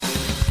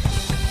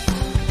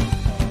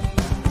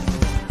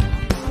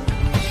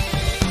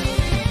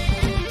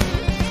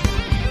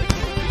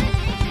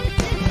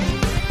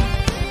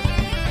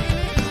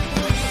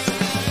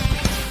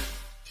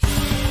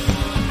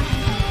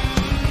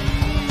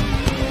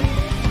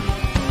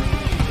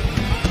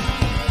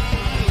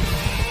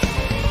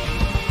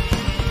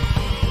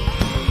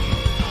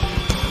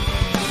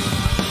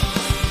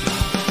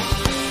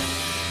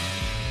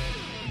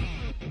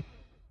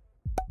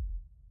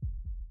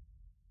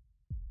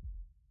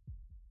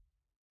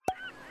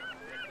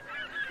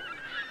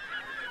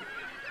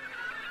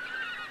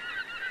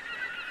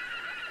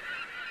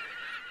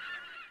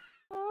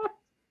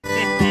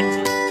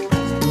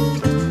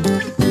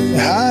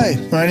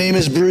name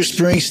is Bruce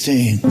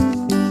Springsteen,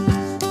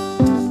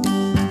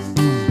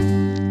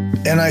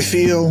 and I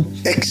feel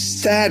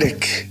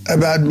ecstatic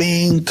about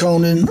being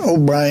Conan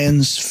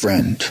O'Brien's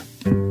friend.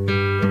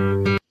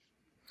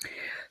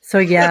 So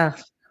yeah,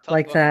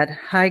 like that.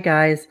 Hi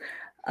guys.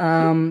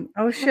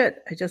 Oh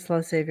shit, I just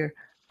lost Xavier.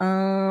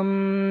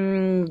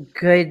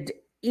 Good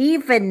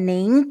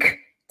evening.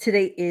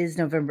 Today is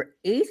November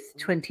 8th,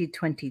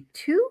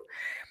 2022.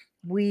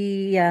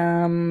 We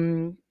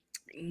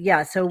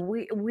so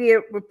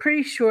we're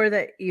pretty sure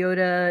that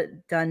Yoda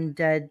done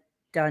dead,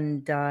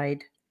 done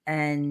died,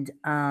 and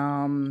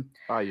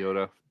Bye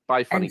Yoda.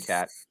 Bye funny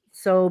cat.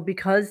 So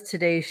because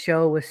today's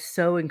show was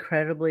so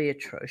incredibly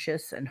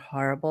atrocious and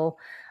horrible,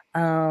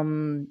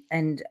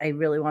 and I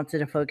really wanted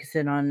to focus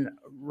in on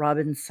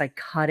Robin's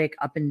psychotic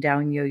up and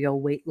down yo-yo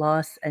weight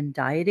loss and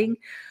dieting.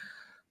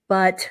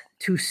 But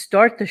to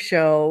start the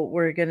show,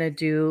 we're gonna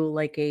do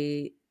like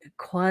a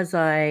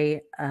quasi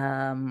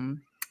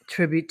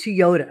tribute to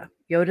Yoda.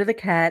 Yoda the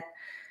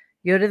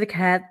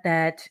cat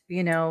that,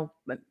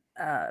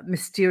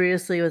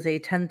 mysteriously was a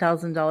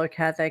 $10,000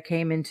 cat that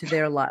came into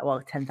their lot.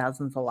 Well,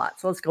 10,000 is a lot.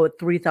 So let's go with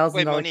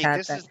 $3,000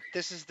 cat.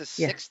 This is the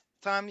sixth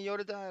time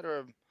Yoda died,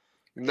 or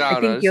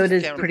I think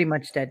Yoda's pretty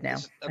much dead now.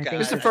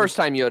 This is the first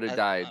time Yoda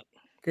died.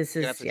 This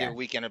you is have to do a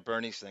Weekend at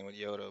Bernie's thing with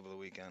Yoda over the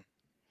weekend.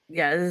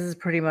 Yeah, this is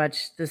pretty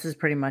much the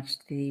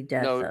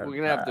death. No, we're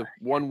gonna have the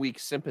 1 week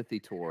sympathy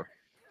tour.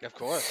 Of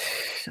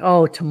course.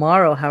 Oh,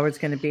 tomorrow Howard's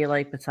going to be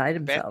like beside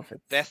himself.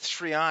 Beth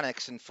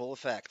Shrionics in full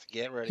effect.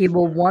 Get ready. He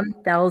will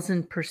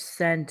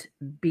 1,000%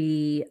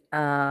 be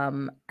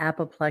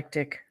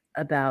apoplectic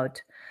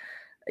about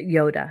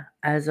Yoda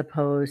as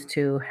opposed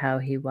to how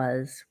he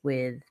was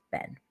with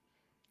Ben.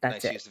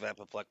 That's nice use of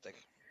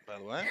apoplectic, by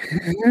the way.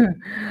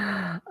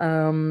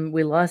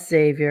 We lost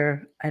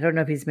Xavier. I don't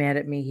know if he's mad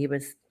at me. He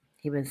was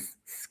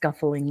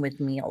scuffling with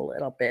me a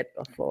little bit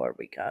before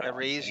we got. I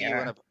raised you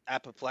an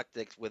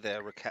apoplectic with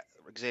a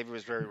Xavier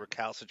was very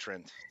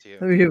recalcitrant to you.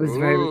 He was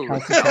very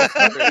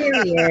recalcitrant.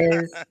 Here he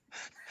is.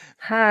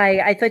 Hi,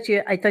 I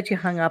thought you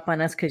hung up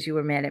on us because you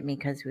were mad at me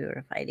because we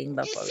were fighting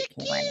before we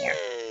came on here.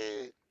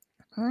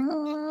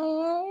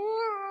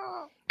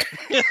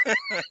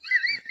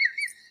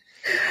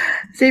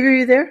 Xavier, are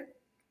you there?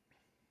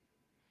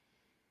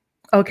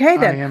 Okay,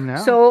 then. I am now.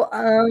 So,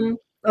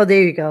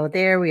 there you go.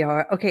 There we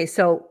are. Okay,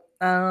 so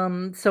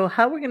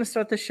how we're going to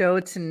start the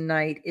show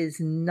tonight is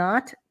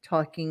not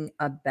talking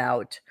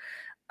about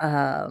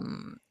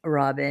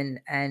Robin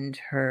and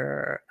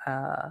her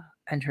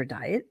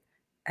diet,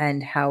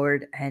 and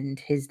Howard and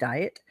his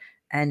diet,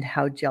 and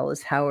how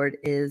jealous Howard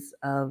is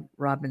of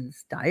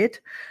Robin's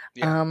diet.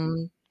 Yeah.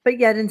 But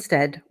yet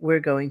instead, we're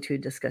going to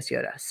discuss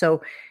Yoda.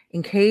 So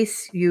in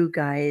case you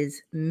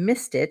guys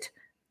missed it,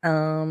 hold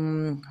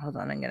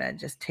on, I'm going to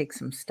just take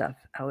some stuff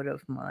out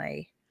of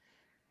my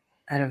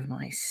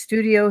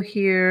studio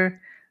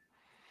here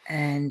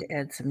and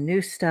add some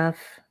new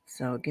stuff.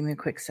 So give me a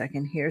quick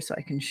second here so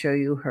I can show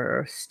you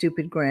her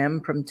stupid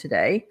gram from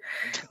today,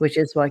 which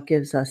is what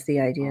gives us the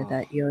idea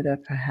that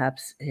Yoda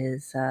perhaps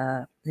is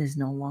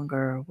no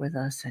longer with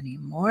us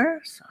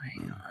anymore. So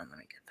hang on, let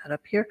me get that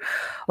up here.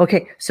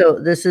 Okay, so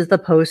this is the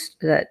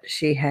post that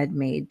she had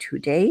made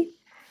today.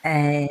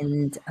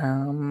 And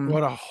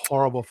what a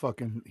horrible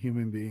fucking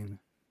human being.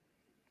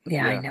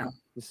 Yeah, I know.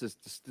 This is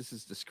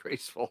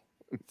disgraceful.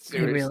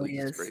 It really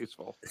is.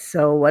 Disgraceful.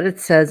 So what it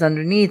says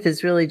underneath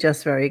is really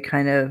just very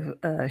kind of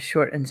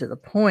short and to the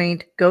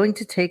point. Going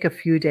to take a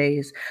few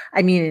days.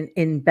 I mean,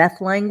 in Beth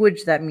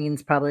language, that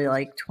means probably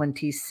like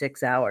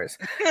 26 hours.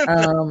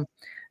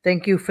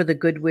 Thank you for the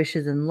good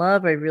wishes and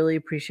love. I really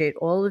appreciate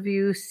all of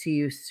you. See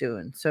you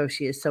soon. So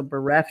she is so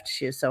bereft.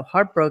 She is so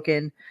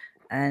heartbroken.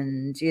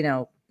 And,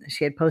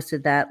 she had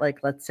posted that,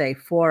 like, let's say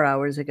 4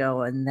 hours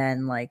ago. And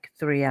then like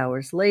 3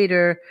 hours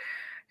later,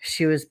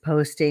 she was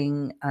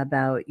posting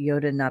about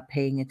Yoda not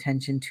paying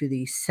attention to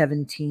the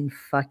 17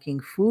 fucking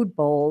food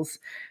bowls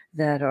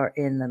that are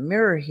in the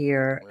mirror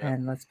here. Yeah.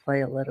 And let's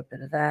play a little bit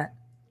of that.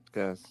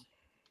 Yes.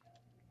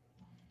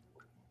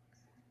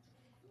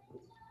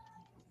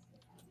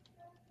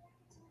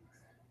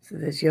 So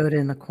there's Yoda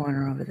in the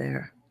corner over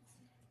there.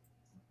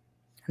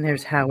 And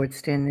there's Howard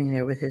standing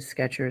there with his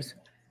Skechers.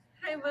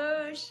 Hi,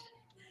 Bush.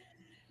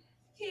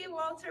 Hey,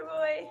 Walter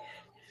boy.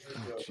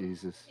 Oh,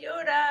 Jesus.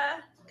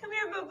 Yoda. Come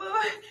here, boo-boo.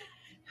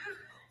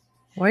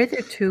 Why are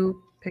there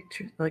two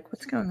pictures? Like,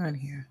 what's going on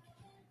here?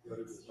 But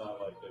it's not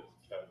like the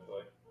cat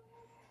toy.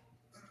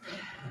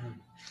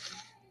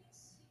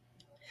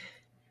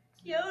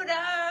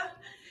 Yoda.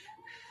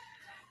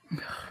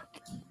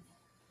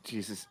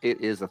 Jesus,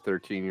 it is a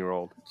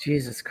 13-year-old.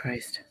 Jesus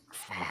Christ.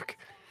 Fuck.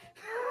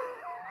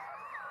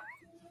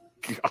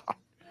 God.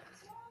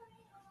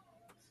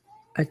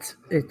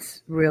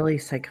 It's really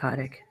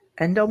psychotic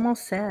and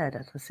almost sad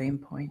at the same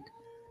point.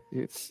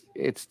 It's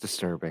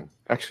disturbing.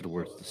 Actually, the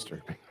word's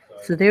disturbing.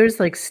 So there's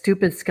like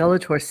stupid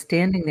Skeletor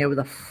standing there with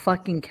a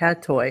fucking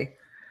cat toy.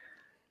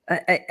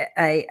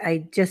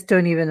 I just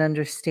don't even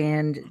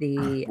understand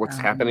the what's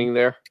happening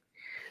there.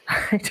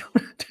 I don't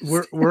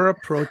understand. We're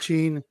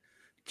approaching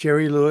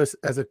Jerry Lewis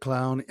as a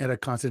clown at a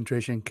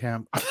concentration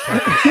camp.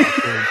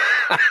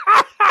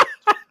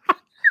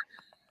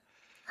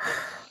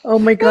 Oh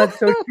my God,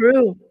 so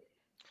true.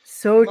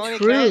 So Melanie,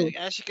 can true.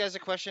 I ask you guys a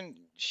question?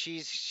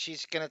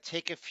 She's gonna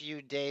take a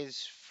few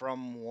days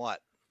from what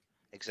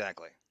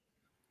exactly?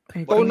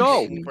 I What are Oh, we think no.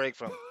 taking a she, break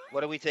from?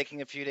 What are we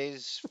taking a few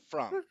days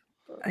from?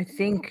 I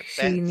think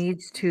she Baths,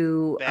 needs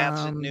to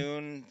baths at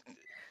noon,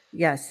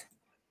 yes,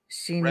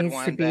 she red needs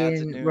to wine be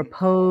baths at in noon.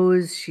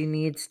 repose. She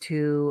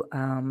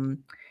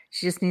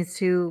just needs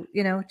to,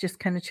 just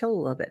kind of chill a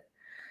little bit.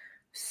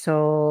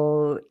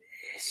 So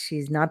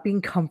she's not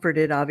being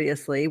comforted,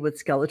 obviously,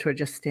 with Skeletor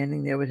just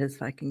standing there with his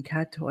fucking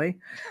cat toy.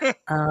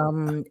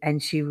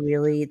 And she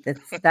really,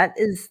 that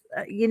is,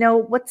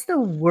 what's the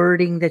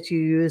wording that you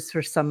use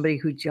for somebody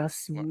who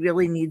just What-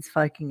 really needs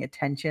fucking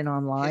attention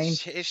online?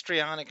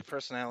 Histrionic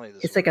personality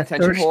It's like a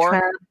disorder. Attention thirst whore?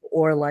 trap,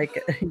 or like,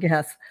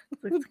 yes,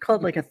 it's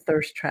called like a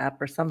thirst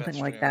trap or something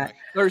like that.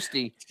 Histrionic.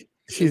 Thirsty.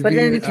 She's But in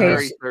being, any case,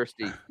 Very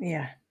thirsty.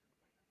 yeah,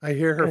 I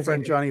hear her Go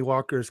friend Xavier. Johnny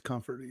Walker is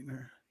comforting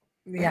her.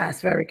 Yeah, it's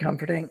very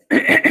comforting.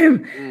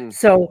 Mm.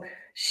 So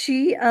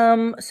she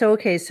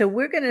okay, so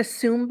we're going to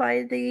assume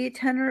by the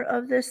tenor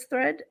of this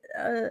thread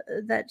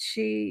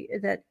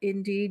that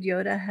indeed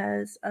Yoda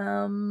has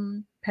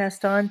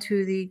passed on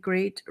to the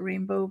great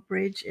rainbow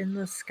bridge in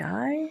the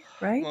sky,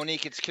 right?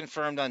 Monique, it's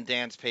confirmed on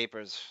Dan's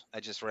papers. I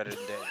just read it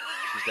in Dan.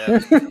 She's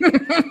dead.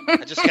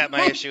 I just got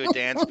my issue with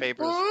Dan's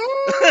papers.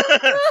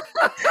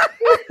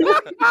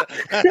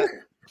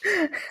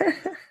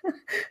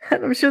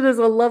 And I'm sure there's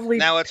a lovely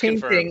Now it's painting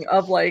confirmed.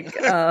 of like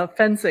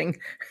fencing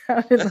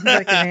out in the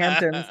fucking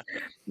Hamptons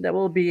that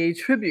will be a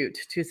tribute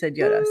to said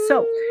Yoda.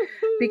 So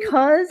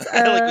because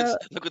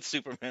look what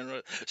Superman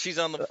wrote. She's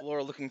on the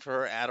floor looking for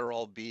her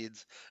Adderall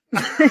beads.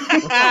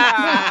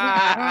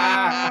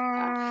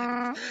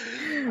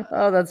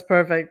 oh, that's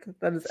perfect.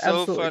 That is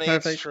So absolutely funny.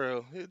 perfect. It's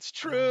true. It's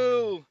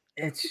true.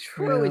 It's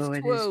true, it's true. It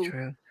is true.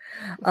 true.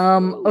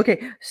 true.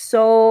 Okay,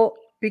 so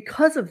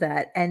because of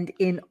that, and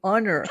in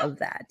honor of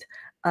that,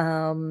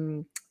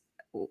 I'm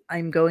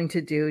going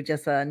to do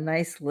just a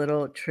nice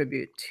little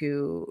tribute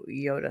to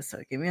Yoda.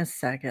 So give me a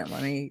second.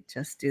 Let me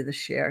just do the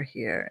share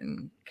here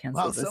and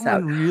cancel Wow, this someone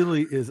out.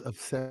 really is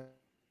upset.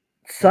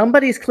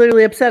 Somebody's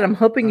clearly upset. I'm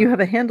hoping you have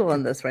a handle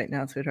on this right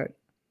now, sweetheart.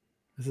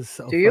 This is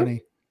so Do you?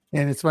 funny.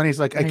 And it's funny. It's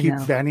like I I keep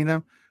know. banning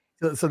them.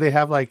 So they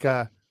have like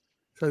they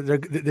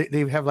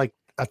have like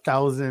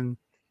 1,000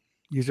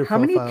 user How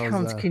many profiles.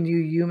 accounts can you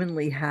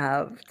humanly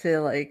have to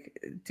like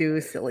do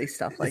silly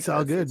stuff like It's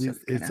all this? good.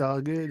 It's, It's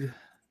all good.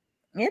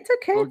 it's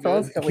okay. all It's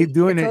all good. silly. Keep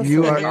doing It's it. all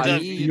You are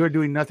silliness. you are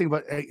doing nothing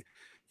but.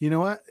 You know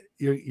what?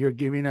 You're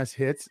giving us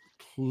hits.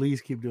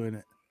 Please keep doing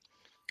it.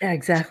 Yeah,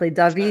 exactly.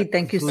 David,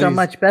 thank you so Please.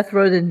 much. Beth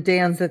wrote in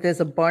Dan's that there's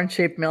a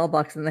barn-shaped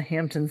mailbox in the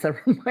Hamptons that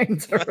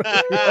reminds her.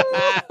 The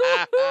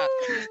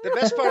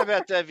best part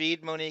about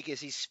David, Monique, is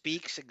he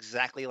speaks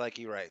exactly like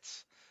he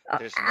writes.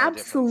 There's no difference.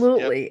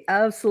 Absolutely,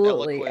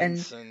 absolutely.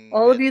 Eloquence And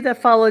all of wit you that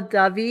and- followed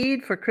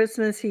David for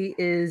Christmas, he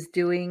is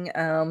doing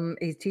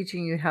he's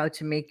teaching you how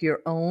to make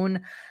your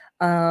own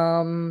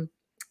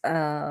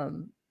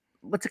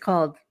what's it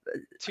called?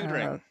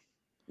 tutoring.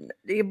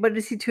 What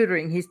is he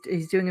tutoring? He's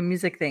doing a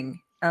music thing.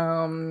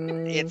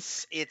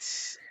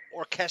 It's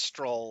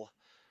orchestral.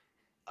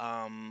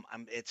 I'm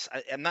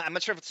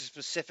not sure if it's a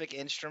specific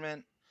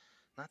instrument.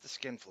 Not the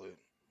skin flute.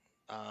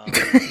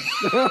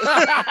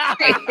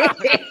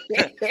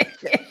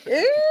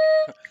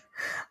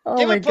 Oh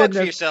Give my a plug for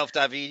goodness. yourself,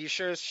 David. You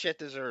sure as shit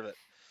deserve it.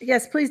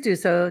 Yes, please do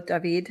so,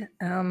 David.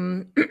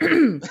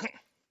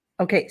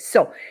 Okay,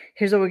 so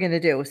here's what we're going to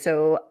do.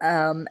 So,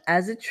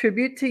 as a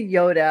tribute to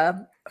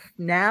Yoda,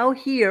 now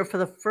here for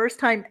the first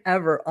time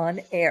ever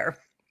on air,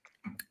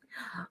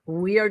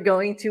 we are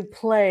going to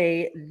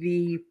play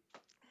the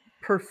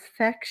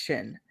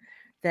perfection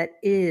that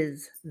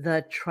is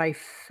the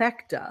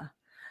trifecta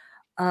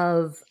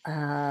of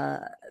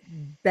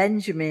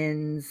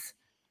Benjamin's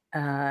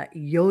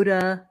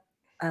Yoda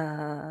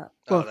Oh,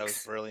 books. that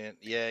was brilliant.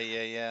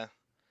 Yeah.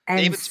 And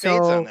David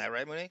Spade's so, on that,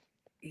 right, Monique?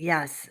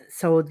 yes.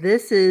 So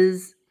this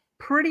is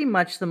pretty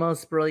much the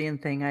most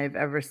brilliant thing I've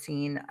ever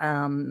seen.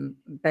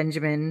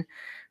 Benjamin,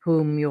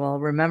 whom you all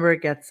remember,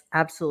 gets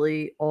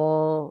absolutely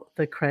all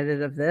the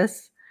credit of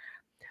this.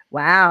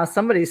 Wow,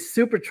 somebody's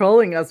super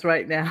trolling us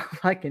right now.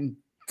 Fucking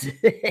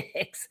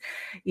dicks.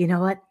 You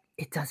know what?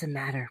 It doesn't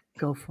matter.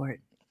 Go for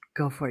it.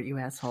 Go for it, you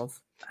assholes.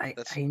 I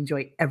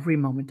enjoy every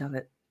moment of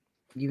it.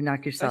 You knock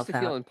Nice yourself to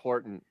feel out.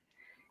 important.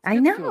 I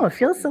It's good to feel know. It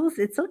feels important.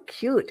 it's so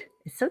cute.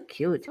 It's so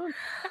cute. So-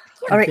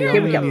 All right, If you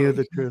here we only go. knew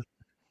the truth.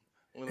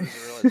 When did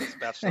you realize it's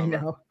Beth's I number?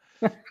 know.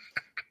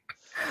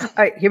 All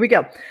right, here we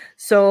go.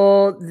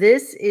 So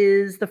this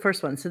is the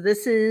first one. So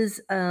this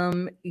is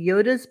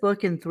Yoda's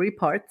book in 3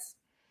 parts,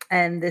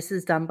 and this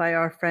is done by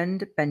our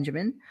friend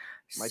Benjamin.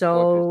 My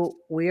So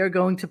we are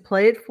going to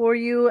play it for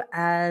you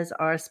as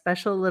our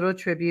special little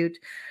tribute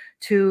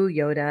to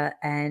Yoda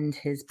and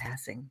his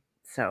passing.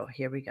 So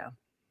here we go.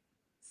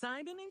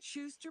 Simon &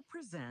 Schuster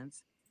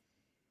presents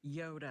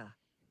Yoda,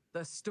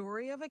 the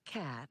story of a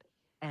cat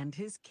and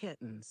his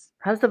kittens.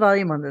 How's the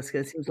volume on this?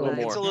 Because it seems a little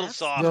little It's a more. little Beth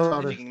soft. No, If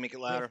louder. you can make it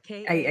louder. with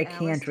K.A. I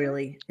can't Allister,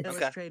 really. It's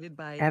illustrated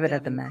by I have it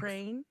at the Devin max.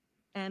 Crane,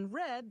 and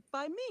read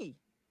by me,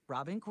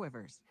 Robin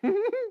Quivers. it's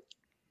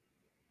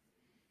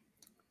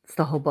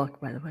the whole book,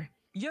 by the way.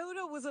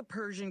 Yoda was a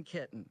Persian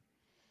kitten.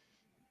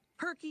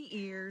 Perky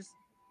ears,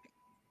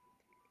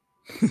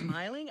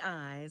 smiling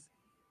eyes,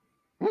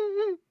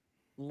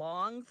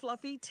 long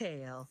fluffy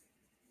tail,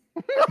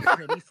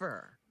 pretty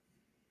fur.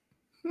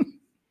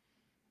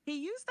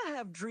 He used to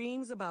have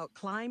dreams about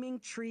climbing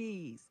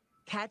trees,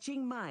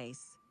 catching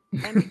mice,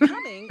 and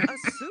becoming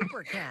a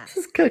super cat.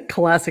 This is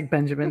classic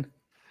Benjamin.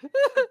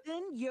 But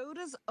then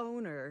Yoda's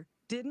owner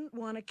didn't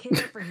want to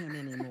care for him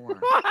anymore,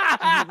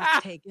 and he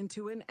was taken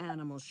to an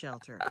animal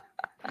shelter.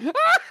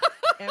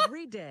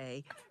 Every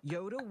day,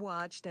 Yoda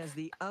watched as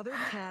the other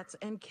cats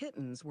and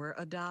kittens were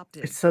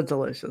adopted. It's so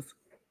delicious.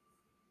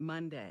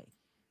 Monday,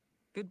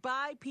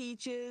 goodbye,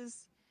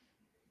 Peaches.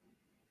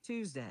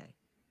 Tuesday,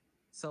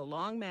 so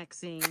long,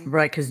 Maxine.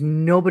 Right, because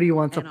nobody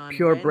wants And a on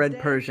purebred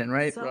Wednesday, Persian,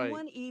 right?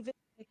 Someone even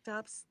picked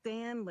up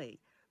Stanley,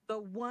 the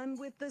one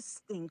with the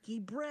stinky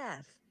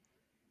breath.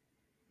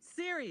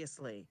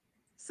 Seriously,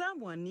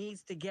 someone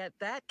needs to get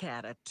that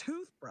cat a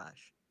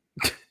toothbrush.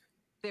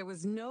 There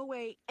was no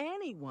way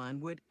anyone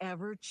would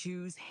ever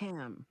choose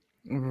him.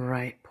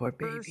 Right, poor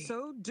Fur baby.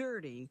 so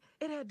dirty,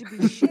 it had to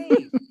be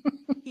shaved.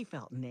 He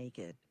felt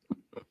naked.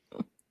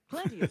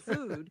 Plenty of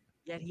food,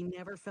 yet he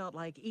never felt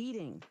like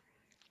eating.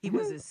 He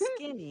was as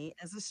skinny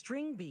as a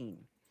string bean.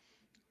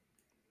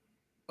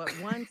 But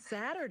one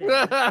Saturday,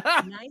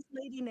 a nice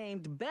lady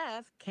named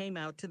Beth came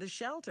out to the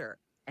shelter,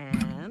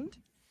 and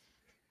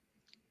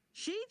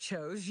she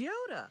chose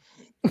Yoda.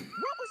 What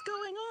was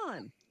going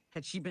on?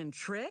 Had she been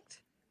tricked?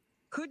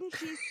 Couldn't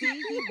she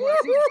see he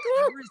wasn't as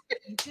clever as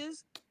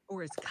Peaches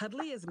or as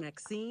cuddly as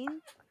Maxine?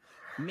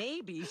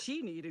 Maybe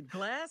she needed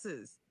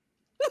glasses.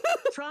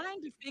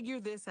 Trying to figure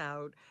this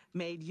out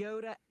made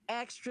Yoda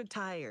extra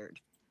tired.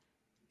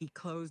 He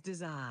closed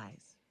his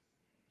eyes.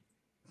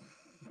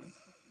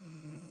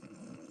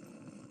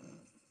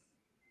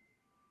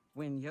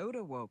 When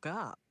Yoda woke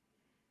up,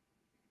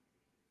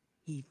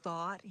 he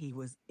thought he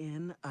was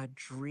in a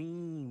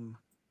dream.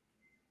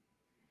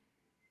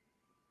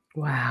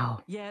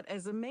 Wow. Yet,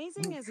 as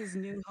amazing as his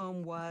new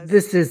home was,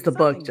 This is the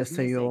book, something just was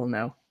so you missing. all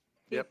know.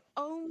 If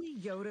only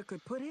Yoda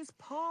could put his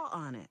paw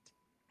on it.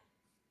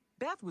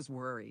 Beth was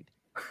worried.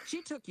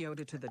 She took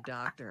Yoda to the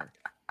doctor.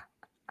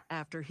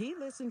 After he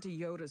listened to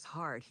Yoda's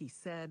heart, he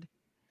said,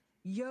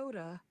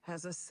 Yoda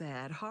has a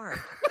sad heart.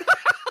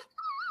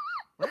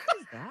 What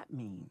does that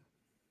mean?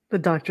 The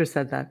doctor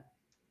said that.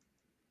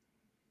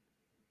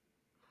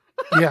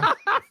 Yeah.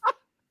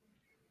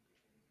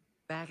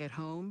 Back at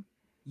home,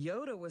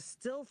 Yoda was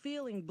still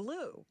feeling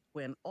blue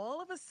when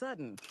all of a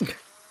sudden,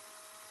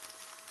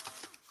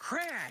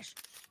 crash!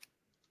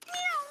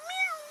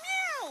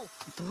 Meow,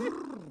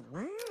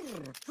 meow,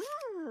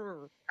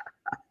 meow!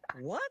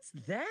 What's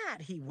that?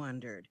 He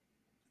wondered.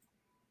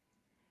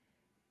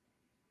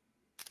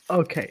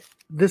 Okay,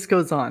 this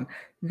goes on.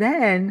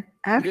 Then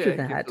after Yeah, it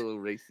that, gets a little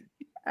racy.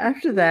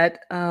 after that,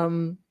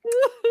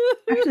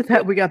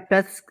 we got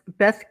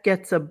Beth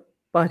gets a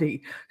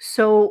buddy.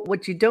 So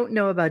what you don't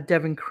know about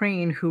Devin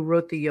Crane, who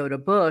wrote the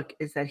Yoda book,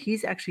 is that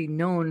he's actually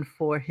known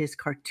for his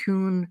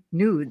cartoon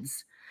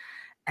nudes,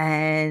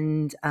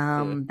 and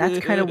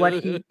that's kind of what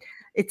he.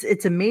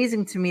 It's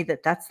amazing to me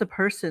that that's the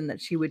person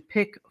that she would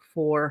pick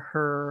for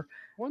her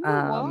Wonder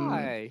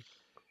why.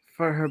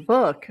 for her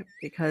book,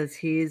 because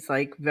he's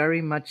like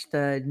very much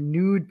the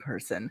nude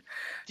person.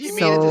 Do you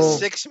mean at the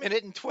So-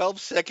 6-minute and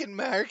 12-second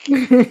mark?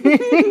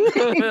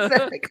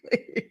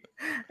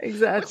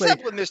 Exactly. What's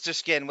up with Mr.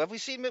 Skin? Have we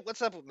seen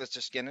what's up with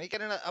Mr. Skin? Are you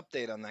getting an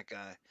update on that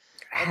guy?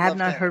 I'd Have love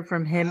not to- heard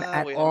from him Oh,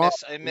 at wait, all.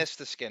 I miss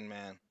the Skin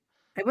Man.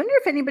 I wonder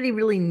if anybody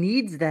really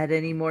needs that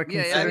anymore. Yeah,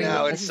 I I Considering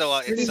know that it's he's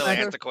so pretty much-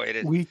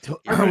 antiquated. We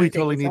Everything we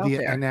totally is need out the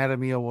there.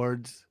 Anatomy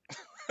Awards.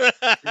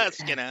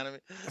 Skin Anime.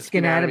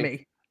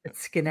 Skinatomy.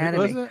 It's Skinatomy.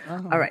 Was it?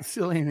 Oh, All right.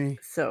 Silly me.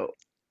 So,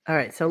 all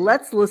right. So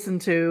let's listen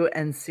to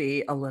and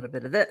see a little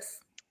bit of this.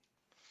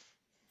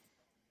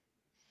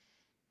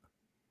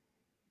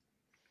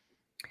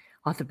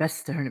 Author Beth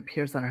Stern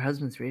appears on her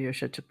husband's radio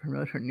show to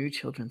promote her new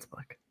children's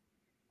book.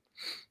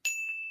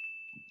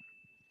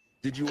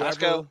 Did you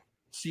Costco. ever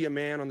see a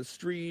man on the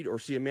street or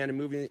see a man in a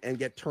movie and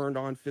get turned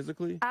on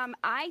physically?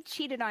 I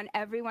cheated on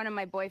every one of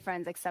my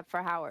boyfriends except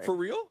for Howard. For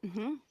real?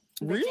 hmm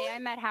The Really? day I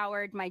met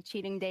Howard, my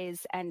cheating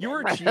days ended. You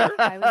were a cheater?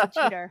 I was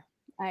a cheater.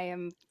 I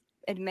am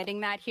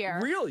admitting that here.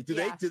 Really? Do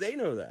Yeah. they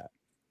know that?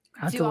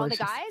 How Do all the delicious.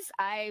 guys?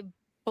 I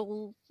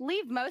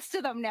believe most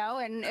of them know,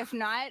 and if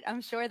not,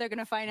 I'm sure they're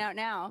gonna find out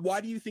now.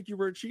 Why do you think you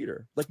were a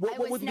cheater? Like what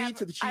would lead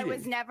to the I cheating?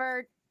 was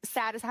never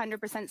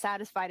 100%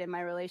 satisfied in my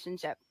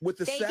relationship. With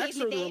the sex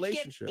or the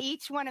relationship?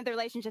 Each one of the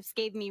relationships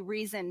gave me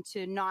reason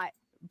to not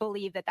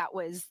believe that that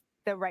was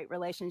the right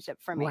relationship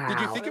for me. Wow. Did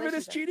you Wow. think of it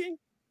as cheating?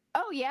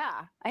 Oh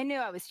yeah, I knew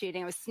I was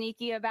cheating. I was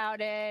sneaky about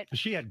it.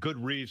 She had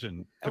good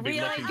reason to be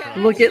Really looking good.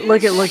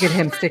 for Look at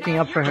him sticking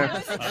up for I her.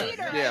 was a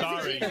cheater. Yeah. I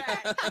was a Sorry.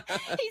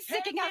 cheater. He's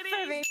sticking up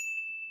for me.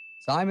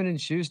 Simon and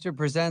Schuster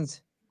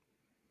presents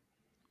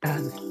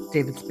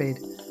David Spade.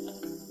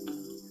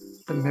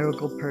 The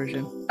Miracle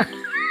Persian.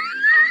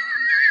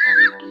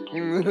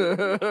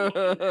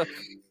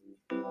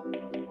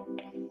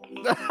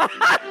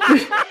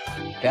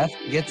 Beth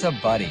Gets a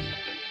Buddy.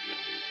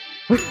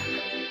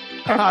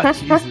 Ah,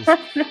 Jesus.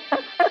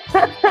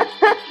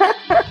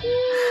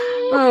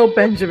 Oh,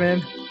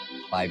 Benjamin.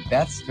 By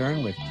Beth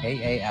Stern with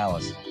K.A.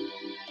 Allison.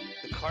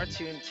 The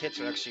cartoon tits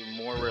are actually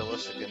more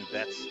realistic than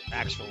Beth's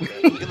actual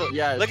tits. Look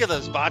at, look at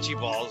those bocce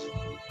balls.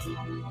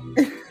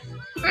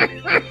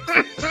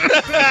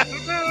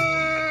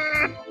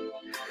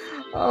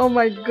 Oh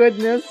my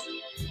goodness.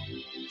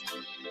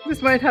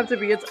 This might have to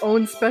be its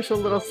own special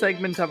little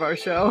segment of our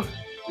show.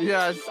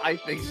 Yes, I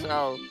think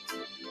so.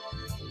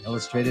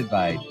 Illustrated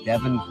by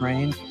Devin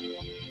Crane.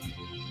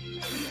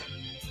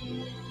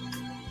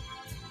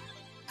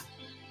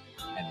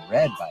 And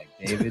read by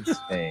David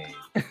Spade.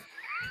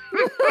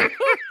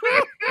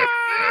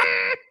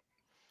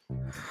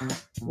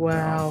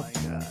 Wow. Oh my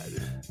God.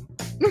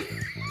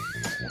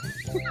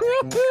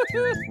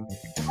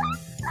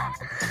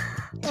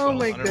 Oh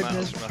my 1,200 miles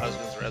goodness. from a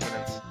husband's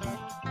residence.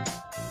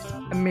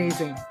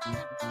 Amazing.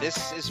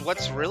 This is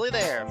what's really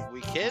there.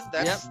 We kid,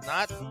 that's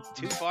not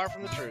too far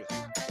from the truth.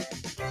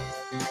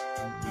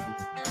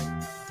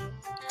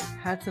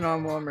 Hats and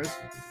arm warmers.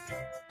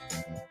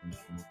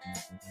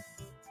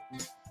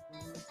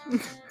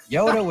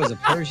 Yoda was a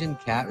Persian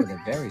cat with a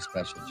very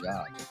special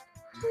job.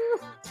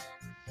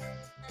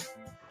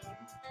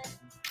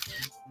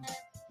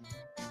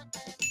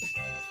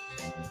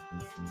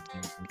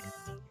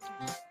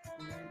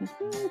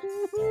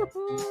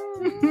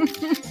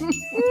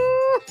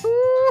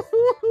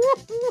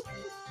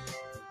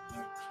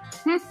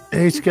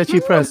 Hey, Sketchy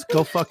Press,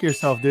 go fuck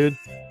yourself, dude.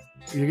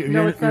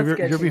 No, it's not You're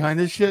sketchy. behind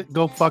this shit.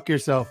 Go fuck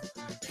yourself.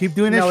 Keep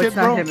doing this No, shit, it's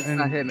bro. not him. It's and-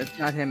 not him. It's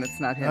not him. It's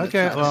not him.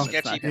 Okay, it's not well, him.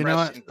 It's not Sketchy him. you know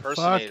what?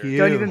 impersonator. Fuck you.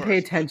 Don't even pay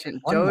attention.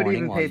 One Don't morning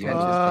even while pay Yoda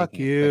was attention. Fuck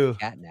taking a you. quick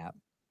cat nap,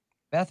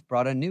 Beth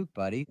brought a nuke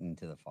buddy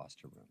into the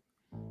foster room.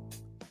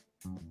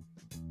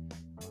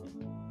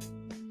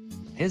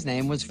 His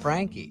name was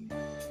Frankie.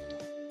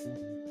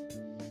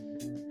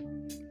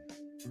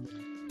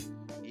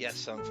 Yes,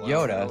 sunflower.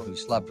 Yoda, who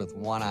slept with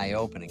one eye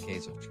open in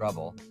case of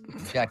trouble,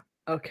 checked.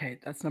 Okay,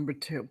 that's number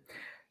 2.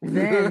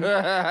 Then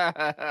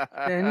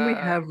we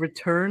have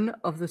Return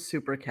of the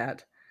Super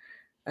Cat.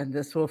 And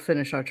this will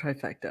finish our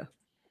trifecta.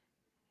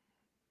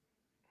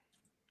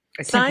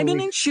 I can't Simon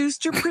believe- and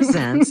Schuster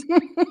presents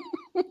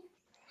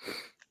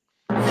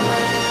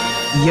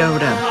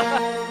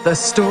Yoda, the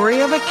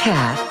story of a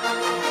cat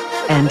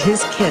and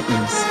his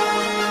kittens.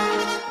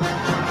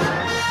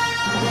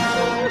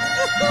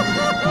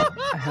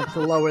 I have to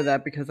lower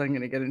that because I'm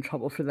going to get in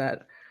trouble for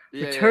that.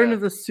 Yeah, Return yeah.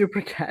 of the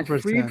Super Cat.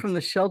 100%. Freed from the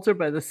shelter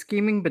by the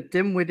scheming but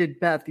dim-witted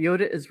Beth,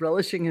 Yoda is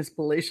relishing his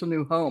palatial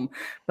new home,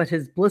 but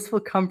his blissful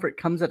comfort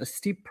comes at a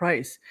steep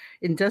price.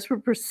 In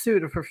desperate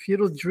pursuit of her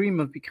futile dream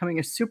of becoming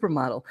a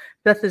supermodel,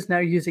 Beth is now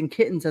using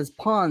kittens as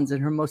pawns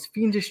in her most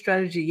fiendish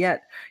strategy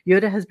yet.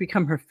 Yoda has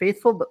become her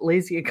faithful but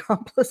lazy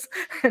accomplice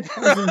and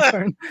has in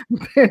turn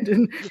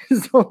abandoned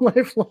his own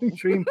lifelong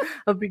dream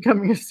of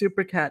becoming a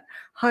super cat.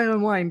 High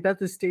on wine,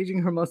 Beth is staging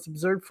her most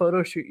absurd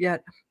photo shoot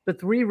yet, but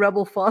 3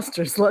 rebel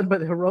fosters led by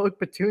the heroic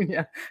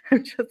Petunia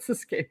have just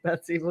escaped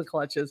Beth's evil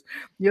clutches.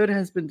 Yoda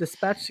has been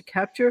dispatched to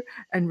capture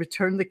and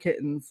return the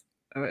kittens.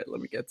 All right,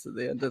 let me get to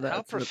the end of that.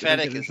 How so that we don't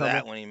prophetic get in is that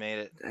trouble. when he made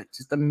it? That's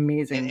just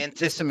amazing. And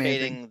Just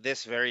amazing. anticipating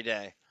this very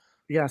day.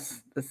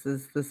 Yes, this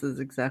is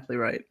exactly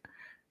right.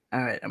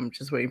 All right, I'm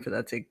just waiting for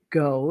that to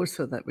go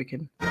so that we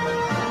can.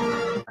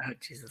 Oh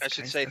Jesus! I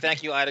should Christ, say okay.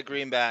 thank you, Ida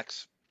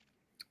Greenbacks.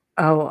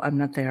 Oh, I'm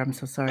not there. I'm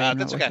so sorry. I'm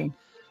That's not okay. looking.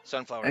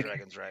 Sunflower Okay.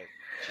 Dragon's right.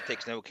 She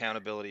takes no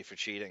accountability for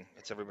cheating.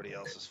 It's everybody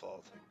else's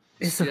fault.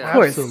 Yes, of Yeah,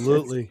 course. It's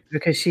absolutely.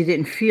 because she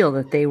didn't feel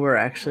that they were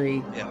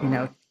actually, Yeah. you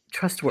know, They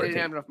trustworthy.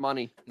 didn't have enough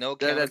money. No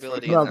That's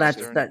accountability. in Well, that that's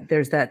stern. that.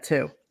 There's that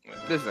too.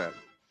 This is that.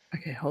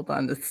 Okay, hold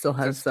on. It still Is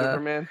that has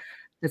Superman?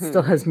 it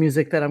still has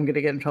music that I'm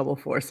gonna get in trouble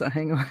for. So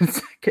hang on a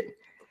second.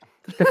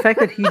 The fact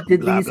that he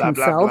did Blah, these blah,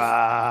 blah, himself.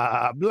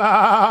 blah,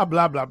 blah,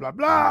 blah, blah, blah,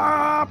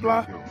 blah, blah,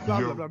 blah,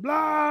 blah, blah,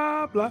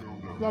 blah, blah,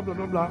 blah, blah,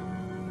 blah, blah.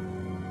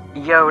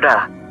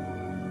 Yoda.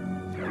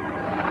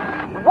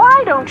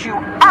 Why don't you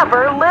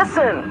ever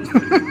listen?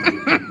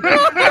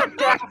 Get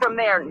down from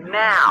there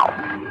now.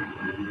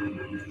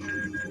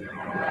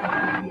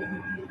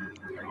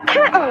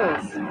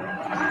 Kittens!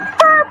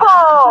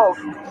 Furballs!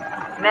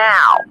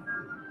 Now.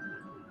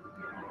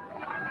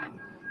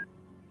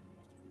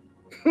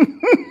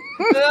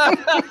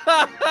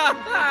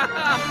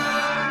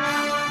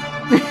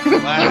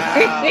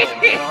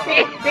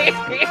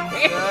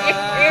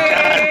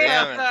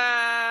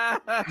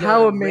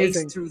 How Yoda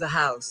amazing. raced through the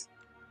house.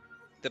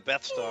 The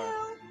Beth Star.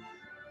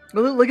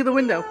 Look at the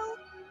window.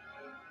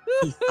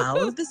 He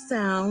followed the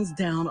sounds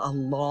down a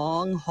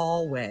long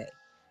hallway.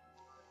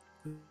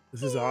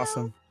 This is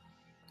awesome.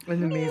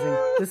 And amazing.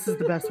 This is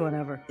the best one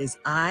ever. His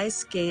eyes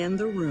scanned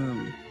the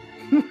room.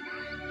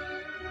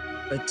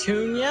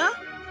 Petunia?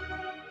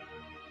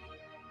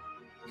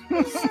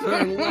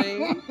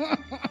 Sterling.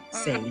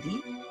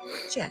 Sadie,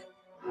 check.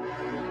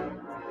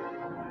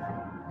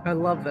 I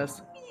love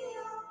this.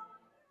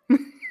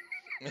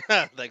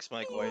 Thanks,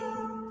 Mike White.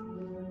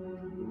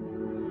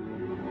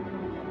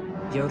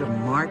 Yoda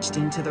marched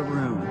into the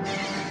room.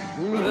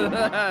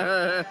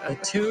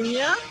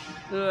 Petunia?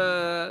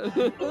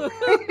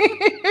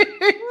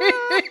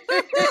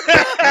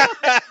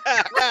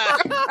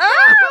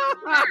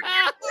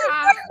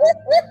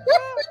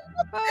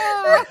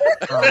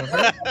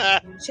 Oliver,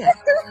 check.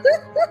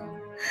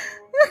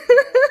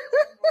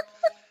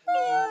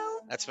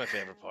 That's my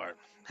favorite part.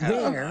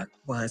 Where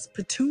was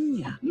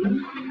Petunia?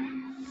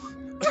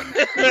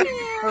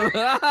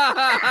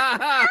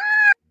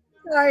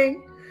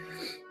 Dying.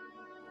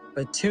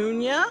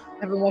 Petunia? I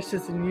haven't watched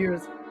this in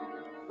years.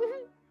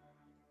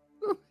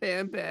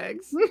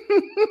 Handbags.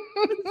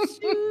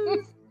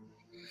 Shoes.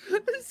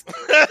 Just keep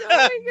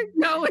going and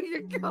going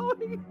and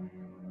going.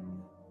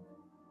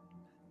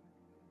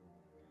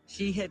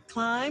 She had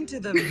climbed to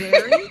the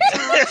very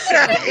top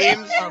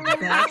shelf of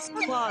Beth's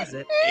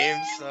closet.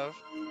 Game stuff.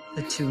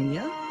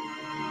 Petunia?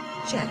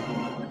 Check.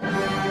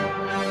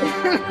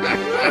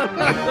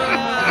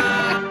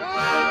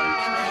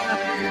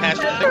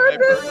 Hashtag my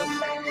purpose.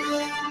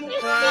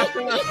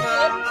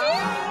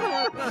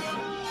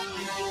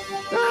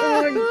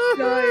 Oh, I'm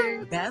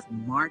dying. Beth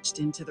marched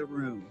into the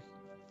room.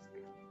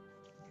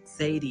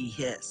 Sadie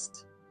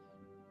hissed.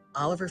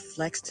 Oliver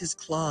flexed his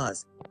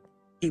claws.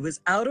 He was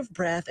out of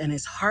breath and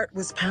his heart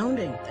was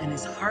pounding, and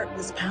his heart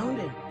was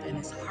pounding, and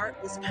his heart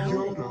was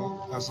pounding.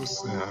 Yoda has a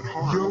sad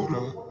heart.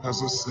 Yoda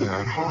has a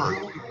sad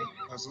heart.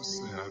 Has a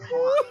sad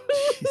heart.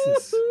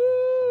 Jesus.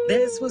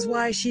 This was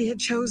why she had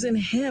chosen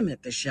him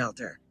at the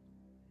shelter.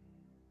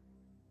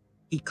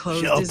 He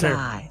closed his Shelter.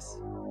 eyes.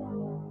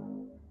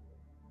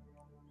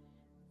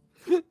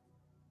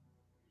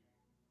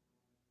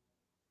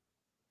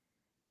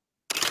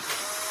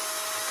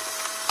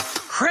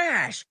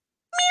 Crash!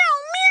 Meow,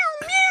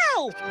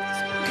 meow,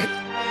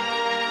 meow!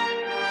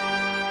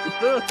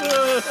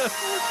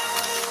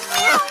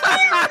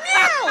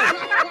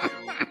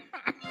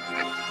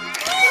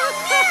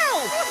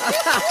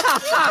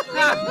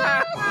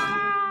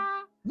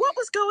 What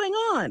was going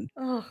on?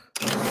 Oh.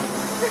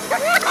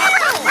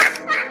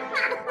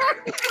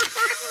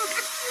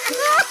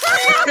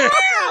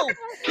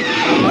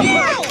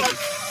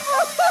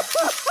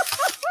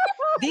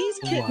 These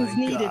kittens my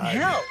needed God.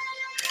 help.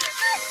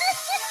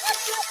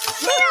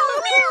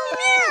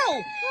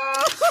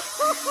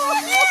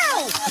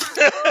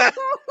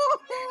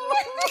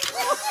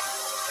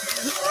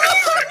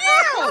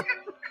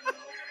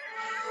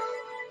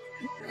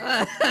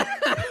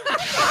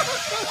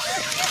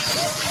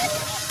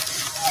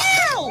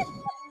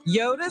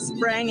 Yoda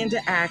sprang into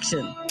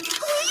action.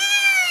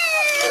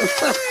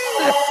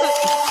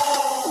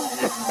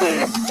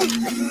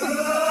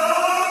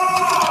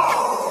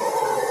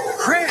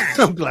 Crash!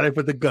 I'm glad I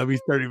put the gummies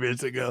 30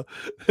 minutes ago.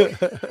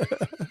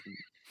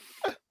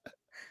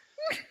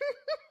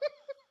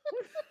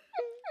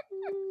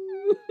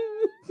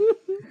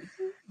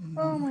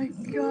 Oh my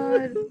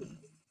god.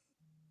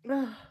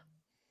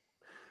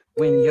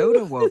 When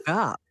Yoda woke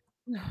up,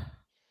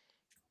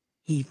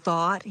 he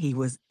thought he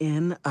was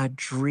in a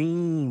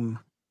dream.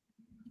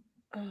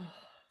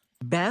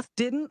 Beth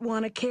didn't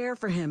want to care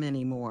for him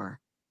anymore,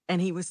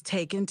 and he was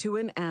taken to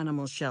an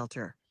animal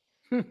shelter.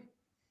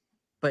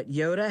 But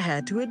Yoda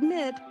had to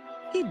admit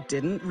he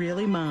didn't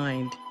really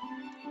mind.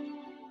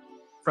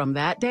 From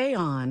that day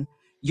on,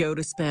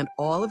 Yoda spent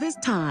all of his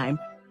time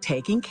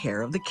taking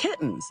care of the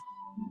kittens.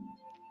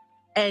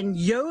 And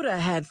Yoda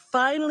had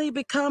finally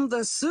become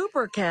the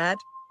super cat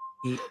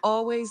he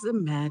always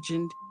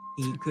imagined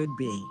he could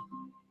be.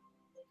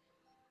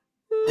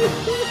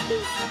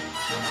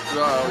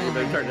 Oh, you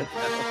better turn it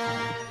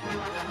down.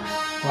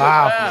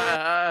 Wow.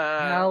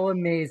 How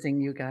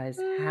amazing, you guys.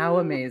 How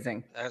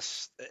amazing.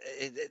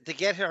 To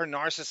get her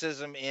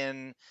narcissism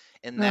in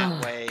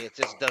that way, it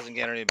just doesn't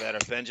get any better.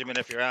 Benjamin,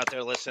 if you're out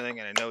there listening,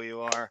 and I know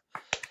you are,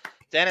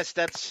 Dennis,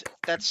 that's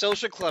that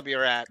social club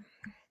you're at.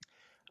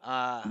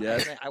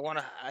 Yes.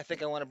 I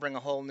think I want to bring a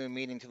whole new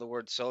meaning to the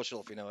word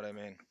social, if you know what I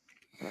mean.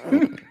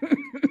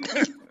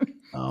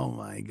 Oh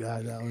my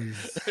God, that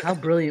was. How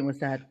brilliant was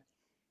that?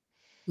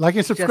 Like and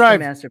Just a subscribe.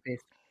 masterpiece.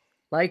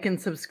 Like and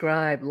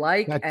subscribe.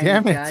 Like God and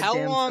damn it. How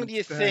goddamn long do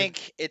you subscribe.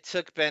 think it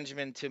took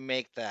Benjamin to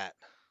make that?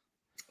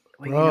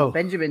 Well, you know, Bro.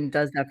 Benjamin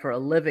does that for a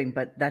living,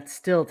 but that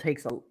still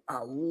takes a lot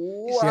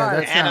of that's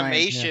not- time.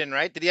 Animation,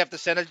 right? Did he have to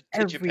send it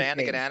to Japan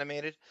to get Everything.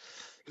 animated?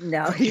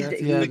 No,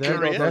 That's- yeah,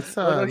 that's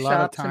a lot of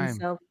photoshops time.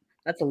 himself.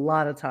 That's a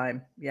lot of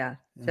time. Yeah,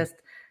 just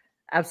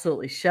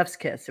absolutely chef's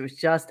kiss. It was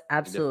just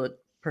absolute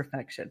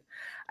perfection.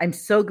 I'm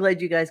so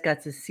glad you guys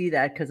got to see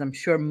that because I'm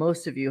sure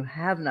most of you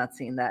have not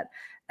seen that,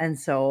 and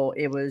so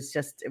it was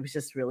just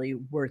really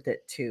worth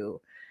it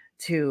to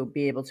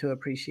be able to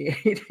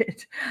appreciate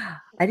it.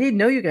 I didn't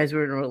know you guys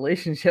were in a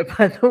relationship,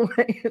 by the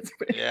way. It's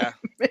pretty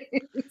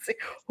amazing.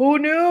 Who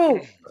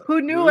knew?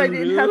 Who knew I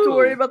didn't have to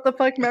worry about the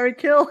fuck, marry,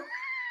 kill?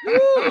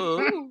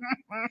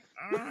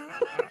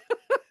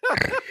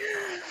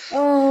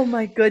 Oh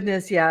my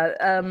goodness, yeah.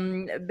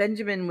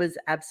 Benjamin was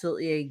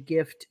absolutely a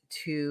gift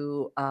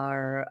to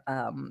our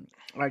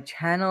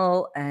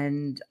channel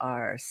and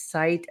our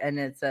site, and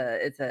it's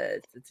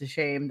a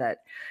shame that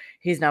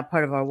he's not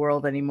part of our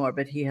world anymore.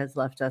 But he has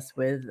left us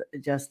with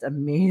just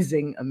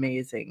amazing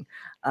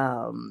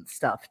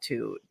stuff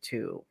to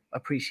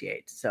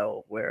appreciate.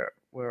 So we're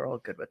all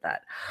good with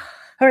that.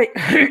 All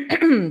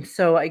right,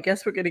 so I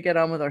guess we're gonna get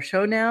on with our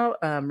show now.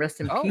 Rest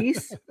in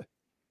peace.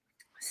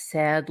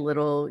 Sad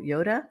little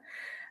Yoda.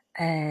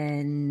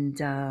 And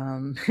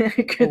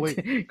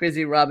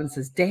Crazy Robin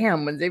says,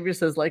 damn, when Xavier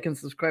says like and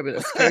subscribe with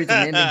a scary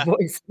demanding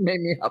voice, it made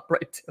me hop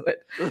right to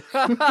it.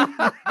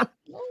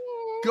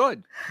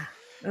 Good.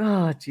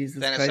 Oh,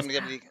 Jesus Dennis, Christ.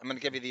 I'm gonna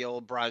give you the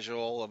old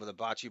brajol over the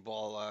bocce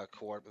ball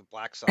court with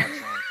black socks on.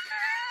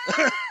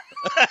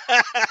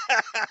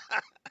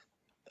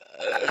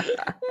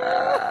 You know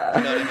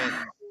what I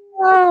mean?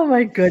 Oh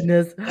my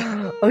goodness.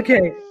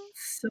 Okay.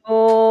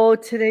 So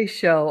today's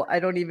show, I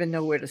don't even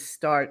know where to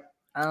start.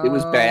 It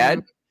was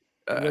bad.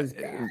 It was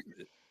bad.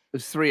 It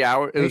was 3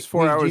 hours. It was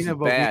 4 hours Gina of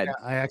bad. Bobina,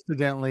 I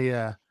accidentally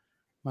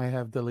might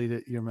have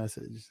deleted your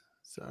message.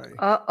 Sorry.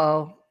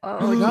 Oh,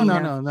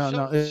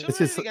 No. It's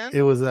just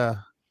it was the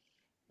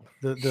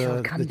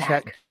chat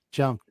back.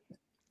 jumped.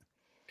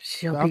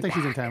 She'll I don't be think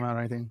she's in back. timeout or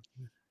anything.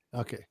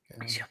 Okay.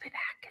 She'll be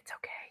back. It's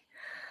okay.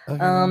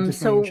 Okay, I'm just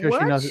So making sure she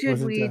what knows it should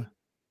wasn't, we?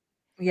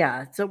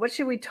 Yeah. So what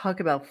should we talk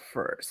about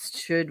first?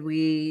 Should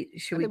we I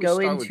go think we start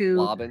with into?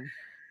 Blobbin.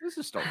 Let's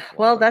just start with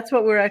Well, Blobbin. that's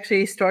what we're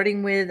actually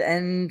starting with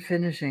and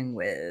finishing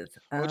with.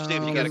 What'd you do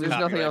if you got a There's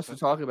nothing copyright else to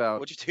talk about.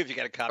 What'd you do if you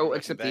got a copyright? Oh,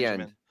 except the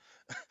end.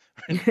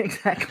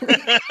 Exactly.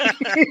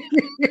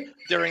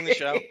 During the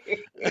show.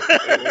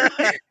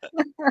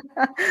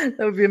 That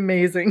would be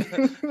amazing.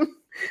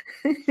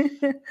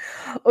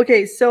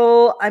 Okay,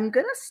 so I'm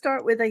gonna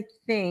start with, I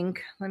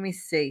think, let me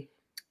see.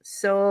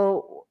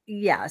 So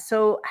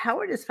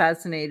Howard is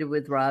fascinated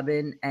with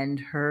Robin and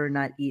her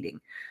not eating.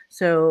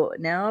 So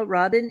now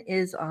Robin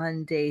is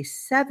on day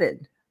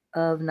 7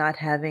 of not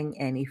having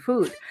any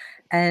food.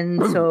 And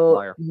so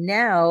Liar.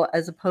 now,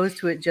 as opposed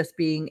to it just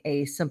being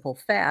a simple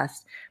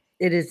fast,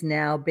 it is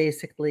now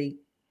basically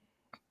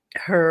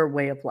her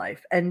way of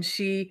life. And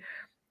she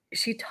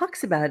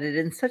talks about it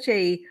in such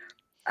a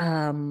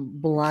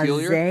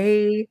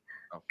blasé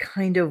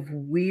kind of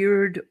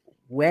weird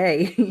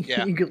way,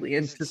 Yeah. eagerly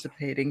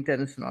anticipating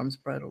Dennis and Arm's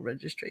bridal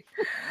registry.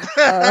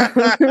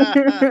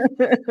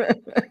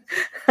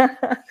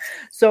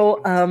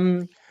 So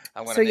wanna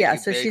so make yeah, you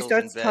so she bagels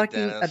starts in bed,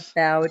 talking Dennis.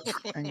 about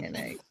I'm gonna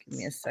give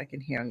me a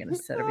second here. I'm gonna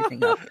set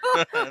everything up.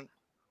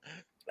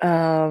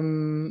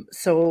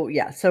 So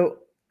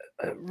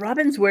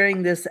Robin's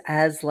wearing this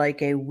as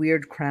like a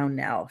weird crown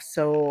now.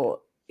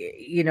 So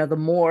the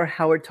more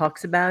Howard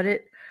talks about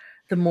it,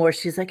 the more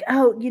she's like,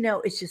 oh,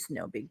 it's just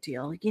no big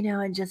deal,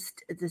 and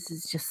just this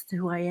is just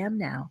who I am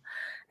now.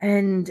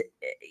 And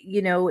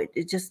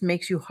it just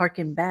makes you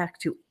harken back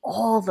to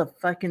all the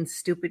fucking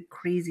stupid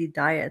crazy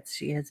diets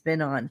she has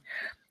been on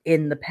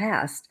in the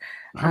past.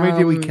 How many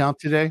did we count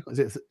today? Was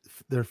it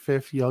their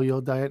 5th yo-yo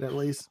diet at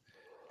least?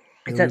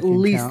 It's that at we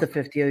can least count? the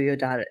 50 yo-yo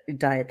diet.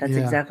 That's Yeah.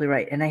 exactly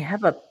right. And I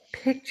have a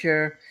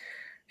picture.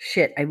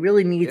 Shit, I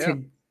really need Yeah.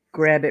 to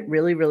grab it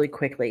really, really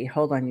quickly.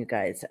 Hold on, you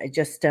guys. I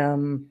just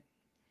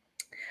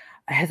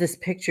I have this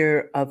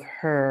picture of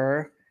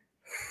her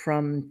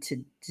from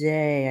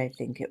today, I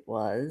think it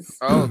was.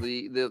 Oh,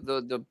 the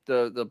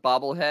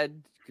bobblehead,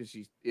 because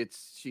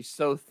she's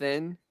so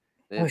thin.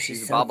 Oh, She's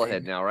she's a so bobblehead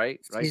thin. now, right?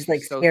 She's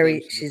like so scary.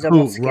 thin, She's a-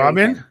 almost scary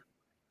Robin? thin.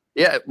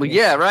 Yeah, well, Yes.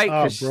 yeah, right.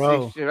 Oh, 'cause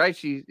bro. right.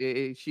 She's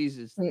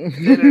as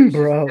thinner,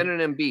 Bro. she's thinner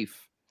than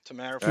beef.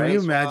 Tamara Can you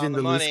Francois, imagine the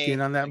loose money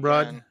skin on that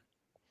broad? again.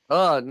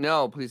 Oh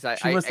no, please! I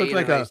She must look ate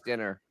like a a- nice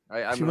dinner.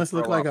 I'm She gonna must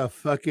look throw like up. a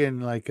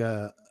fucking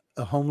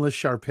a homeless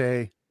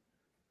Sharpay.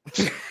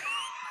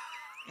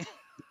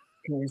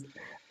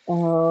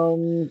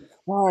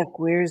 Fuck,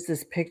 where's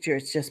this picture?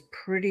 It's just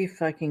pretty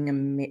fucking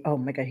amazing. Oh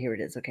my god, here it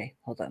is. Okay,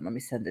 hold on. Let me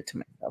send it to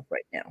myself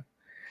right now.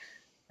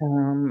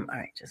 All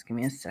right, just give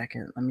me a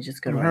second. Let me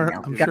just go right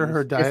now. I'm Guys, sure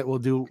her just diet will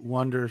do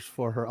wonders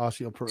for her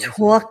osteoporosis.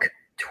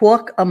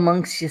 talk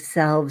amongst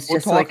yourselves, We'll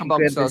just so I talk can grab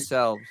amongst this.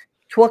 ourselves.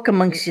 Talk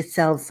amongst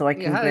yourselves, so I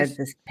Yeah, can how grab does-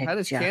 this How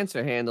does picture.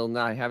 cancer handle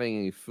not having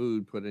any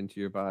food put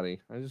into your body?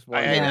 I just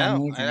want. I know.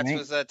 amazing, And that right?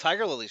 was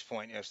Tiger Lily's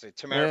point yesterday.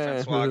 Tamara Yeah.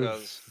 Francois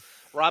goes,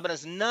 Robin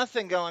has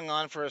nothing going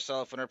on for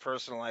herself in her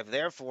personal life.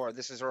 Therefore,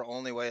 this is her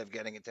only way of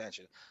getting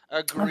attention.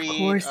 Agreed,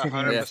 course it is.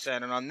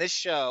 100%. And on this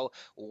show,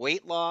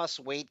 weight loss,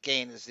 weight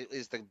gain is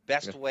the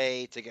best Yeah.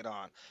 way to get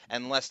on.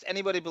 And lest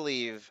anybody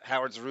believe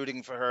Howard's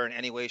rooting for her in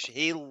any way,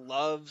 he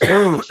loves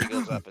when she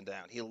goes up and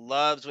down. He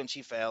loves when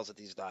she fails at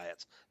these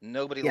diets.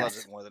 Nobody loves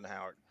Yes. it more than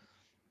Howard.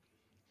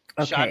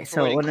 Okay, Schadenfreude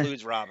so I wanna-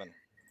 includes Robin.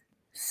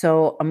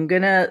 So I'm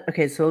gonna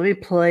so let me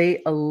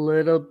play a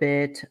little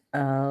bit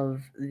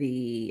of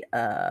the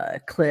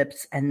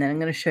clips, and then I'm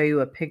gonna show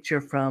you a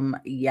picture from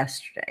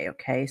yesterday.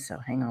 Okay, so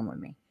hang on with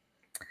me.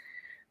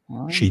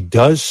 She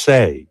does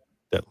say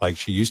that, like,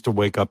 she used to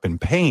wake up in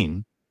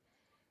pain,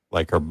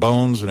 like her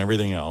bones and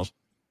everything else,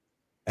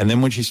 And then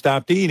when she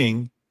stopped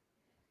eating,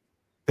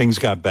 things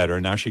got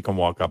better. Now she can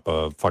walk up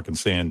a fucking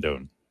sand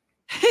dune.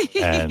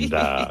 And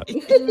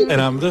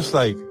I'm just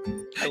like,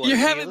 you're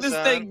having this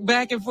thing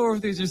back and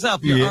forth with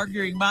yourself. You're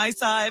arguing my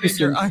side and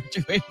you're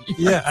arguing yours.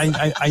 Yeah,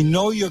 I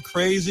know you're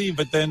crazy,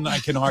 but then I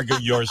can argue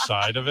your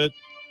side of it.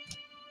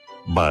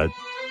 But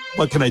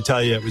what can I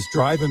tell you? It was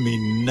driving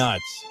me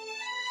nuts.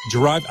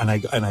 And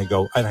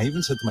I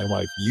even said to my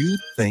wife, you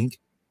think,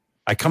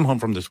 I come home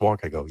from this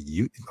walk, I go,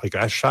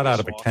 I shot out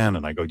of a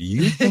cannon. I go, do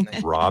you think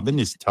Robin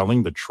is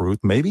telling the truth?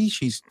 Maybe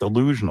she's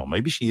delusional.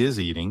 Maybe she is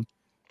eating.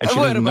 And she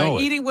What doesn't am I know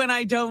it. eating when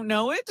I don't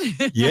know it?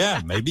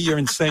 Yeah, maybe you're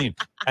insane.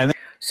 And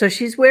So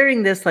she's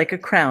wearing this like a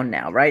crown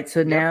now, right?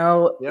 So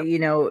now,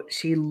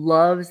 she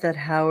loves that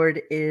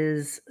Howard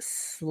is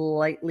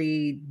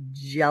slightly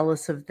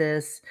jealous of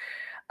this.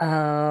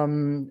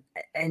 And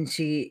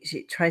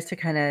she tries to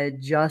kind of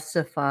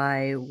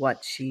justify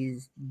what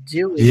she's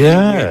doing.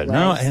 yeah,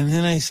 no. And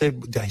then I said,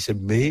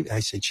 babe,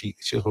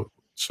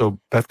 so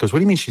Beth goes, what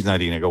do you mean she's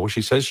not eating? I go, well,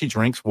 she says she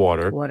drinks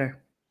water.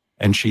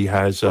 And she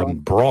has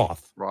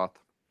broth.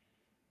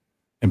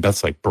 And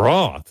Beth's like,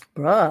 broth?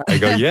 Broth. I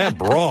go, yeah,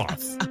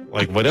 broth.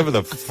 Like, whatever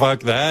the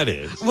fuck that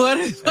is. What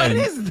is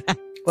that?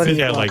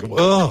 Yeah, like,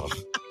 ugh.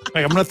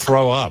 Like, I'm going to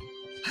throw up.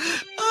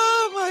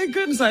 Oh, my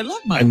goodness. I love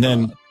my And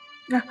then,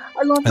 I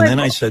love and then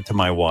I said to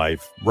my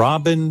wife,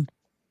 Robin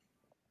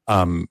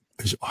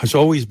has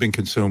always been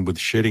consumed with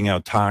shitting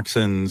out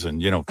toxins.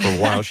 And, for a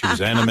while she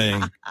was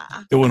animating,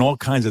 doing all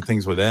kinds of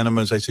things with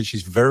enemas. I said,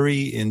 she's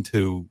very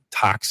into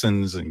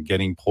toxins and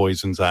getting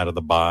poisons out of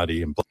the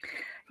body. And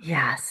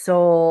Yeah,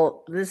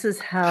 so this is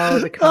how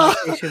the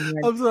conversation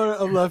went. I'm sorry,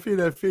 I'm laughing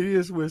at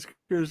Phineas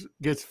Whiskers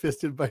gets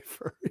fisted by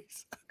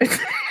furries.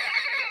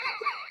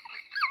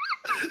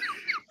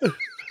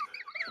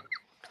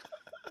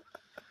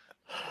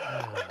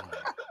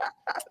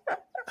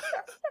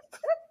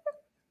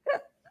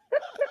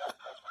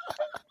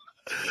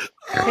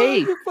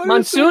 Hey,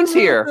 Monsoon's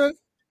here.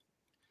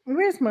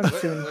 Where's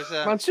Monsoon? Where's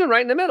that? Monsoon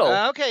right in the middle.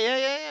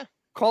 Okay, yeah.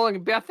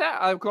 Calling Beth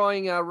out. I'm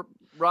calling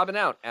Robin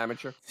out,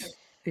 amateur.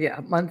 Yeah,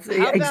 How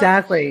about-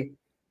 exactly.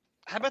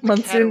 How about the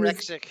Monsoon is-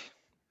 catarexic?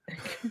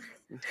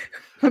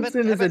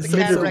 Monsoon is a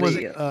the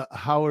misery.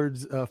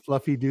 Howard's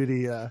fluffy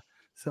duty.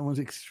 Someone's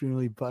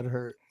extremely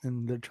butthurt,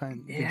 and they're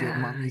trying to get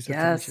mommy's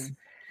attention.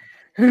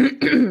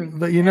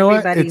 But you know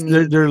what?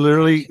 Everybody They're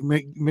literally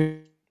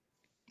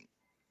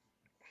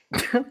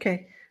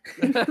Okay.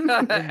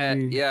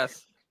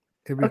 Yes.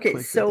 every Okay,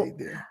 click that so they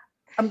do.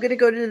 I'm gonna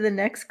go to the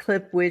next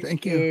clip, which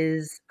Thank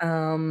you.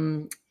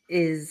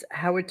 is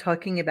Howard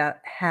talking about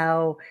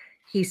how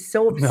he's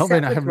so upset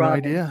Melvin, I with have no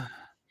Robin. idea.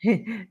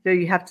 No,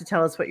 you have to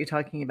tell us what you're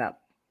talking about.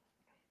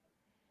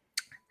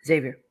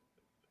 Xavier.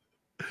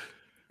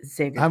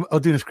 I'll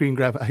do a screen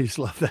grab. I just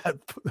love that.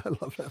 I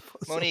love that.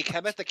 Monique, how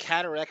about the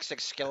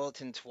catarexic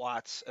skeleton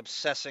twats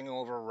obsessing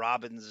over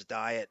Robin's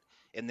diet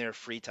in their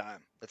free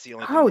time? That's the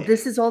only thing Oh, they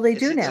this do. is all they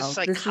It's do just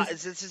now.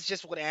 this is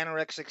just what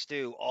anorexics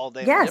do all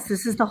day long. Yes,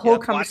 this is the whole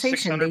Watch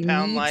conversation. They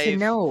 600-Pound need to Life.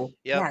 know.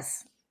 Yep.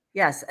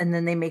 Yes, and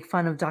then they make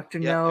fun of Dr.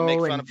 Yep, No they make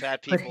fun and of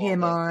fat put people.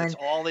 him on. That's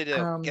all they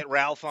do. Get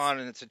Ralph on,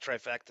 and it's a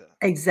trifecta.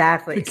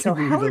 Exactly. So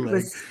Give me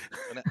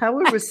the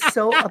Howard was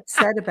so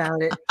upset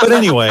about it. But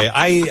anyway,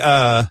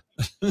 I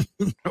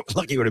was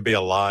lucky to be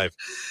alive.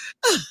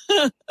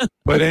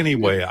 But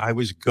anyway, I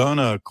was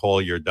gonna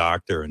call your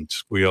doctor and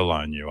squeal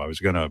on you. I was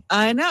gonna.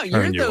 I know.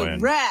 You're turn you the in.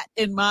 rat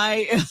in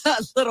my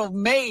little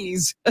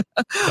maze.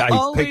 I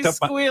Always picked up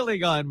my-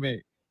 squealing on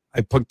me.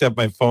 I picked up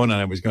my phone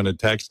and I was going to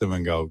text him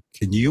and go,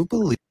 "Can you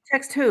believe?"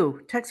 Text who?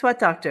 Text what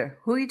doctor?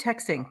 Who are you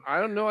texting? I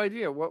have no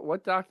idea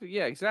what doctor.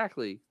 Yeah,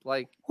 exactly.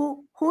 Like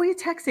Who are you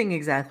texting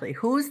exactly?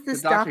 Who's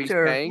this doctor he's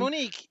doctor? paying?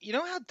 Monique, you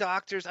know how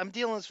doctors? I'm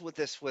dealing with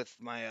this with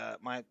my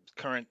my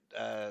current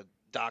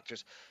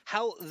doctors.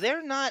 How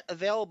they're not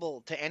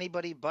available to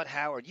anybody but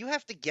Howard. You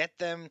have to get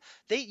them.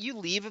 You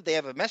leave it. They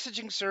have a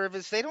messaging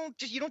service. They don't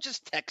just you don't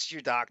just text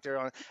your doctor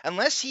on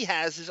unless he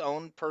has his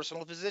own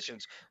personal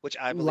physicians, which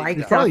I believe Like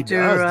he does. Probably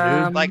Dr.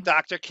 does, dude. Like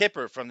Dr.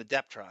 Kipper from the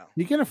Depp trial.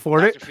 You can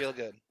afford Dr. it.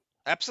 Feelgood.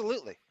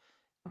 Absolutely.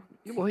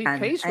 Well, he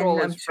And- pays for and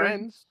all I'm his sure-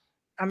 friends.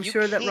 I'm You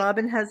sure that can't-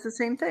 Robin has the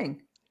same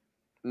thing.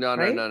 No,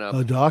 right?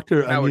 no.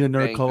 Doctor, I Howard need a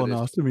paying for this.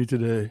 colonoscopy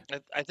today.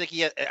 I think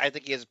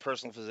he has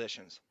personal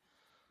physicians.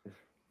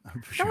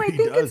 I'm sure No, I he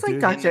think does, it's like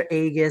dude. Dr.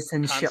 Agus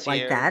and shit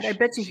like that. I Concierge.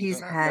 bet you he's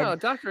No, had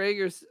Dr.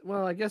 Eggers.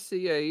 Well, I guess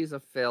he's a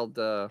failed.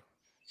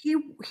 he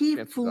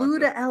Cancer flew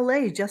doctor. to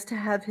LA just to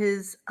have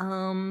his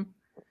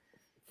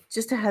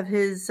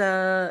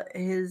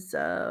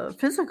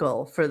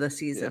physical for the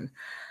season.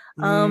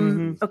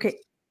 Okay.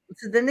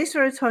 So then they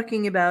started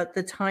talking about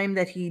the time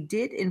that he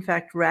did, in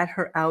fact, rat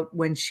her out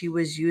when she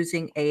was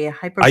using a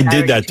hyperbaric. I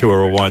did that to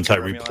her chamber. once. I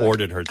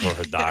reported her to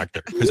her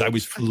doctor because I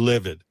was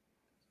livid.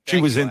 She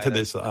was into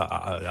this.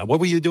 What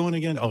were you doing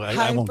again? Oh,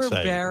 I won't say.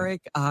 Hyperbaric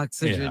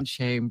oxygen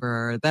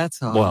chamber.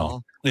 That's all.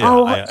 Well, yeah,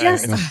 Oh,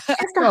 just a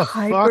Oh, fuck.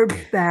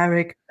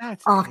 hyperbaric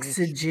That's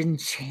oxygen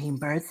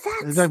chamber. It's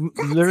That's like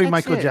literally that's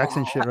Michael it.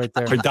 Jackson shit right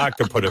there. her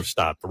doctor put a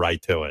stop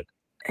right to it.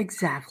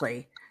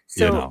 Exactly.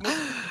 You So, know.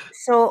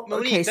 So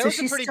Monique, that so was a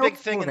she's pretty still big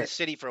thing full in of the it.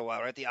 city for a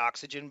while, right? The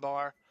oxygen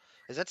bar.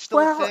 Is that still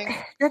a Well, thing?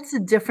 that's a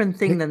different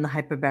thing than the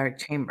hyperbaric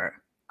chamber.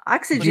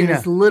 Oxygen Gina,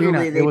 is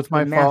literally Gina, they it was put a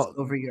my mask fault.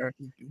 over your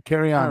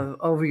Carry on.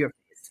 over your face.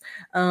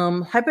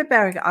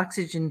 Hyperbaric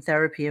oxygen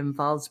therapy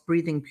involves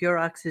breathing pure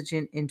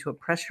oxygen into a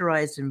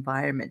pressurized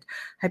environment.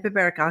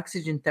 Hyperbaric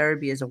oxygen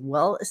therapy is a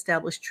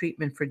well-established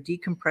treatment for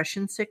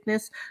decompression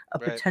sickness, a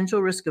Right.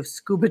 potential risk of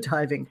scuba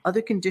diving.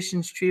 Other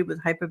conditions treated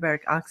with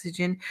hyperbaric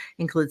oxygen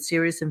include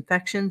serious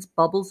infections,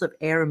 bubbles of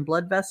air in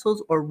blood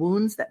vessels, or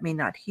wounds that may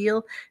not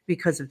heal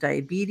because of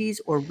diabetes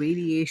or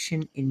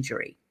radiation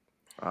injury.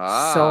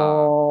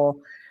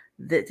 So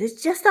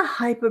it's just a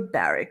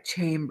hyperbaric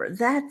chamber.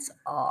 That's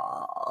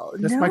all.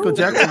 That's no. Michael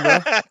Jackson,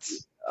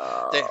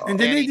 bro. And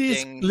then they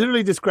just anything-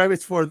 literally describe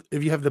it for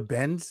if you have the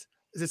bends.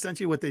 Is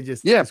essentially what they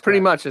just Yeah, described. pretty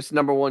much. It's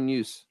number one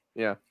use.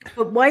 Yeah.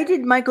 But why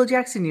did Michael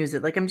Jackson use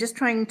it? Like, I'm just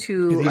trying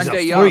to He's a Stay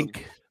understand. young.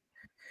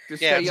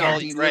 Just Yeah, stay it's young. all-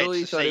 He right, literally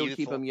to thought stay it would keep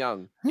youthful. him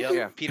young. Yep.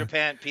 Yeah. Peter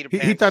Pan. Peter He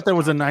Pan. thought there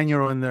was a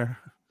 9-year-old in there.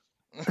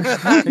 They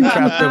trapped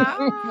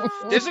him.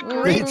 There's a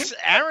great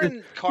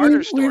Aaron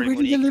Carter story. Where did the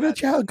Monique, little about this.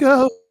 child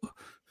go?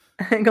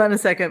 Hang on a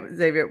second,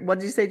 Xavier. What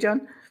did you say,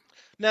 John?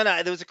 No,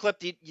 there was a clip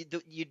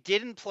you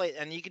didn't play,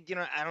 and you could, I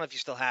don't know if you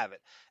still have it.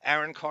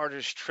 Aaron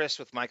Carter's tryst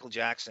with Michael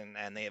Jackson,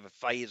 and they have a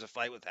fight. He has a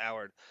fight with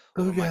Howard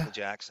over Michael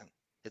Jackson.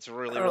 It's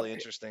really, really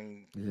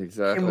interesting.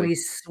 Exactly. Can we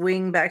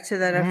swing back to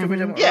that after we're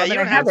done? Yeah, Robin, you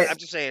don't I have have to. it. I'm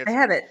just saying. I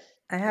have it.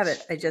 I have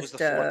it. I was just, the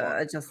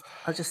forethought.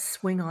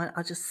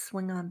 I'll just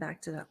swing on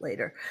back to that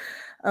later.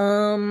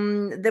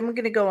 Then we're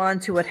going to go on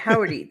to what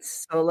Howard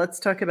eats. So let's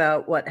talk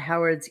about what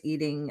Howard's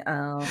eating.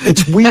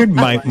 It's weird,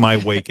 my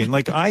waking.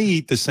 Like, I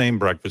eat the same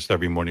breakfast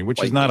every morning,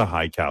 which is not a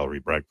high calorie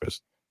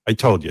breakfast. I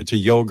told you, it's a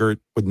yogurt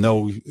with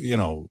no,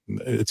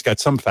 it's got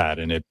some fat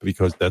in it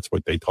because that's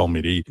what they told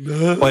me to eat.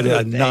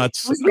 But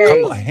nuts,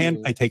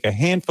 I take a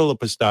handful of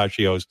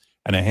pistachios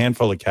and a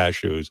handful of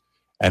cashews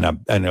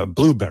and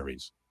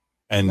blueberries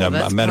and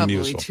That's probably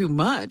Metamucil. too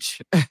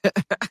much.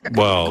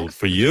 Well,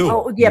 for you,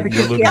 Oh yeah, but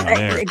you're living on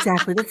air.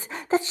 exactly.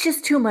 That's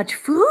just too much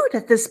food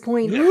at this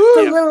point for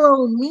little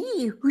old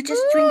me who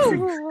just drinks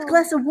a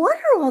glass of water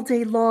all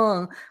day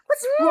long.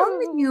 What's wrong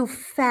with you,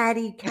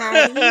 fatty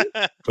catty?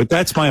 But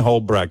that's my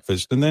whole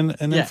breakfast, and then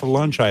for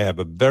lunch I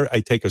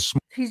take a small.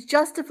 He's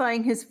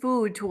justifying his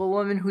food to a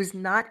woman who's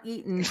not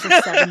eaten for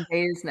 7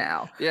 days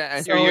now. Yeah,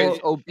 and So- you're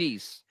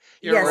obese.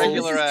 You're Yes, a and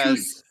this regular,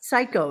 is two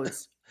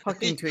psychos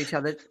talking to each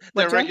other. the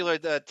What, John? regular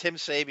Tim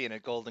Sabian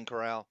at Golden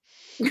Corral.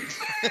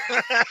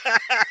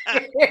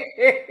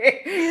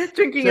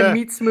 Drinking a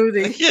meat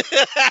smoothie.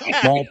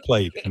 small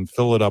plate and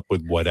fill it up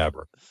with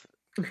whatever,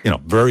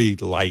 very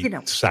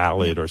light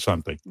salad or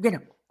something.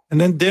 And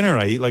then dinner,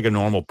 I eat like a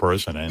normal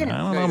person. And I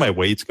don't know, my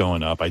weight's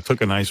going up. I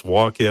took a nice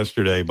walk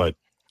yesterday, but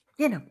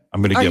I'm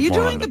going to Are get you more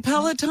doing on the it.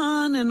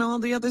 Peloton and all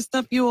the other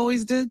stuff you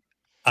always did?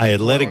 I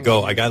had let it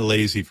go. I got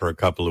lazy for a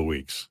couple of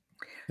weeks.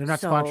 They're not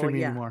So, sponsoring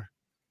me yeah. anymore.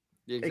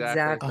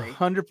 Exactly.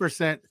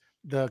 100%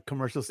 the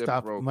commercial They're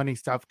stopped, broke. money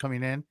stopped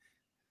coming in.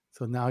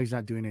 So now he's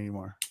not doing it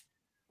anymore.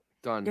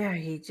 Done. Yeah,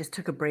 he just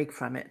took a break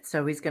from it.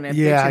 So he's going to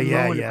Yeah.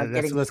 about That's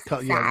getting let's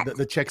call. Yeah, fat.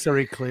 the check's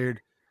already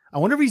cleared. I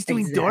wonder if he's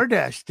doing Exactly.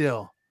 DoorDash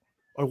still,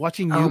 or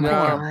watching Oh my YouPorn,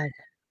 God.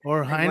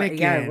 or Like, Heineken,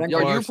 yeah, when- Yo,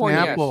 or YouPorn,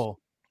 yes. Snapple.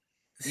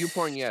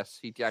 YouPorn, yes.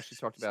 He actually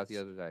talked about it the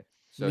other day.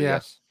 So Yeah.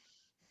 yes.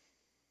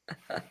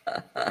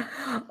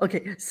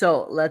 Okay,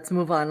 so let's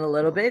move on a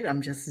little bit.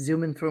 I'm just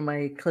zooming through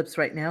my clips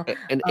right now.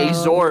 And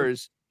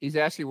Azores, he's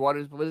asking what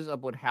is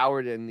up with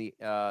Howard and the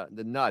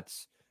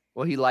nuts.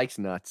 Well, he likes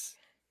nuts.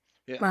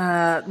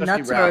 Especially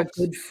Nuts are a Ralph's.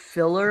 good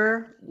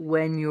filler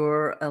when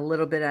you're a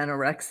little bit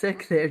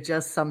anorexic. They're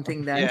just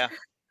something that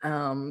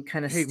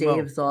kind of Hey, Mo.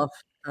 staves off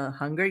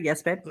hunger.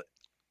 Yes, babe.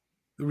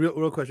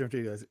 Real question for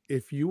you guys: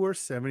 if you were a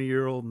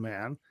 70-year-old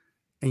man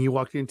and you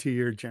walked into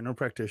your general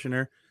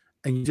practitioner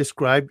and you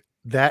described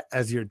that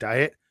as your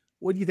diet,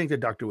 what do you think the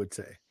doctor would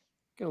say?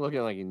 Gonna look at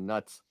him like he's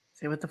nuts.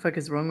 Say, what the fuck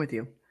is wrong with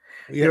you?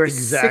 Yeah, You're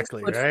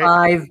exactly, a 6'5",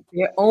 right?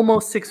 you're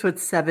almost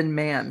 6'7"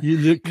 man.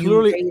 You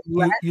clearly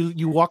weigh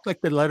you walk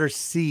like the letter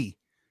C.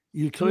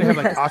 You clearly have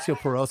like Yes.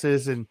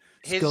 osteoporosis and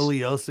His-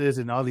 scoliosis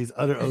and all these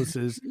other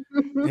oses,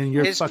 and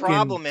you're His fucking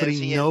problem is putting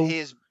he no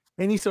his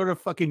any sort of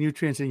fucking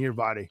nutrients in your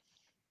body.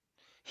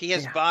 He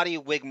has body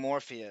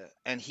wigmorphia,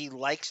 and he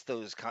likes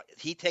those.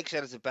 He takes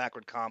that as a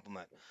backward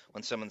compliment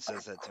when someone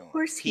says that to him. Of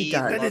course he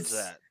does. But loves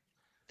it's- that.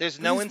 There's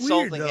but no it's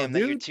insulting weird, though, him that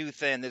you're dude. too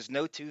thin. There's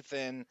no too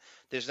thin.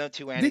 There's no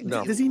too Did-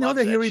 anything. Does he know loves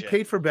that he already shit.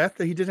 paid for Beth?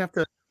 That he didn't have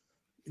to.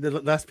 The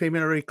last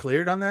payment already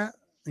cleared on that.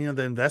 The It has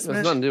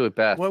investment. nothing to do with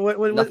Beth. Nothing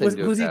to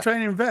do Who's with he Beth. trying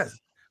to impress?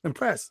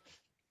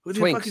 Who the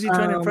fuck is he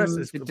trying to impress?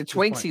 The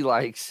twinks he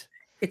likes.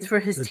 It's for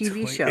his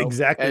TV show.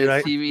 Exactly And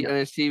right.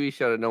 his TV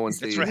show that no one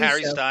sees. for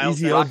Harry Styles.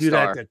 Easy old dude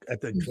Rockstar. at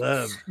the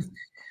club.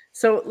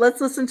 So let's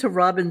listen to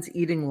Robin's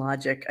eating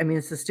logic. I mean,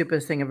 it's the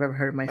stupidest thing I've ever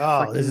heard in my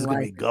fucking this is gonna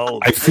life. be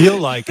gold. I feel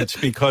like it's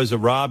because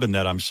of Robin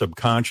that I'm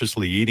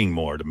subconsciously eating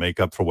more to make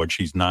up for what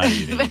she's not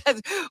eating.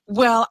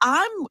 Well,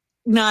 I'm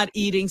not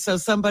eating, so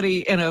somebody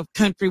in a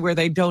country where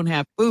they don't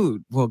have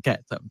food will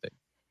get something.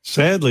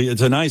 Sadly,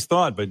 it's a nice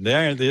thought, but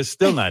they're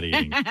still not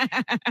eating.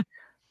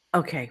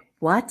 Okay,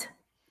 what?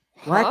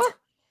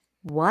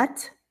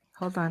 What?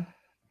 Hold on.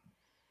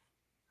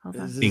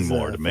 Eating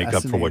more to make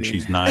up for what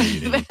she's not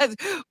eating.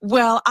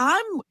 Well,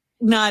 I'm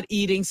not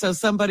eating, so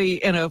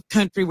somebody in a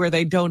country where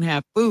they don't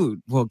have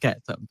food will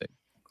get something.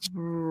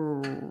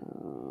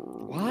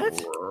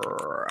 What?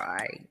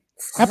 Right.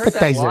 I heard that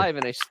Appetizer. live,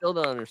 and I still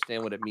don't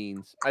understand what it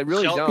means. I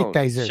really don't.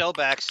 Appetizer.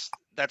 Shellbacks,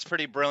 that's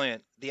pretty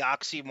brilliant. The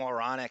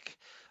oxymoronic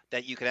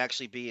that you could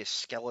actually be a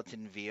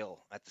skeleton veal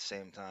at the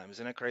same time.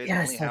 Isn't it crazy?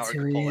 Yes, Only that's Howard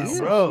who could he pull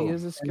is. out. Bro. He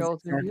is a That's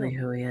skeleton exactly veal.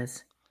 who he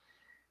is.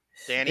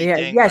 Danny Yeah,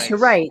 Ding yes, you're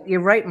Nice. right.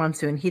 You're right,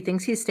 Monsoon. He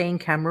thinks he's staying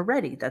camera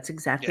ready. That's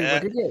exactly Yeah.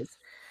 what it is.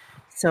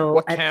 So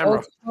What at camera?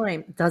 all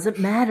time, doesn't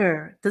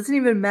matter. Doesn't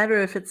even matter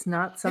if it's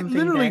not something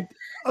Literally,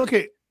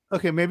 that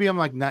okay, maybe I'm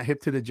like not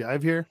hip to the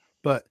jive here,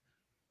 but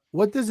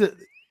what does it?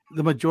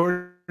 The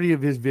majority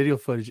of his video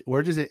footage,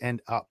 where does it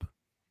end up?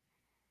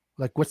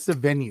 Like, what's the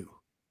venue?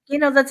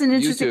 that's an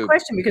interesting YouTube.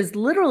 question because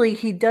literally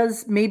he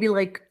does maybe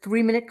like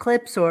 3-minute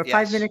clips or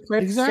Yes. 5-minute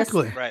clips.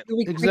 Exactly. Just Right.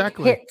 really quick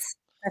Exactly. hits.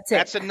 That's it.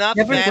 That's enough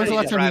Never vanity When's the to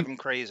last time drive he- him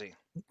crazy.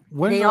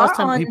 When's They the are last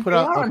time on. he put They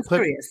out are a on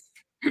clip?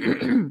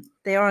 Sirius.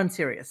 They are on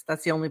Sirius.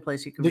 That's the only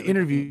place you can. The really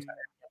get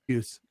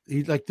interviews.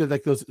 He like did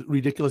like those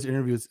ridiculous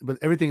interviews, but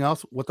everything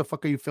else, what the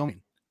fuck are you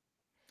filming?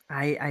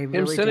 I Him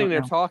really sitting don't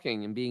there know.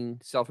 talking and being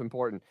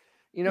self-important.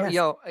 Yes.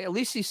 At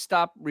least he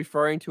stopped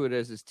referring to it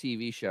as his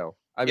TV show.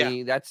 I Yeah.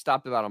 mean, that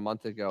stopped about a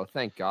month ago.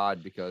 Thank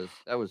God, because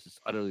that was just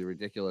utterly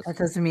ridiculous. That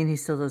doesn't mean he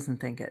still doesn't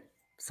think it.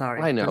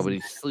 Sorry. I know, doesn't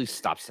but at least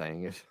stop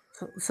saying it.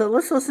 So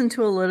let's listen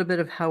to a little bit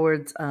of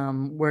Howard's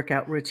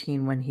workout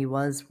routine when he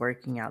was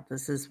working out.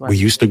 This is what We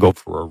used to go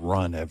for a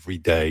run every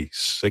day,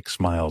 6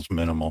 miles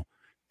minimal.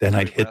 Then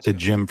I'd hit the Impressive.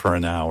 gym for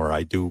an hour.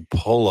 I do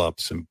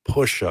pull-ups and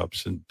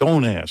push-ups, and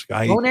don't ask.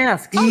 Don't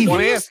ask. Oh, you Don't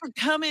used to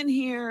come in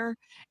here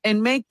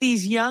and make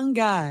these young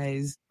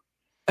guys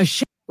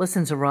ashamed.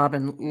 Listen to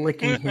Robin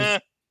licking his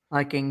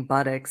fucking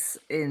buttocks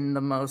in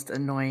the most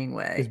annoying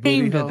way. His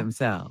booty of hole?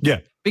 themselves. Yeah,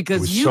 it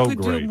Because was you so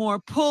could do great. more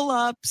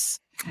pull-ups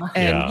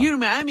and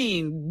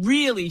Yeah.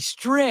 really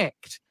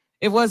strict.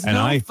 It was And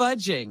no I-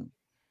 fudging.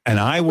 And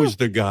I was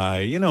the guy,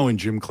 in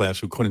gym class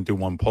who couldn't do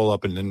one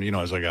pull-up. And then,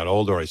 as I got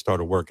older, I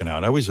started working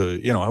out. I was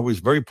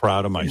very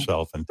proud of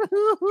myself. And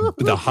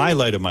the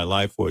highlight of my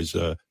life was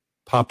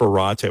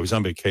paparazzi. I was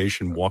on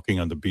vacation walking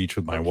on the beach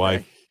with my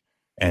wife.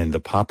 And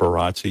the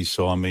paparazzi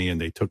saw me and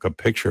they took a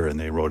picture and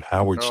they wrote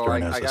Howard Oh,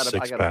 Stern I has a got it, I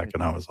got it. six-pack.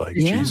 And I was like,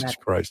 Yeah. Jesus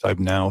Christ, I've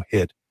now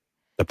hit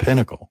the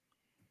pinnacle.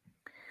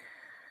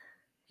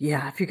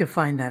 Yeah, if you could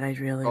find that, I'd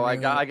really. Oh, I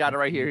really got it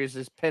right here. Here's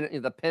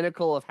the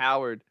pinnacle of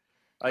Howard.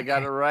 I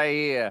got it right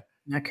here.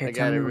 Okay, I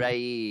tell got me it what- right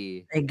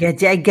here.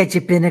 I get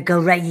your pinnacle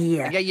right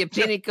here. I got your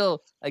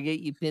pinnacle. I got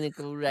your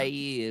pinnacle right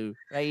here.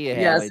 Right here,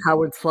 Yes, Howard.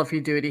 Howard's fluffy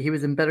duty. He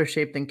was in better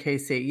shape than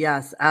KC.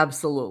 Yes,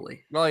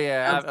 absolutely. Oh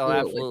yeah, Absolutely.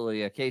 absolutely.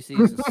 Yeah,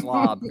 KC's a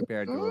slob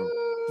compared to him.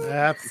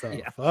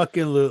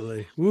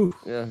 Absolutely. Woo.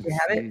 Yeah, You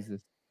have it? Jesus.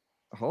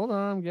 Hold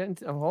on, I'm getting.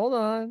 Hold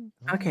on.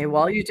 Okay,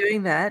 while you're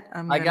doing that,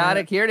 I got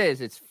it. Here it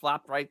is. It's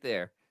flopped right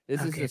there.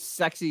 This Okay. is a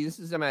sexy. This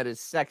is him at his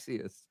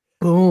sexiest.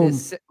 Boom.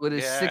 With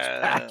his six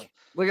pack. Yeah.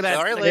 Look at that.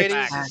 Sorry, six ladies,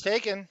 pack. he's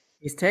taken.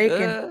 He's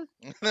taken.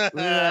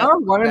 Oh,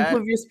 Want to that-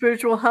 improve your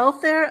spiritual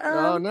health there?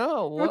 Oh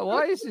no!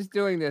 Why is this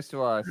doing this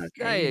to us?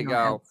 There you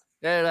go.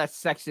 There, that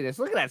sexiness.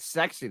 Look at that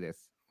sexiness.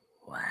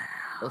 Wow.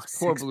 Those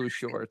poor Six- blue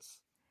shorts.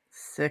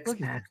 Six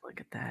pack.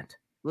 Look at that.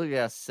 Look at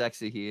how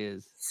sexy he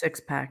is.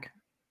 6-pack.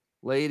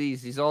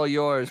 Ladies, he's all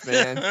yours,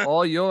 man.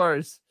 All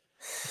yours.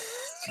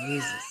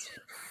 Jesus.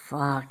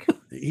 Fuck.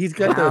 He's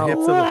got Wow. the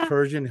hips of a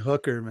Persian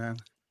hooker, man.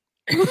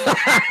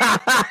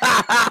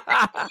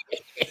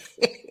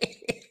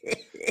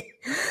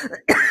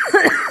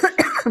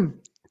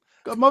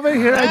 Come over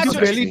here, I That's do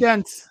what belly you-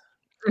 dance.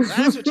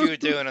 That's what you were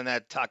doing in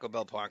that Taco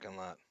Bell parking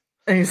lot.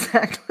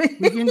 Exactly.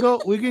 We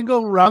can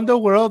go round the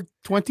world,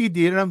 20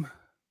 dirham.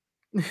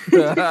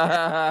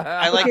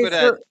 I like Okay, what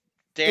so-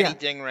 Danny yeah.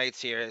 Ding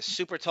writes here.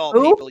 Super tall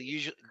Who? people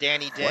usually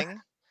Danny Ding.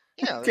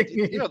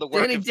 You know the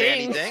work Danny of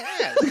Danny Ding. Ding.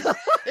 Yeah,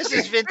 this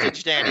is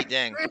vintage Danny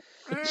Ding.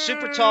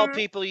 Super tall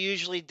people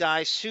usually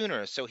die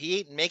sooner, so he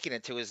ain't making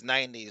it to his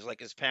 90s like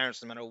his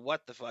parents, no matter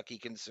what the fuck he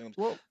consumes.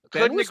 Well,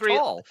 Ben Couldn't was agree.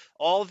 tall.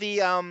 All the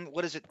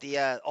what is it?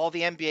 The all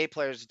the NBA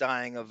players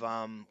dying of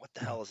what the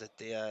hell is it?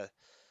 The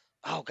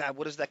oh god,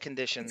 what is that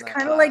condition? It's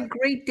kind of like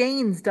Great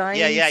Danes dying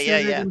yeah, sooner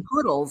yeah. than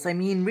poodles. I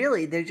mean,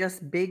 really, they're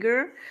just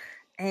bigger,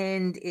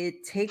 and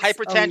it takes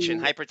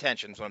hypertension. a-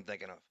 Hypertension is what I'm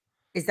thinking of.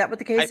 Is that what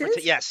the case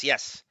is?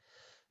 Yes.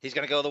 He's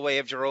going to go the way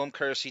of Jerome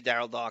Kersey,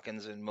 Daryl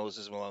Dawkins, and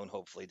Moses Malone,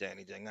 hopefully,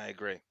 Danny Ding. I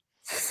agree.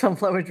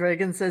 Sunflower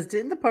Dragon says,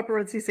 didn't the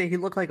paparazzi say he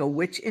looked like a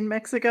witch in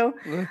Mexico?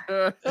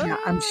 Yeah,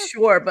 I'm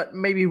sure, but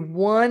maybe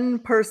one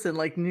person,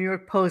 like New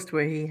York Post,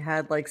 where he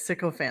had like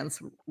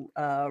sycophants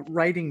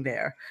writing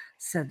there,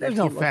 said that There's he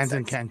no looked fans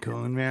in sexy.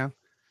 Cancun, man.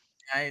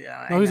 I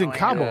know. No, he was in I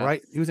Cabo, know.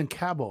 right? He was in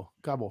Cabo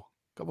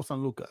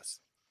San Lucas.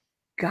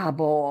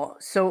 Gobble.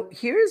 So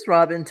here's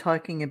Robin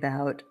talking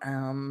about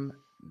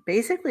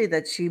basically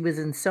that she was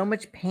in so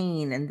much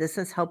pain, and this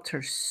has helped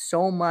her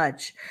so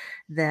much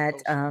that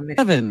if she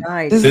Seven.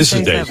 died, This is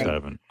she'd day say,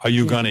 7. Are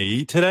you going to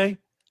eat today?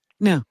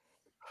 No.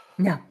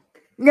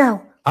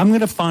 No. I'm going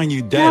to find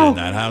you dead in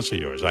that house of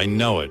yours. I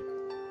know it.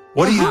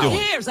 What are you Who doing?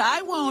 cares?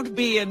 I won't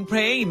be in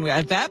pain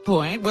at that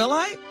point, will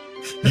I?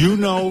 You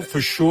know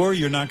for sure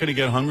you're not going to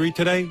get hungry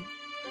today?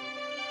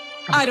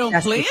 I don't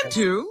Obsessed with plan this.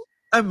 to.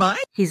 I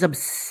might. He's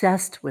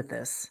obsessed with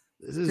this.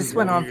 This is This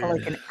went on for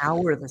like weird. an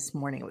hour this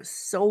morning. It was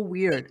so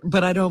weird.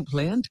 But I don't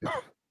plan to.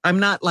 I'm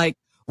not like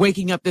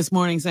waking up this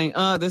morning saying,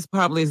 oh, this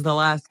probably is the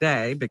last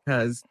day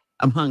because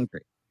I'm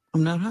hungry.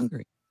 I'm not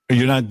hungry.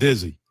 You're not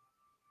dizzy.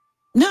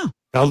 No.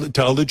 Tell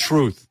the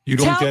truth. You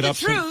don't Tell get the up.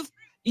 truth.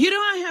 You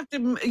don't have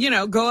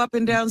to, go up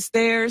and down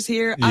stairs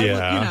here. I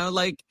Yeah. would,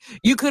 like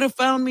you could have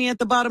found me at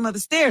the bottom of the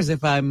stairs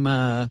if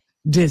I'm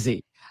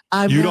dizzy.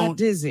 I'm You not don't-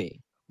 dizzy.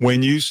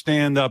 When you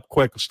stand up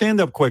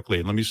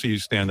quickly. Let me see you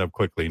stand up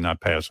quickly, not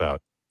pass out.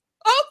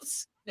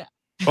 Oops. Yeah.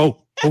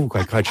 Oh,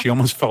 my God. She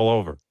almost fell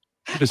over.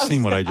 You just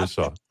seen what I just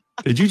saw.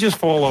 Did you just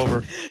fall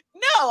over?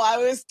 No, I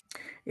was.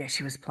 Yeah,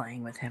 she was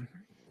playing with him.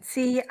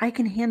 See, I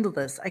can handle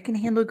this. I can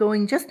handle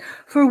going just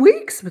for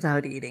weeks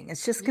without eating.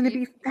 It's just going to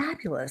be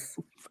fabulous.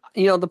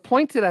 The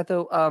point to that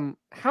though,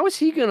 how is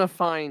he gonna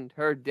find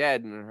her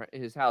dead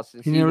in his house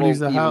since He he never won't leaves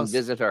the even house.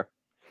 visit her?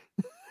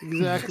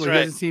 Exactly. right. He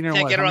hasn't seen her in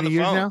Can't what, get her how on many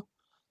the years phone. now?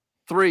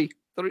 Three.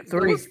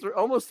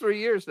 Almost 3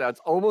 years now. It's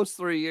almost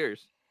 3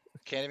 years.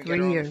 Can't even 3 get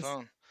her on years. the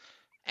phone.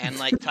 And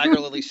like Tiger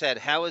Lily said,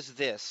 how is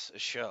this a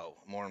show?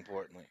 More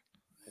importantly,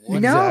 No,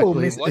 Exactly.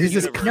 Miss- what This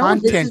is universe No,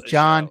 this content, is a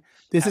John. show?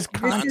 This is This is-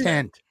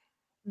 content.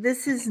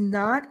 This is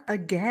not a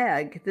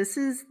gag. This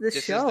is the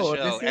This show. is the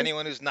show. This is-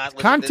 Anyone who's not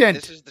listening,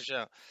 content. This is the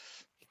show.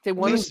 They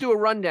want us to do a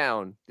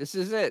rundown. This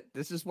is it.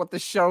 This is what the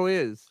show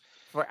is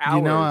for hours.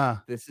 You know,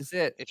 this is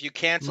it. If you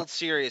canceled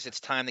Sirius, it's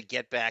time to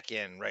get back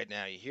in right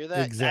now. You hear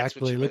that?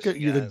 Exactly. Look That's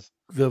at you, guys.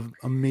 the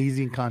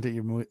amazing content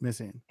you're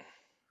missing.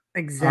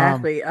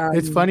 exactly.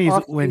 It's funny is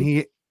off when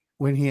the-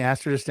 he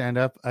asked her to stand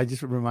up, I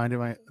just reminded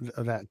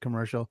of that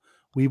commercial.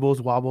 Weebles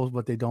wobbles,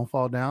 but they don't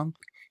fall down.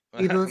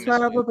 People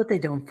swallow, but they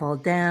don't fall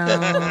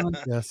down.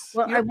 Yes.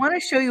 Well, I want to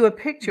show you a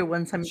picture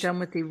once I'm done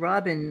with the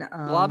Robin.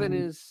 Blobbin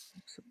is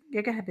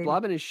Yeah, go ahead, baby.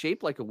 Blobbin is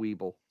shaped like a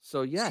weeble.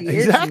 So yeah, She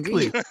is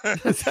Exactly. indeed.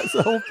 That's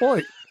the whole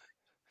point.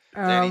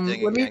 Danny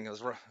Ding let me- again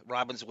goes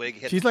Robin's wig.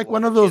 Hit She's the like floor,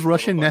 one of but she those has a little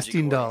Russian bungee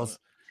nesting cord on dolls. it.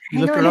 You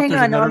Hang lift on, her up, hang there's,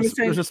 on, another, I'm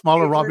sorry. there's a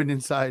smaller Wait, Robin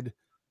inside.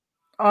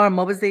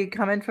 What was the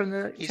comment from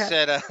the He chat?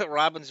 said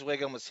Robin's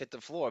wig almost hit the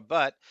floor,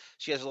 but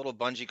she has a little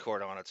bungee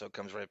cord on it, so it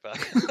comes right back.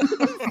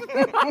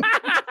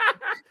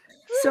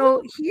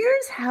 So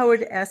here's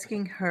Howard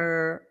asking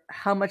her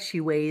how much she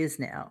weighs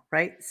now,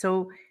 right?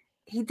 So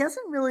he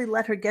doesn't really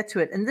let her get to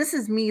it. And this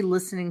is me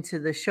listening to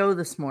the show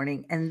this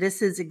morning, and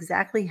this is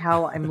exactly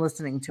how I'm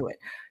listening to it,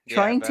 Yeah, I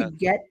trying to bet.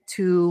 get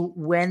to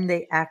when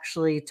they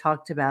actually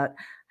talked about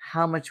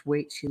how much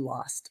weight she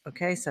lost.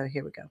 Okay, so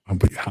here we go.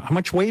 But how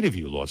much weight have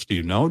you lost? Do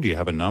you know? Do you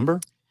have a number?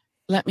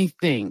 Let me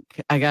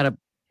think. I got to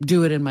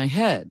do it in my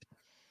head.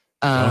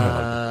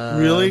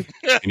 Really?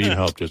 You need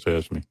help? Just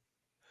ask me.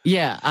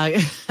 Yeah.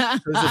 This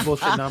is a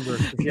bullshit number.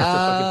 If you have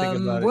to fucking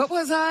think about it. What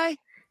was I?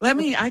 I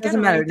got to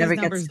Doesn't matter, write it never these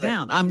gets numbers to it.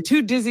 down. I'm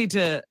too dizzy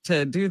to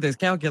do this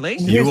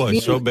calculation. Here's You are me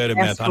so bad at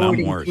math, and I'm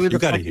fast-forwarding worse. through You the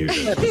got to fucking hear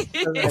this clip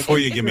so that I before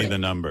can you give me hear the it.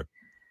 number.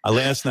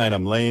 Last night,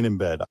 I'm laying in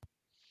bed.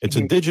 It's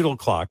a digital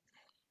clock.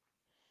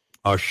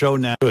 Our show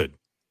now good.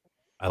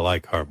 I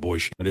like her boy.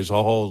 There's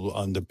a whole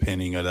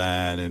underpinning of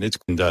that, and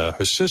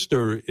her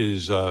sister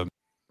is.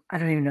 I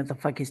don't even know what the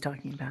fuck he's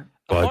talking about.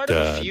 But Part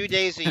of a few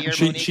days a year,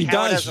 she Monique, she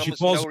Howard does. has She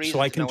almost calls no so reason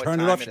I to can know what turn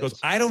it time off. She it goes, is.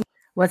 I don't.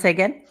 What's that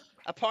again?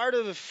 A part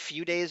of a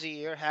few days a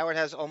year, Howard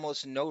has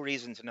almost no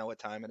reason to know what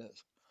time it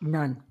is.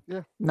 None.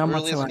 Yeah. None He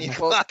really isn't whatsoever. even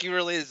clock. He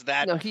really is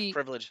that No, he-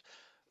 privileged.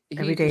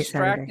 Every He day is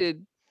Saturday.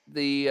 distracted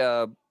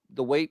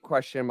the weight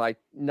question by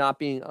not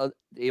being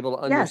able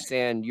to Yes.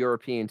 understand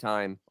European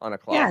time on a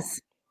clock.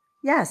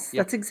 Yes,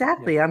 Yep. that's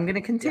exactly. I'm going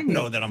to continue.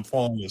 know that I'm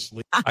falling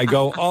asleep. I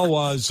go,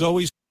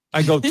 Zoe's.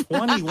 I go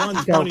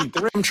 21, Go.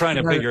 23. I'm trying to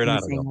Another figure it thing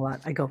out. I saying go, a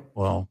lot. I go,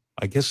 well,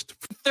 I guess.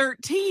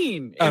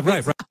 13.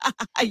 Right.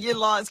 You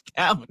lost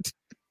count.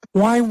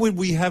 Why would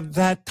we have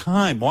that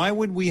time? Why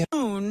would we?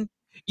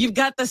 You've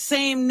got the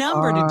same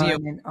number to deal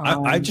on and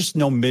I on, just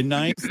know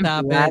midnight.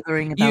 Stop it.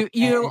 blathering about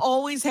You that.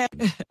 always have.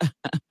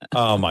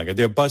 Oh my God,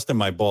 they're busting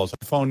my balls.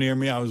 The phone near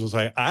me. I was just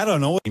like, I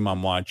don't know what game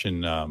I'm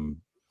watching.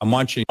 I'm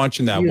watching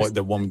that Use-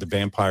 the one with the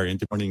vampire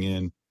turning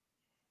in.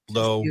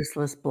 Though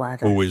useless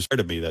blather. who is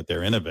to me that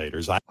they're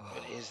innovators. What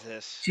is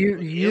this? You,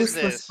 What is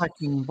useless this?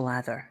 fucking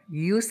blather.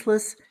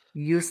 Useless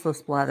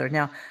blather.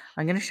 Now,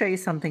 I'm going to show you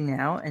something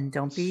now, and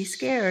don't be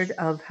scared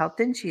of how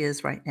thin she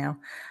is right now.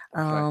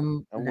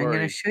 I'm I'm going to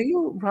worried. show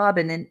you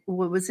Robin. And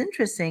what was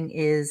interesting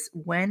is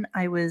when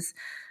I was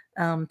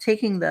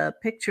taking the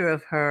picture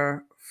of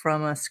her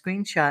from a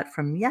screenshot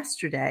from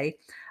yesterday,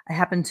 I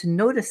happened to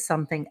notice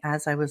something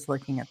as I was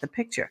looking at the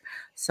picture.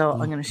 So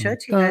I'm going to show it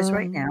to you guys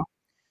right now.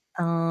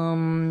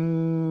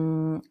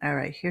 All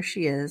right, here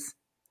she is.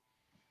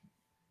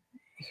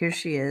 Here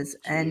she is.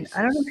 And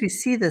I don't know if you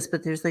see this,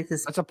 but there's like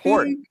this That's a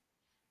port. big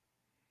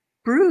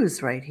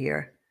bruise right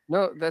here.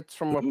 No, that's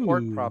from a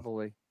port,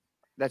 probably.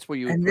 That's where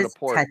you would And put this a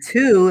port.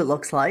 tattoo, it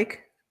looks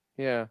like.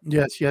 Yeah.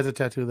 Yes, she has a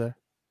tattoo there.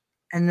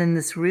 And then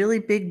this really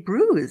big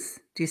bruise.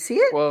 Do you see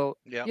it? Well,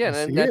 Yeah. yeah, I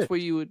and see that's it. where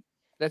you would.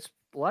 That's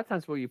a lot of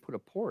times where you put a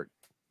port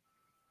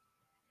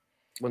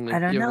when I they're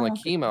don't giving know. like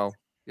chemo.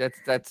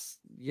 That's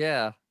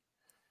yeah,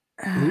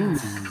 Ooh.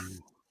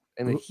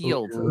 and it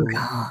healed.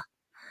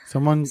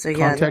 Someone So,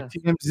 yeah. contact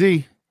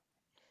TMZ.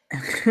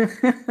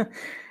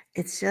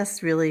 It's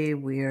just really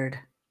weird.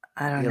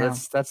 I don't Yeah, know.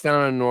 that's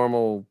not a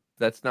normal.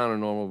 That's not a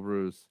normal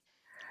bruise.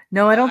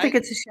 No, I don't think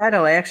it's a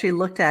shadow. I actually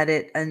looked at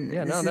it, and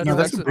Yeah, this is No,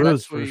 that's a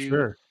bruise where for you,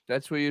 sure.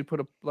 That's where you'd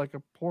put a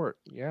port.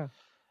 Yeah.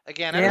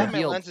 Again, I Yeah. don't have my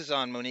Healed. lenses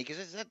on, Monique.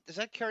 Is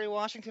that Kerry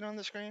Washington on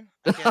the screen?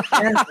 Yes,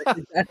 that's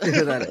exactly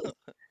who that is.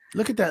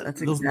 Look at that.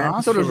 That's Those exactly-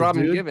 nostrils, So does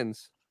Robin dude.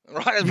 Givens.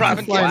 Robin Wow.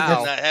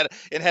 Givens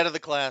in head of the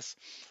class.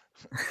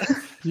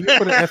 You can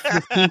put an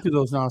F-15 to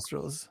those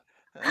nostrils.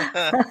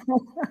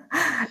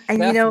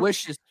 And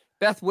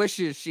Beth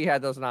wishes she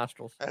had those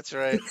nostrils. That's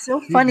right. it's so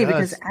He funny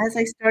because does. as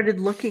I started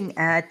looking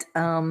at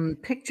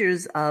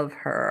pictures of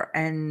her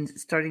and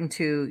starting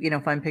to,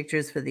 find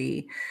pictures for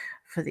the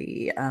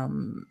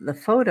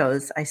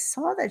photos, I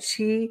saw that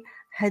she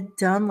had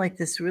done like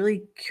this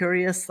really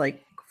curious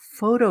like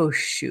photo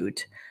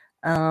shoot.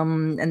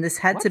 And this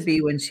had to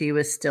be when she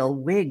was still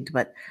wigged,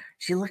 but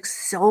she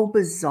looks so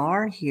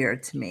bizarre here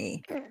to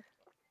me.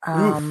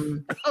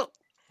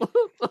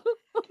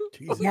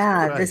 Jesus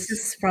Yeah, Christ. this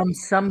is from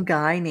some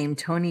guy named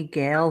Tony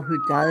Gale who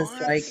does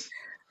like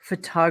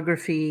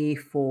photography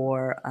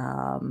for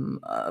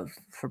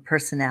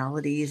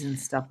personalities and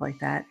stuff like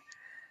that.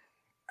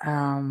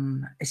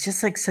 It's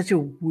just like such a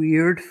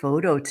weird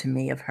photo to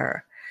me of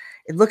her.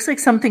 It looks like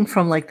something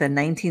from like the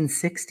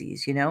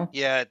 1960s,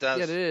 Yeah, it does.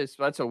 Yeah, it is.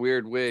 That's a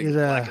weird wig.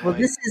 Well,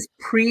 this is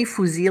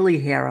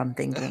pre-Fusili hair, I'm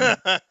thinking.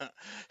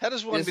 How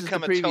does one This is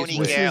become the a previous Tony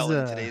one. Gale in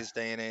This is, today's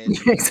day and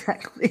age?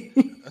 Exactly.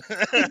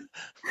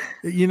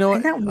 You know what?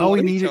 Isn't that All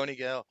we weird? need, Tony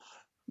Gale.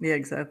 Yeah,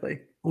 exactly.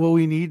 what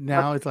we need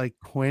now is like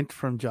Quint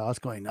from Jaws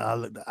going, "Oh,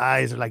 look, the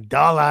eyes are like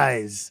doll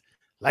eyes,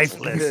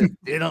 lifeless.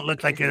 They don't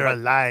look like they're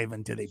alive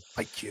until they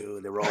bite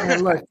you. They're all Oh,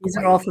 look, these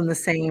are all from the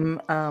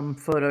same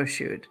photo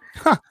shoot.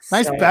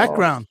 nice So-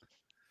 background."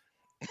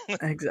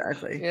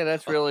 Exactly. Yeah,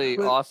 that's really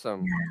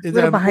awesome. Is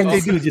Little that behind what they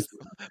the do? Just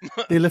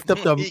they lift up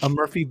a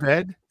Murphy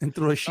bed and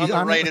throw a sheet On the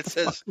on right, it. it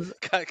says,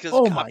 because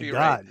 "Oh my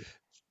copyright. god!"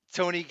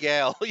 Tony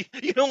Gale.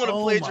 You don't want to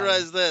Oh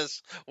plagiarize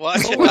this.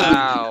 Watch it.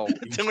 Wow.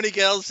 Tony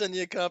Gale send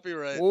you a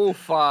copyright.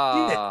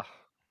 Oofa. All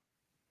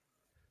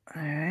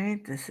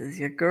right, this is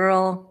your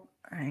girl.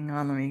 Hang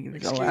on, let me give you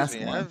the Excuse last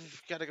me, one.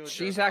 I've got to go.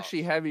 She's jerk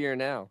actually heavier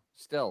now,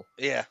 still,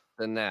 Yeah.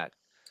 than that.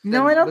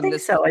 No, I don't think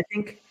so. I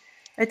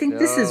think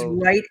this is No.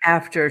 right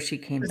after she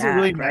came Does it back.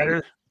 really right? matter? No,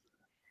 it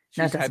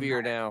She's doesn't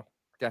heavier matter. now.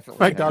 Definitely.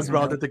 My heavier. dog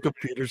growled at the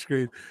computer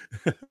screen.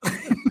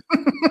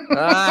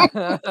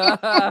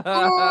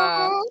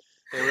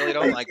 They really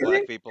don't like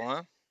black people,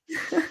 huh?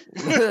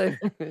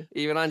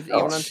 even on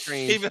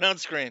screen. Even on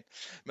screen.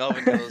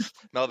 Melvin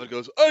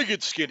goes, I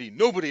get skinny.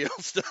 Nobody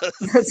else does.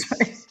 That's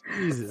right.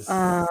 Jesus.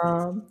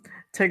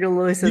 Tiger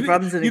Lily says, You-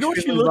 Robin's an you know what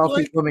she extremely looked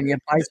wealthy like? woman, yet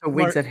buys her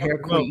wigs Mark, at Hair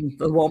no, Queen,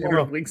 the no.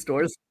 Walmart wig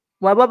stores.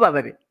 What,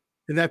 baby?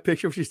 In that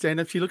picture, if she's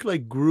standing up, she looked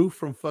like Gru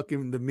from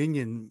fucking the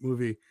Minion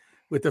movie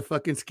with the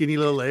fucking skinny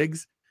little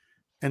legs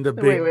and the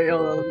big, Wait,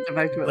 hold on. Let me get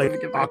back to it. Let me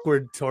like get back.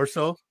 awkward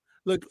torso.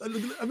 Look,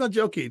 I'm not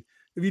joking.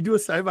 If you do a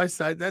side by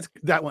side, that's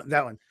that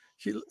one.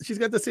 She's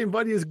got the same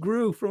body as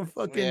Gru from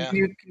fucking. Yeah.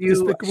 Can you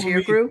Despicable share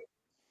Me. Gru?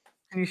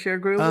 Can you share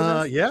Gru with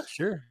us? Yeah,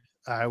 sure.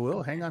 I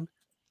will. Hang on.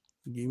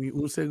 Give me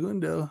un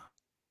segundo.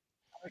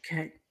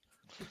 Okay.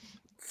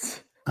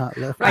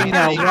 Left I hand.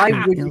 know. Why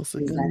Un would you do that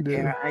segundo.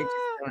 there?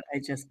 I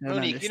just don't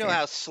Monique, understand. you know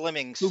how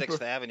slimming Super.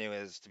 6th Avenue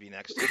is to be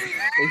next to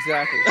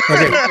Exactly.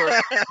 Okay.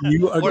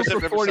 You are Or For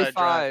Riverside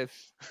Drive.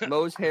 45,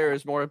 Mo's hair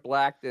is more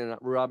black than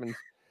Robin's.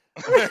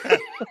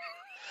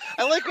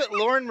 I like what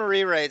Lauren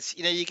Marie writes.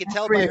 You can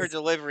tell by her Chris.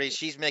 delivery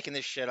she's making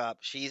this shit up.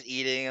 She's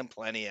eating and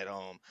plenty at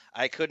home.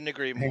 I couldn't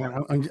agree Hang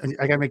more. on.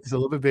 I gotta make this a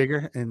little bit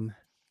bigger. And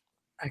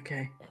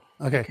Okay.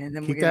 okay,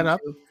 Then keep we're that gonna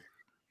up.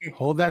 do-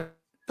 Hold that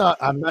thought.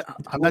 I'm not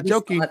hold this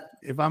joking. thought.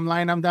 If I'm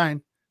lying, I'm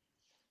dying.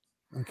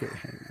 Okay.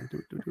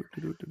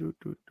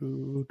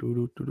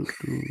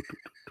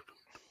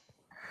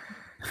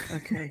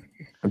 Okay.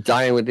 I'm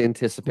dying with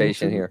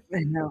anticipation here. I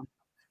know.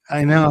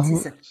 I know.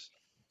 This is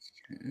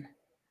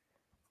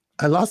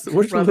I lost.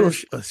 Where's the Robin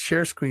little is-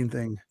 share screen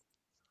thing?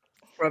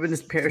 Robin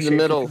is pear In the shaped.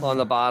 middle, on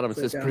the bottom, it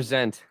says down.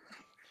 present.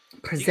 You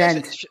guys,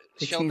 Present.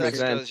 the Shell change Dex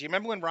it. goes, you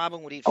remember when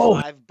Robin would eat Oh.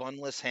 5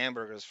 bunless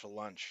hamburgers for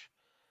lunch?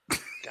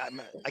 God,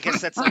 I guess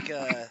that's like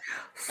an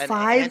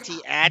 5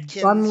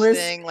 anti-Atkins bunless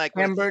thing. Like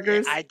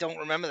hamburgers? I don't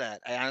remember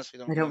that. I honestly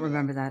don't. I don't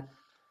remember that.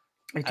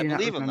 I do I not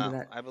believe him remember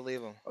though. that. I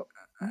believe him.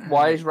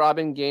 Why is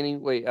Robin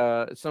gaining weight?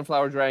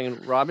 Sunflower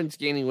Dragon. Robin's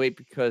gaining weight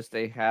because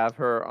they have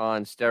her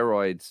on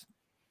steroids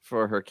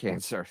for her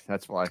cancer.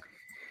 That's why.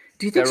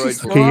 Do you think she's Steroids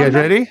still will- Okay, you on guys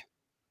them? ready?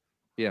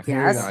 Yeah.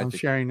 Yes. I I'm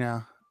think- sharing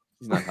now.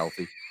 He's not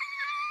healthy.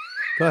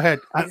 Go ahead.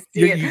 I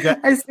see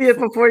it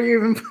before you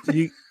even put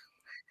you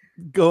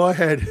go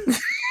ahead.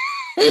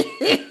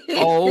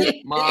 Oh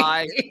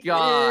my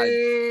God.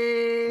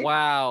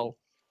 Wow.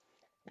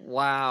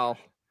 Wow.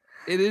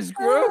 It is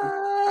Groot.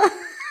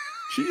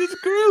 She is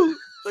Groot.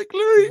 Like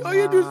literally, all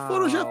you do is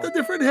Photoshop the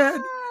different head.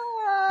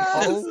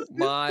 Oh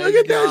my Look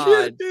at that God.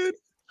 shit, dude.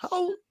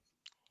 How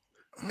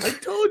I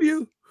told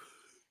you.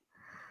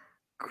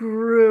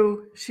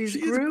 Gru. She's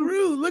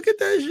Groot. Look at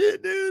that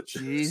shit, dude.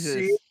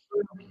 Jesus.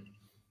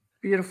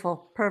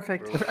 Beautiful.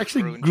 Perfect.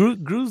 Actually,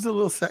 Groot's a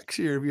little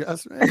sexier, if you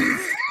ask me.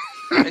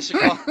 They should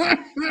call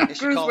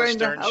her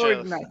Stern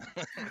Show.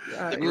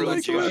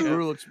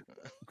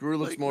 Gru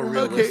looks more Okay,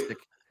 realistic.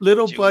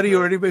 Little buddy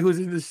or anybody who's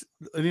in this,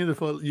 any of the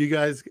photo, you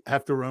guys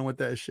have to run with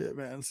that shit,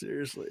 man.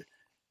 Seriously.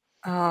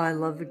 Oh, I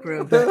love the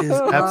Gru. That is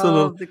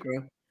Love the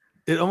Gru.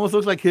 It almost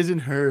looks like his and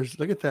hers.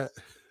 Look at that.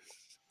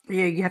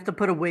 Yeah, you have to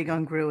put a wig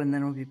on Gru and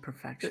then it'll be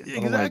perfection.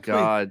 Exactly. Oh my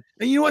God.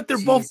 And you know what? They're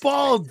both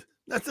bald.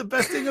 That's the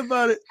best thing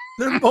about it.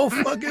 They're both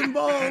fucking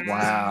bald.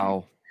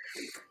 Wow.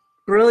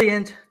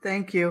 Brilliant.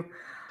 Thank you.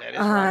 That is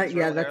Robin's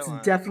Yeah, real that's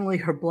hairline. definitely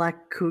her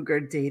black cougar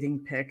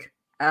dating pic.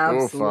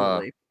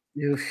 Absolutely.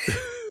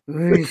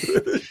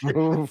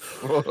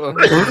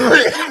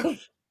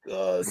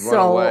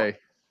 So,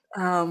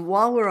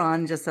 while we're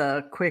on just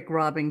a quick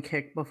Robin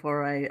kick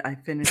before I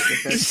finish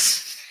with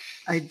this,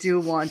 I do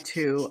want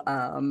to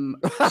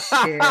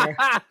share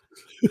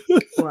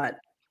what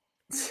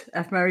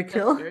F Mary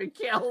Kill. Mary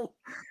Kill.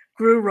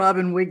 Gru,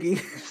 Robin, Wiggy.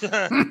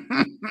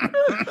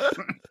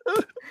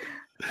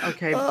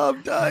 Okay, Oh,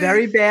 I'm dying.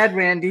 very bad,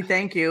 Randy.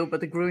 Thank you, but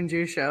the Gru and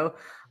Jew show.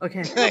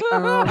 Okay,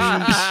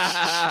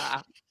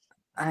 I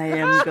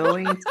am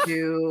going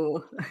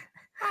to.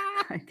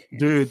 I can't.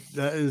 Dude,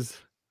 that is.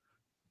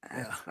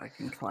 That's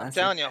fucking I'm classic.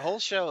 telling you, a whole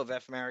show of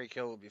F Marry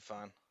Kill would be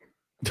fun.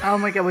 Oh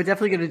my god, we're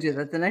definitely going to do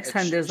that. The next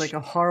time there's like a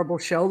horrible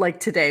show, like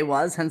today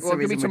was. Hence Well, the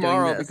it could be reason we're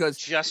tomorrow doing this. because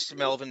just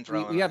Melvin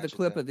throwing. we have the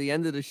clip at the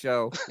end of the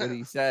show what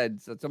he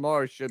said. So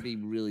tomorrow should be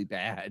really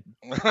bad.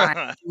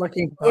 I'm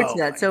looking forward to Oh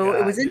that. my So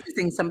it was God.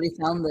 interesting. Somebody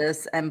found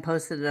this and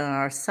posted it on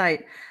our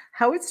site.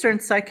 Howard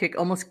Stern's sidekick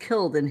almost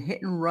killed in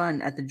hit and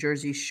run at the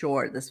Jersey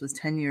Shore. This was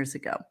 10 years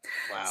ago.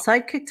 Wow.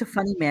 Sidekick to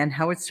funny man,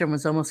 Howard Stern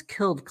was almost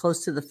killed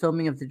close to the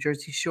filming of the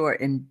Jersey Shore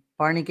in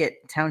Barnegat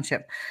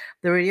Township.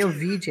 The radio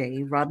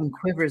VJ, Robin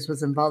Quivers,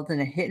 was involved in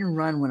a hit and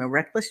run when a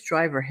reckless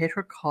driver hit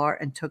her car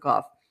and took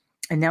off.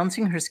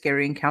 Announcing her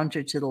scary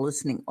encounter to the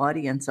listening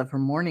audience of her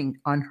morning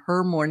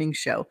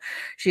show,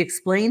 she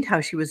explained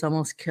how she was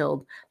almost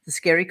killed. The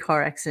scary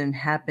car accident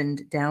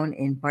happened down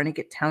in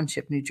Barnegat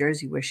Township, New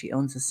Jersey, where she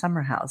owns a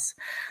summer house.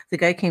 The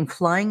guy came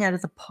flying out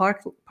of the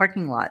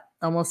parking lot,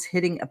 almost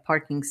hitting a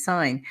parking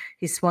sign.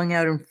 He swung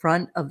out in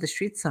front of the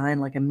street sign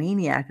like a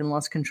maniac and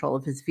lost control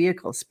of his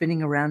vehicle,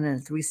 spinning around in a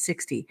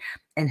 360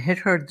 and hit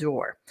her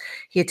door.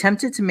 He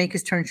attempted to make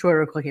his turn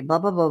shorter, clicking blah,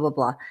 blah, blah, blah,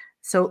 blah.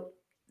 So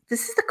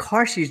this is the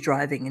car she's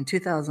driving in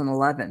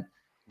 2011.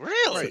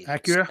 Really?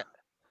 Acura?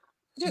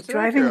 She's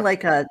driving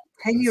like a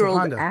 10-year-old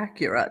Honda.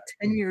 Acura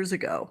 10 years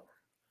ago.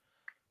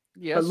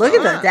 Yes. But look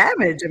at the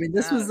damage. I mean,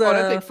 this was Oh,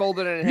 that thing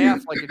folded in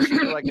half like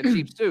a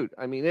cheap suit.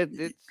 I mean,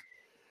 Yeah.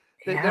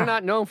 they're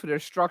not known for their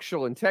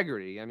structural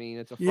integrity. I mean,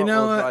 it's a You know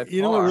front-wheel drive what?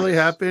 You know what car. really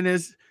happened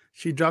is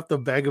she dropped a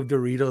bag of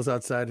Doritos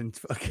outside and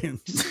fucking.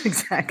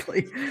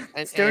 Exactly.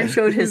 And- Stern and-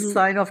 showed his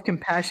sign off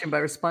compassion by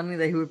responding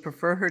that he would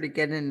prefer her to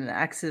get in an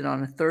accident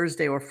on a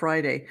Thursday or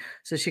Friday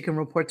so she can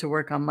report to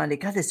work on Monday.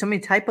 God, there's so many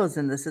typos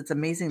in this. It's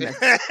amazing that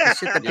the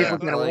shit that Yeah, people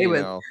get well, away you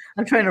with. know.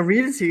 I'm trying to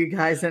read it to you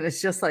guys, and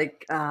it's just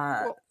like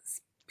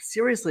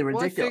seriously Well,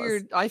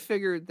 ridiculous. I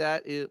figured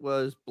that it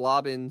was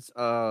Blobbin's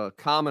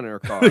commoner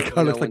car. It You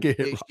kinda know, like when it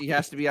hit she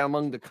has to be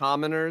among the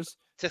commoners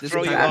To This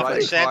throw is you how off I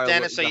the set, fire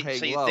Dennis, with so the you,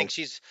 hang low. think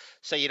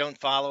so you don't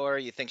follow her.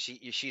 You think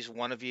she's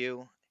one of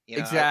you. You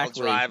know,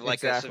 Exactly, I'll drive like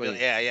exactly. a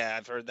civilian. Yeah,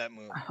 I've heard that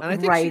move. And I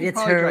think Right, she it's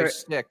probably her- drives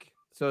stick.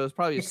 So it's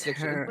probably a It's stick.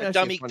 her- It's A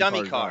actually a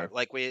dummy fun car, drive.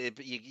 like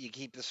you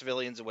keep the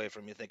civilians away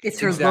from you. Think It's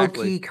her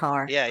low-key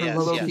car. Yeah, Her yes,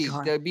 low-key yes.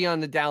 car. They'd be on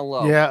the down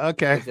low. Yeah,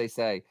 okay. As they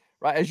say,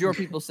 right? As your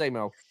people say,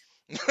 Mo.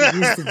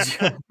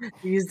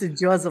 He used the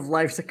jaws of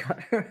life to cut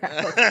her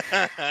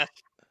out.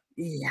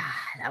 Yeah,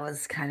 that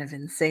was kind of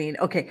insane.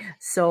 Okay,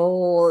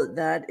 so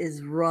that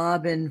is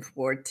Robin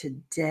for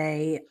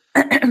today.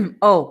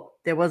 Oh,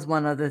 there was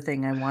one other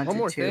thing I wanted One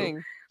more to.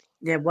 thing.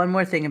 Yeah, one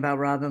more thing about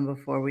Robin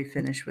before we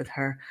finish with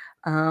her.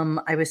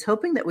 I was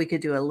hoping that we could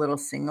do a little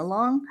sing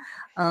along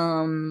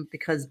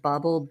because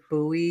Bobble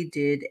Bowie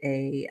did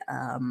a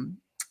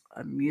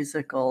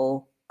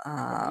musical.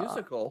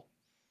 Musical.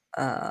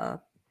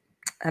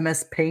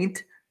 MS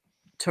Paint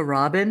to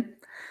Robin.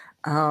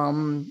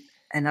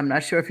 And I'm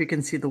not sure if you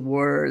can see the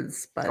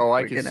words, but Oh,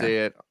 I we're can gonna- see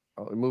it.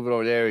 Oh, move it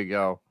over. There you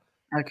go.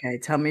 Okay,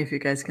 tell me if you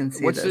guys can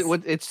see What's this. it?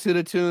 What? It's to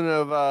the tune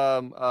of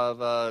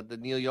the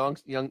Neil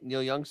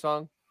Young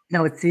song.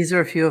 No, these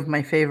are a few of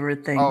my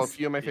favorite things. Oh, a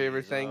few of my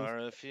favorite things.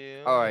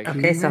 All right.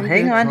 Okay, so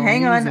hang on.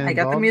 I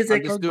got the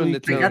music. I'm just doing the I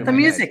tune got in the my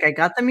music. I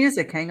got the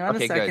music. Hang on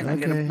Okay, a good. second. I'm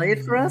gonna play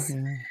it for us.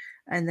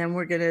 and then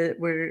we're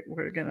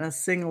gonna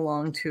sing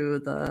along to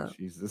the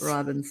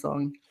Robin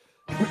song.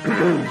 The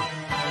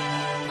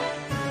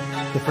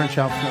French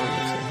Alps know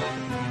what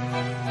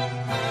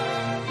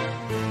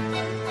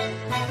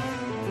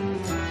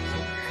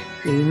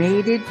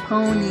Cremated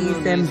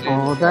ponies and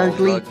bald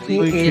ugly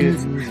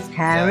kittens,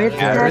 carrots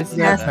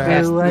that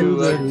pass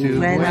through a tube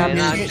when I'm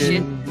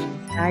shitting.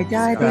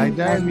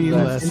 Skydiving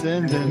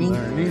lessons and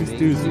learning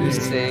to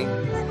sing.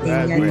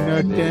 Paying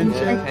attention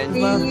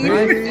is my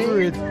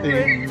favorite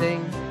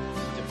thing.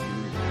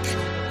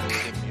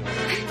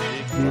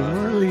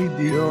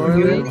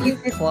 You're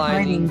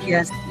declining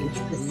just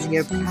this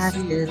year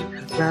passes,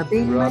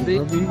 rubbing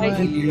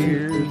my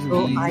ears,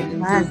 so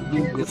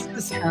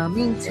eyeglasses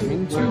coming to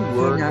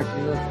work.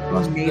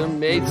 The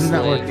maid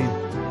sling.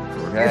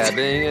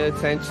 Having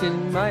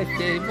attention, my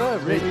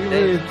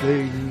favorite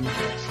thing.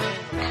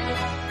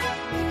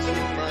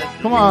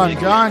 Come on,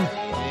 John.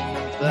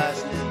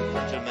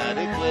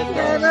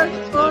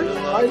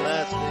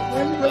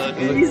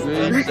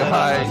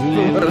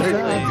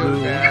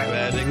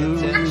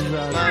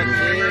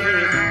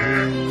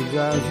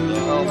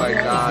 Oh my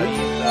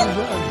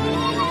God.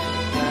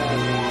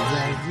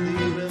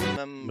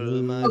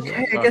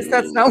 Okay, I guess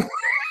that's not.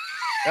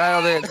 I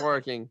don't think it's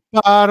working.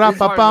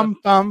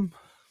 Ba-da-ba-bum-bum.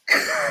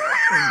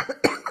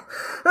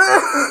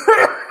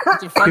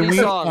 It's a funny Can we,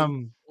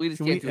 song. We just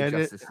can can't we do it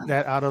edit justice.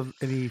 that out of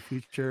any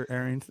future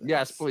airings?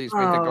 Yes, please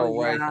make it go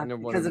away. Yeah, I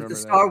don't wanna because if remember the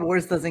that. Star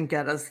Wars doesn't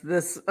get us,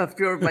 this a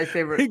few of my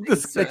favorite. The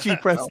things, sketchy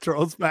press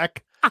trolls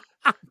back.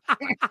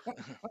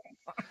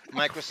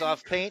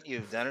 Microsoft Paint,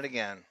 you've done it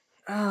again.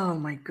 Oh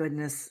my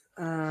goodness.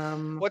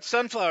 What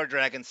Sunflower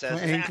Dragon says,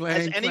 Clang, has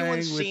clang, anyone clang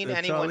with seen the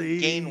anyone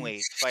gain trolley.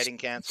 weight fighting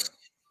cancer?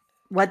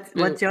 What,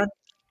 John?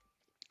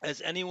 Has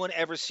anyone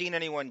ever seen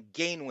anyone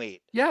gain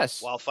weight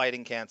Yes. while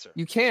fighting cancer?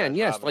 You can,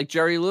 yes, Robin. like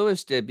Jerry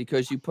Lewis did,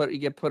 because you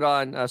get put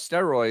on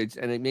steroids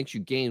and it makes you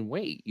gain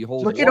weight. You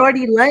hold. Look at water.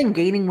 Artie Lang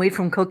gaining weight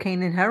from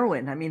cocaine and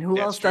heroin. I mean, who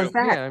else does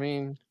that? Yeah, I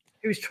mean,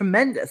 He was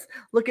tremendous.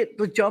 Look at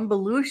John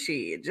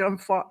Belushi, John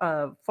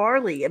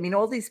Farley. I mean,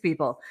 all these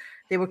people.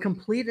 They were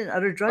complete and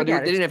utter drug they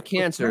addicts. didn't have They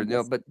were cancer,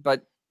 tremendous.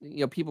 but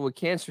people with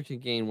cancer can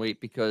gain weight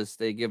because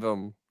they give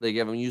them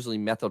usually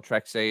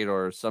methotrexate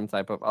or some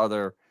type of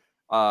other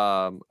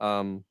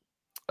steroid.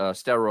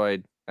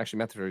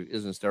 Actually, methotrexate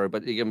isn't a steroid,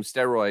 but they give them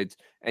steroids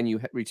and you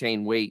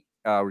retain weight,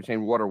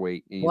 retain water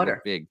weight. And you Water.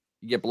 get big,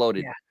 you get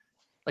bloated. Yeah.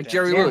 Like Yeah.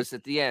 Jerry Yeah. Lewis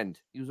at the end,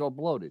 he was all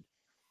bloated.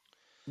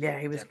 Yeah,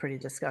 he was pretty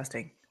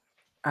disgusting.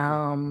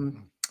 Oh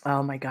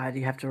my God,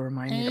 you have to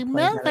remind me to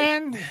play that.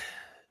 Melvin.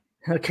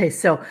 Okay,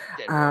 so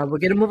we're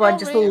gonna move on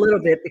just a little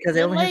bit because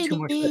I only have two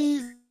more clips.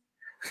 Ladies.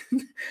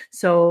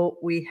 So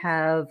we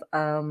have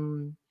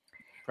Prednisone.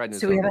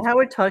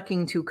 Howard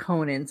talking to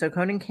Conan. So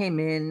Conan came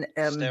in.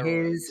 His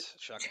Steroids.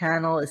 Shocking.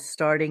 channel is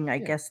starting, I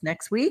guess,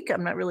 next week.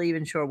 I'm not really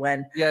even sure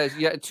when. Yeah,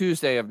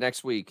 Tuesday of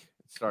next week.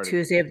 It started.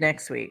 Tuesday of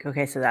next week.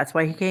 Okay, so that's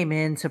why he came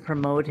in to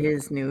promote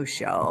his new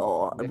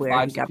show, And where he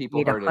 5 got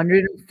people paid heard it.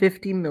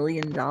 $150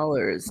 million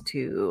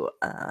to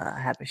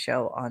have a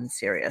show on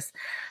Sirius.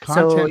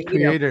 Content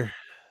creator.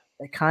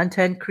 The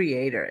content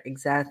creator,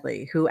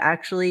 exactly, who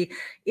actually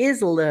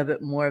is a little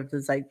bit more of the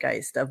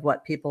zeitgeist of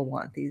what people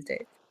want these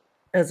days,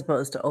 as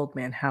opposed to old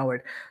man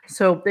Howard.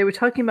 So they were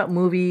talking about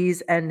movies,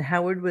 and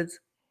Howard was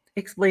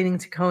explaining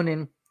to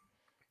Conan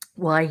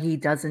why he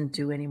doesn't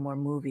do any more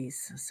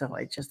movies. So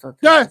I just thought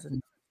Yeah. this was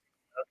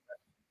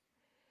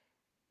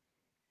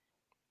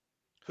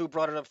Who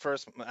brought it up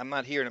first? I'm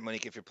not hearing it,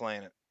 Monique, if you're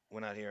playing it. We're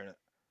not hearing it.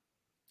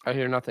 I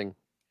hear nothing.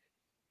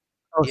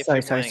 Oh, If sorry,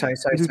 you're sorry, playing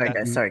sorry, it. sorry,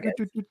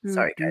 guys.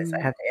 Sorry, guys. I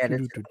have to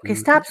edit. Okay,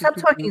 stop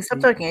talking. Stop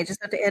talking. I just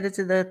have to edit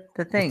to the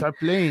thing. Start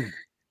playing.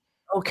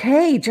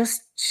 Okay,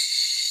 just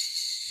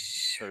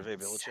shh. Survey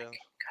Village House.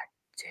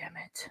 Damn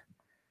it.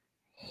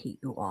 I hate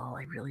you all.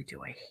 I really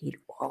do. I hate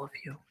all of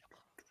you.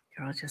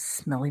 You're all just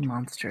smelly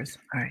monsters.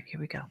 All right, here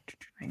we go.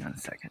 Hang on a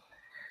second.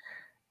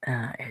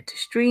 Add to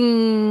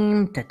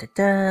stream. Da da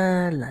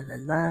da. La la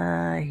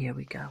la. Here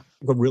we go.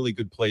 A really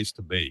good place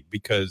to be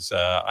because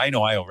I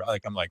know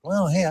I'm like,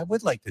 well, hey, I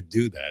would like to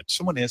do that.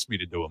 Someone asked me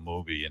to do a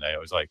movie, and I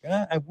was like,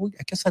 I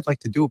guess I'd like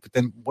to do it. But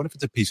then, what if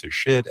it's a piece of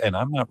shit? And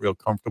I'm not real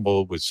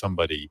comfortable with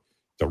somebody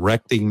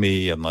directing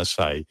me unless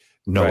I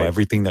know Right.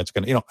 everything that's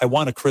going to. I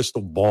want a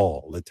crystal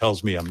ball that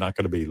tells me I'm not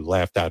going to be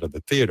laughed out of the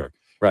theater.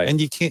 Right. And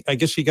you can't. I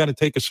guess you got to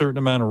take a certain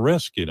amount of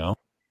risk.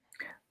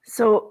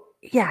 So,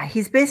 yeah,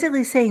 he's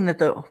basically saying that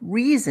the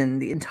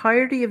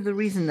entirety of the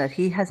reason that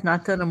he has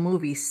not done a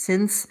movie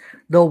since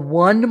the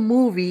one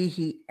movie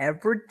he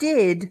ever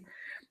did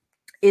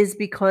is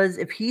because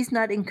if he's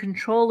not in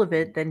control of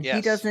it, then he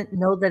Yes. doesn't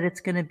know that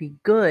it's going to be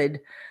good.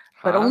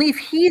 But Huh? only if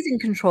he's in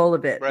control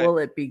of it Right. will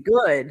it be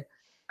good.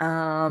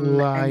 And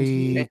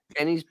he-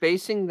 And he's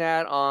basing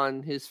that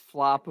on his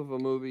flop of a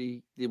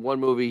movie, the one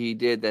movie he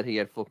did that he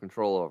had full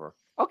control over.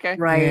 Okay.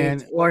 right,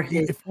 And or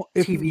his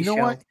if TV you know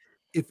show. what?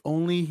 If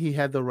only he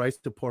had the rights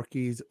to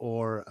Porky's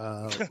or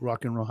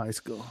Rock and Roll High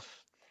School.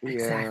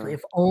 Exactly. Yeah.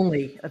 If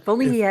only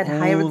he If had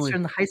highlights only.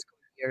 during the high school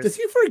years. Does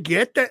he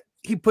forget that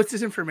he puts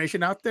this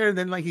information out there and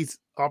then like he's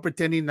all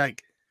pretending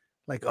like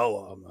like,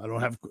 oh, I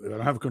don't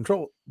have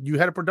control. You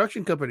had a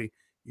production company.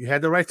 You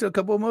had the rights to a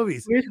couple of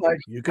movies. Sweetheart,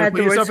 You could had put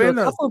the rights yourself to a in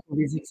those. couple of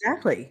movies.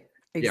 Exactly.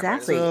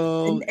 Exactly.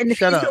 So, and if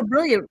shut he's so up.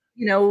 brilliant,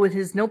 with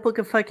his notebook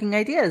of fucking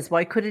ideas,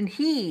 why couldn't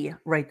he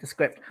write the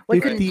script? Why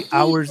couldn't 50 he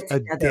hours get a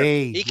together?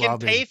 day. He can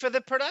Robin. pay for the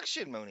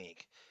production,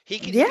 Monique. He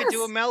could do Yes.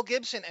 a Mel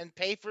Gibson and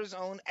pay for his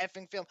own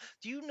effing film.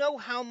 Do you know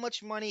how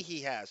much money he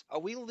has? Are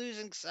we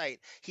losing sight?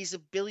 He's a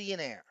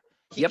billionaire.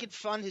 He Yep. could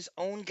fund his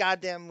own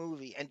goddamn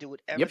movie and do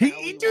whatever Yep. the hell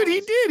he Dude, he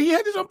wants. did. He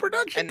had his own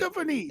production And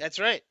company. That's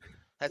right.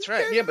 That's He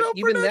right. had Yeah, his but own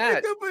even production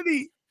that-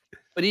 company.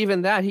 But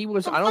even that, he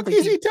was. What I the don't fuck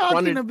think is he talking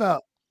fronted.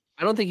 about?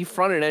 I don't think he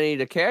fronted any of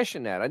the cash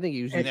in that. I think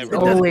he was. It's just never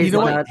running- always You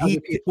know about what?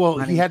 other people's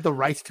money. He had the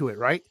rights to it,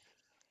 right?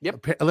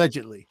 Yep.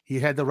 Allegedly, he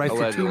had the rights to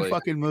Allegedly. 2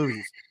 fucking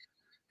movies.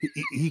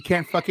 He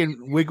can't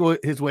fucking wiggle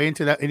his way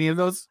into that any of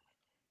those.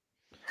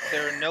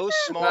 There are no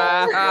small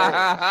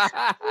worlds.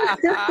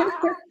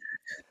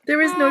 There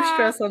is no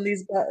stress on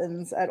these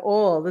buttons at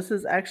all. This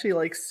is actually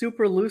like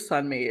super loose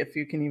on me, if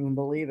you can even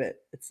believe it.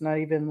 It's not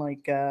even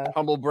like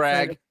Humble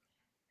brag.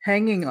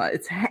 hanging on.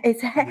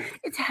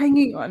 It's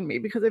hanging on me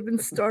because I've been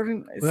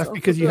starving myself. Well, that's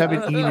because you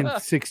haven't eaten in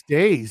 6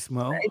 days,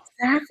 Mo.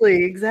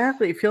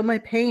 Exactly. Feel my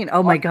pain.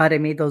 Oh my god, I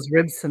made those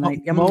ribs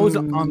tonight. Mo's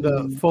on the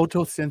Yum.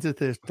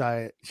 photosynthesis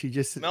diet. She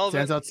just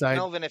stands outside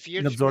Melvin, if you're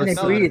and absorbs And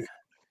I sun. breathe.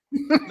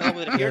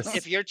 Melvin, if, Yes.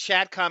 if your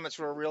chat comments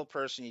were a real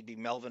person, you'd be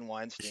Melvin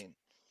Weinstein.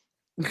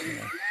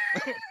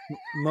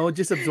 Mo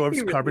just absorbs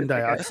He really carbon is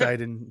that guy.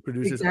 dioxide and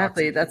produces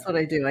Exactly. oxygen. That's what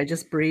I do. I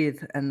just breathe,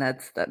 and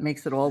that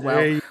makes it all well.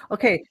 There you-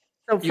 Okay.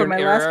 So for You're my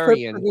an last clip for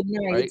Aryan, the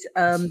night,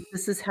 right?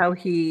 this is how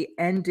he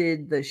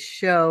ended the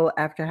show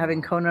after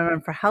having Conan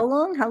on for how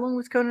long? How long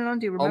was Conan on?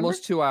 Do you remember?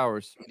 Almost 2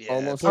 hours. Yeah,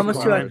 Almost Almost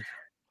 2 2 hours.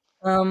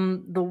 hours.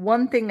 The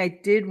one thing I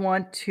did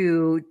want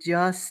to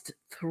just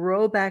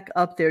throw back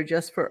up there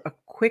just for a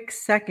quick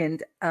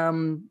second,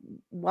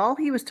 while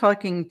he was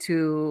talking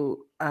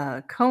to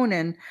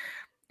Conan,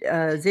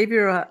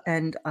 Xavier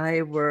and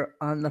I were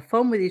on the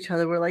phone with each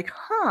other. We're like,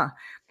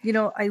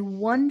 I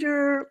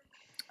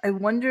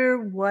wonder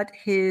what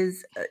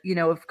his,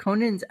 if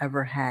Conan's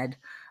ever had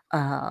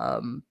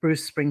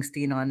Bruce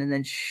Springsteen on. And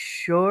then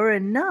sure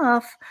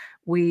enough,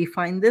 we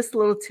find this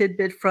little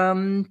tidbit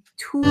from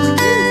 2 years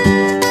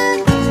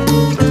ago.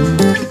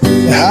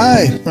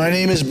 Hi, my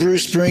name is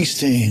Bruce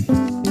Springsteen.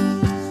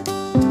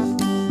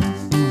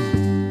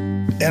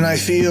 And I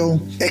feel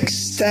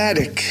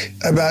ecstatic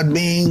about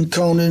being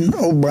Conan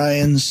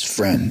O'Brien's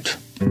friend.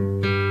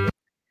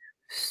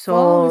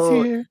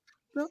 So,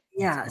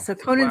 yeah, so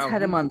Conan's Wow.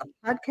 had him on the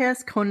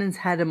podcast. Conan's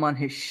had him on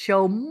his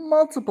show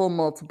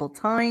multiple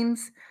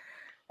times.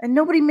 And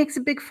nobody makes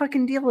a big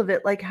fucking deal of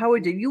it like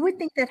Howard did. You would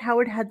think that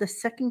Howard had the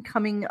second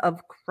coming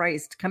of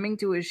Christ coming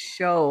to his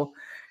show.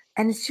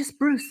 And it's just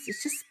Bruce.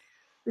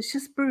 It's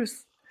just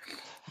Bruce.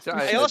 So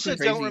I it's also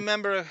crazy. don't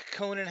remember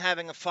Conan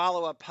having a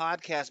follow-up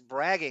podcast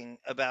bragging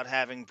about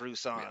having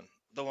Bruce on.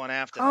 The one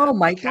after. Oh that.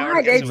 my Like Howard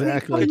God. gets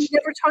Exactly. He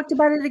never talked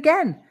about it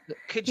again.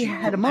 Could He you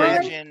had him on.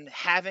 imagine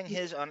having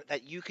his on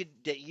that you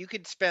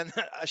could spend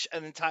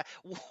an entire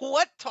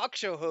what talk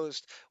show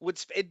host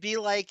would it'd be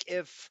like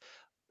if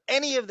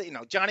any of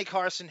the Johnny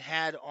Carson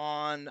had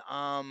on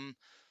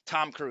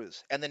Tom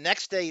Cruise and the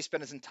next day he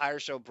spent his entire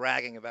show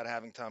bragging about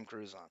having Tom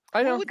Cruise on.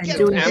 I know. Who would And get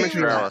doing paid amateur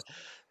for hour. that?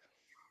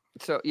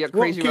 So yeah,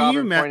 Well, Crazy can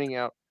you Robin pointing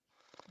out.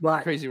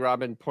 What? Crazy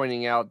Robin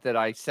pointing out that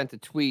I sent a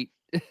tweet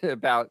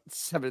about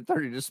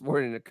 7:30 this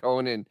morning to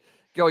Conan.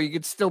 Go, you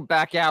can still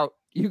back out.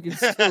 You can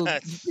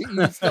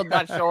still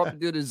not show up and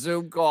do the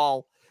Zoom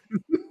call.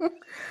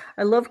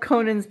 I love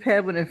Conan's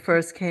pod when it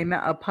first came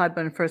out,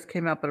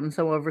 but I'm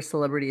so over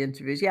celebrity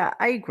interviews. Yeah,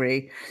 I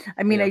agree.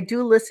 I mean, Yeah. I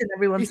do listen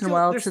every once in a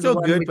while They're to the still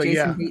one good, with but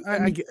Jason yeah,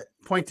 Bateman. I get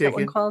point What's that one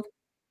taken. called?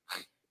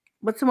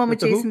 What's the one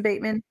with With the who? Jason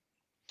Bateman?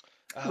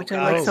 Oh, Which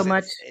I like so it's-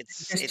 much. It's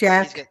Just he's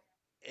Jack. got-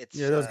 It's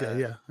Yeah, those guys.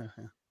 Yeah.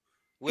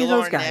 Will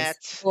those Arnett,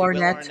 guys. Will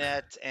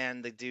Arnett.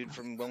 and the dude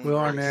from Will Brooks.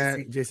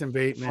 Arnett, Jason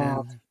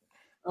Bateman,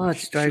 Oh,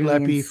 it's driving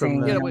me Schleppy from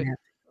insane. the- Yeah, when wait.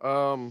 I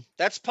have-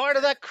 That's part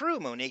of that crew,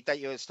 Monique, that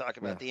you was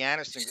talking about. The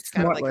Aniston. It's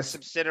kind of like a Smartless.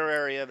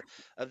 subsidiary of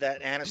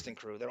that Aniston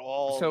crew. They're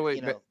all, So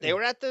wait, but- they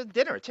were at the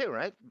dinner too,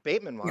 right?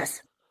 Bateman was.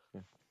 Yes.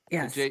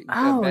 Yes. Jay-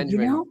 Oh,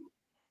 Benjamin-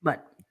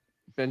 but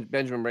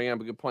Benjamin bringing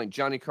up a good point.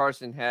 Johnny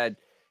Carson had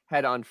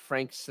on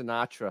Frank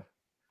Sinatra.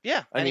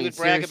 Yeah, I and he mean, would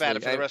brag about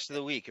it seriously, for the rest of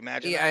the week.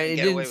 Imagine. Yeah, that. he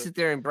Get didn't away sit with-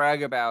 there and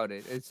brag about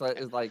it. It's like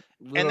And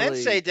then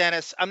literally- say,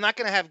 Dennis, I'm not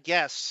going to have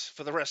guests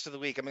for the rest of the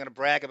week. I'm going to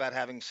brag about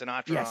having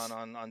Sinatra Yes.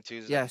 on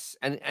Tuesday. Yes,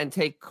 and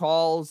take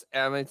calls.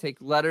 I'm gonna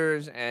take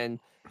letters and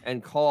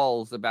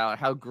calls about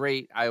how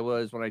great I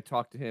was when I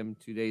talked to him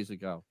 2 days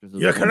ago.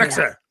 You're correct,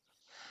 sir.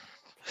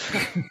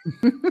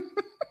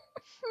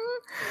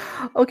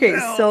 Okay,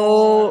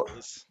 so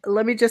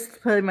let me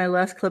just play my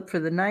last clip for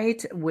the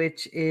night,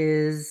 which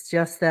is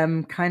just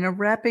them kind of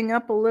wrapping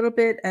up a little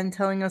bit and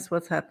telling us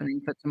what's happening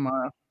for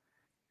tomorrow.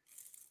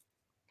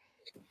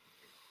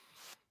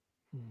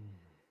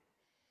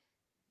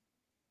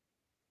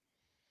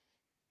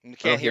 You I can't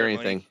don't hear it,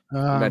 anything.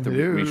 Monique. I'm about to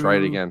retry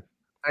it again.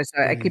 I'm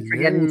sorry, I keep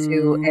forgetting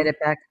to edit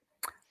back.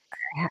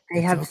 I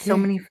have so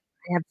okay. many.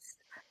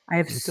 I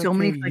have It's so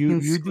many okay. fucking You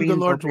do the screens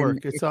Lord's open.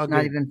 work. It's all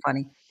not good. even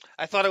funny.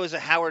 I thought it was a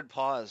Howard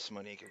pause,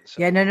 Monique.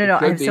 So Yeah, no. I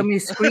could have so be. many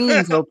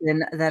screens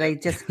open that I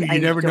just You I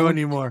never know don't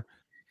anymore.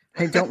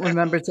 I don't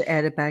remember to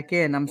add it back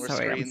in. I'm more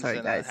sorry, screens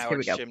than guys. Here we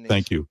Howard's go. chimneys.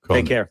 Thank you,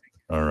 Conan. Take care.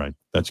 All right.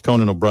 That's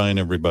Conan O'Brien,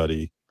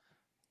 everybody.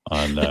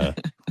 On there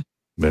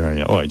I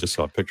am. Oh, I just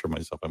saw a picture of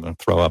myself. I'm going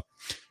to throw up.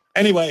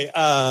 Anyway,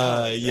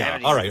 yeah.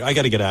 All right. I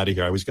got to get out of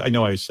here. I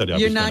know I said I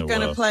You're was not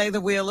going to play the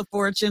Wheel of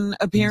Fortune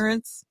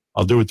appearance?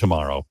 I'll do it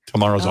tomorrow.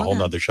 Tomorrow's a whole Okay.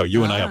 nother show.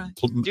 You and I All have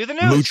right. Do the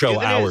news. mucho Do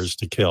the hours news.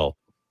 to kill,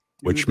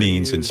 which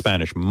means in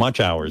Spanish, much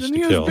hours to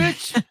news, kill.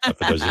 bitch.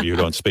 For those of you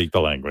who don't speak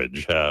the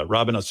language.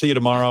 Robin, I'll see you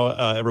tomorrow.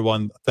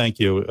 Everyone, thank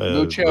you.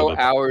 Mucho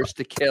hours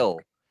to kill.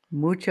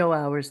 Mucho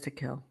hours to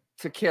kill.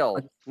 To kill.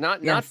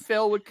 Not Yes.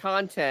 fill with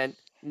content,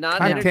 not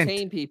Content.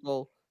 entertain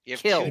people. You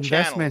have Kill. two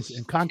Investments channels.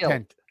 and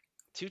content.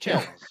 Two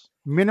channels.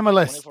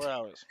 Minimalist. 24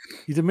 hours.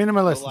 He's a No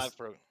minimalist. live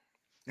fruit.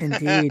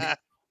 Indeed.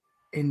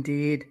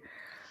 Indeed.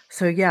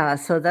 So yeah,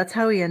 so that's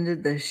how we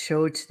ended the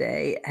show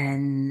today,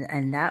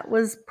 and that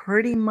was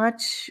pretty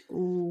much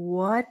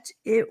what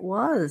it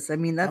was. I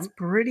mean, that's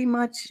pretty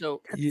much.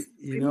 So You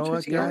pretty know much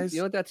what, you know, guys? you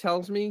know what that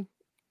tells me?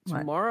 What?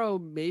 Tomorrow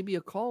may be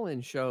a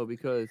call-in show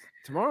because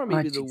tomorrow may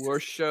Oh, be the Jesus.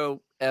 worst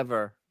show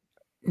ever.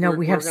 No,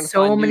 we have gonna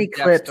so find new many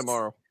depths clips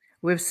tomorrow.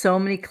 We have so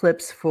many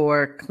clips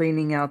for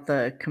cleaning out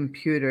the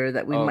computer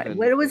that we Oh, might. then-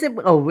 What was it?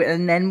 Oh,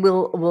 and then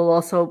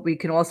we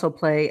can also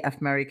play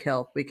F Marry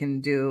Kill. We can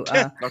do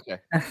Okay.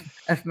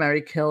 F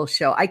Marry Kill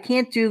show. I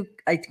can't do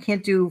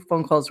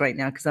phone calls right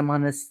now because I'm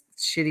on this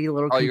shitty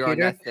little Oh, computer. you're on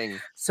that thing.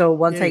 So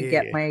once Yeah, I yeah,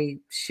 get yeah. my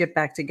shit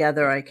back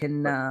together, I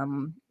can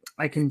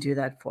do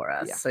that for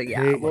us. Yeah. So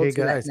yeah, Hey, we'll hey,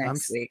 do guys, that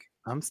next week.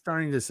 I'm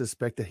starting to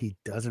suspect that he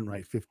doesn't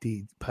write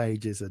 50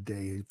 pages a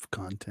day of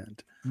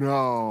content.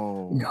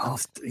 No.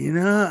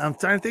 I'm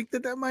starting to think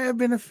that might have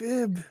been a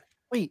fib.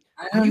 Wait,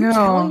 I are don't you know.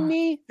 telling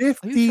me?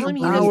 50 telling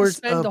me he doesn't hours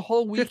spend of the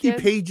whole 50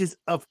 weekend? pages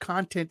of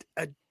content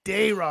a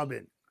day,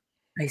 Robin.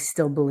 I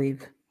still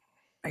believe.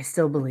 I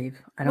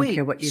don't Wait,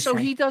 care what you so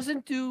say. he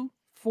doesn't do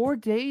 4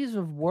 days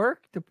of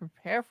work to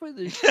prepare for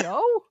the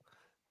show?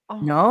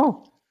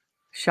 No.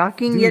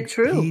 Shocking Dude, yet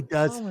true. He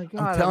does. Oh my I'm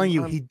God, telling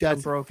you, I'm- he I'm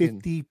does broken.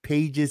 50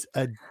 pages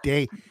a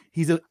day.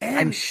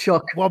 I'm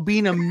shook. While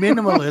being a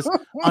minimalist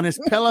on his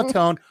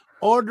Peloton,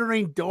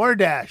 ordering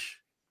DoorDash.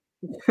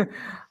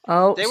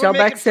 Oh, They were Shellback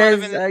making fun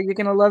says of it. you're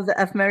gonna love the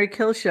F Marry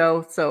Kill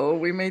show, so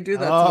we may do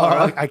that Oh,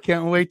 tomorrow. I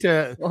can't wait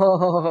to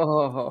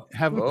Oh,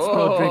 have a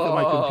slow drink on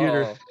my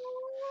computer. Oh.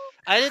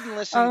 I didn't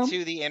listen Um,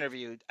 to the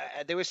interview.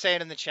 They were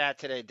saying in the chat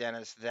today,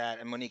 Dennis, that,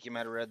 and Monique, you might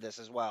have read this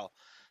as well,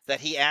 that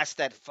he asked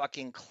that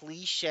fucking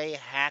cliche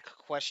hack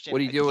question What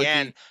do you do with the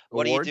again.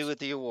 What do you do awards? with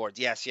the awards?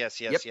 Yes. Yep.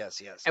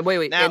 Yes. And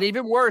wait, Now- and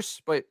even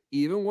worse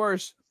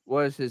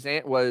was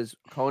was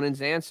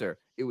Conan's answer.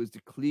 It was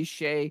the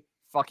cliche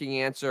fucking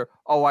answer.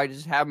 Oh, I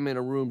just have them in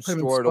a room Put 'em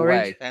in stored storage?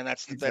 away. And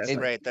that's Exactly.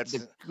 great. That's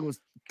It was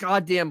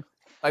goddamn.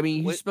 I mean,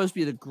 he's Wait- supposed to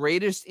be the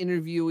greatest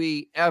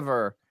interviewee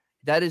ever.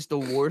 That is the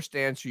worst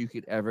answer you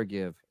could ever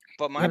give.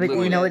 but my Yeah, but you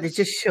point know what? It is-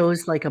 just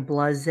shows like a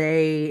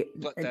blasé,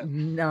 But that-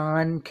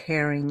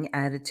 non-caring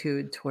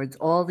attitude towards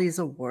all these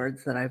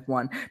awards that I've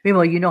won.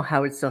 Meanwhile, you know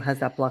Howard still has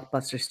that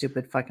blockbuster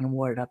stupid fucking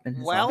award up in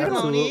his Well, office.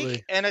 Absolutely.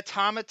 Monique, an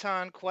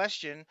automaton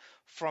question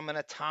from an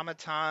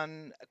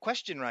automaton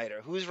question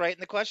writer. Who's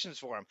writing the questions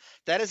for him?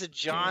 That is a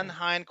John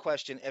Hine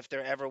question if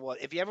there ever was.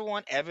 If you ever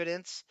want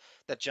evidence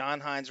that John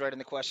Hine's writing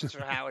the questions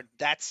for Howard,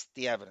 that's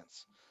the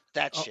evidence.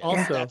 That shit.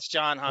 Also- That's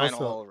John Hine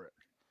also- all over it.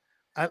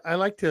 I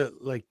like to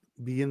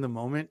be in the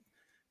moment,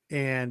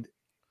 and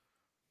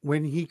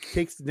when he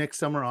takes next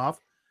summer off,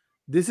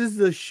 this is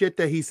the shit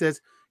that he says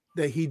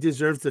that he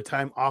deserves the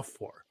time off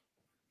for.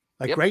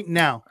 Like Yep. right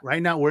now, we're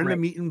in the Right.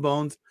 meat and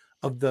bones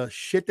of the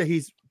shit that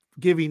he's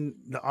giving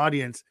the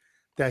audience,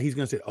 that he's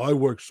gonna say, I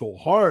worked so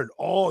hard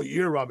all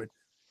year, Robin.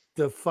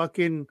 The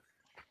fucking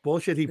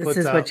bullshit he This puts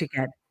is out. what you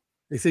get.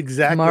 It's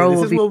exactly Tomorrow this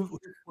will is be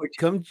what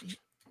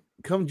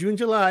come June,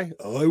 July.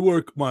 I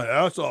work my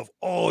ass off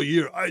all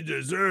year. I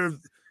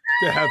deserve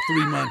to have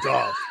 3 months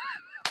off.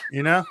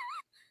 You know?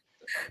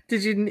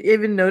 Did you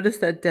even notice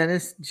that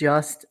Dennis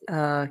just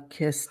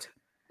kissed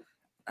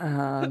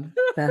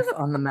Beth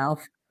on the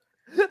mouth?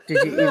 Did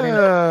you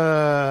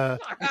even?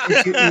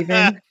 Did you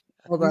even?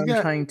 Hold on, He's got-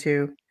 I'm trying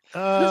to.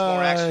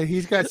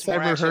 He's got There's more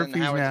cyber action than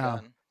herpes Howard's now.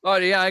 done. Oh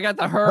yeah, I got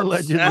the herpes.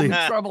 Allegedly. I'm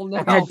in trouble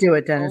now. Yeah, do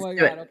it, Dennis. Oh my do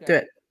God, it. okay. Do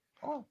it.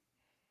 Oh.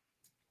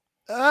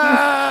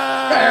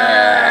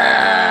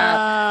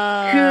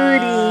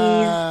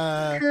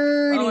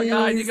 Cooties. Oh my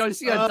God, you go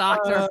see a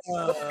doctor.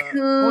 Oh my God,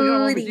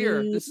 I'm over here.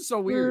 Cooties. This is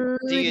so weird.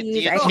 Do you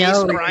Cooties. I tease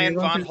know, Brian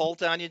you're Von going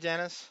Holt on you,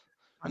 Dennis?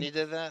 When you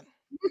did that?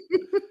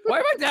 Why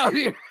am I down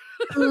here?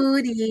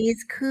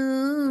 Cooties.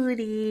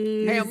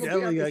 Cooties. Hey, I'm looking at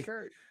Definitely the like-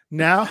 shirt.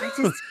 Now,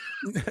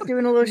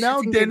 doing a little now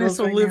shits and Dennis giggles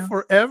will right live now.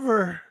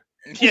 forever.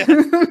 Yeah.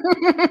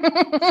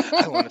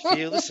 I want to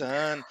feel the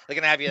sun. They're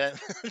gonna have you.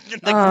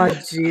 Oh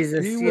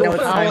Jesus! He You know will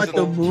what's howl nice? at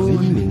the moon.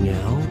 Cleaning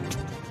out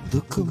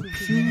the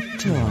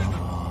computer.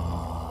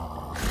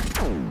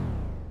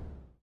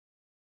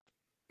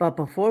 But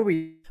before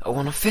we I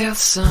wanna feel the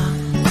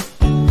sun,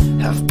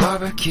 have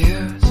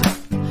barbecues.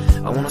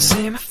 I wanna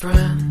see my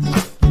friends,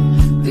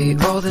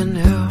 the old and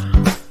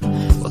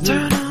new. We'll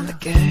turn on the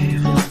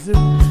game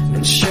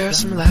and share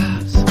some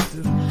laughs,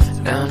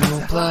 and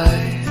we'll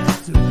play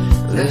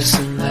this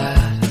and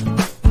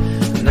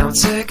that. Now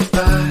say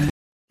goodbye.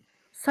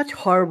 such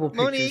horrible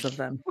pictures Monique, of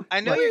them. I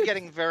know What? you're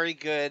getting very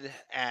good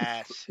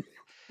at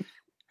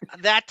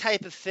that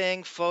type of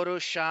thing,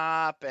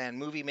 Photoshop and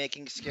movie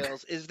making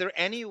skills. Is there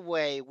any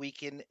way we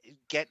can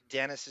get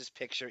Dennis's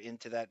picture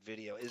into that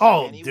video? Is there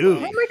Oh, any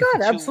dude. way Oh my God,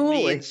 to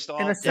absolutely. reinstall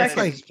In a Dennis's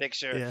second.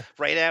 picture Yeah.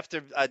 right after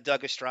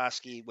Doug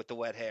Ostrowski with the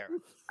wet hair?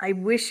 I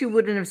wish you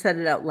wouldn't have said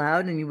it out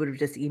loud and you would have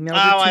just emailed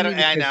Oh, it to I me don't.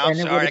 I because know. I'm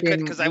then it sorry. would I have couldn't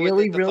been because I would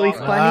really, the really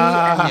thought.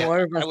 funny and Yeah, more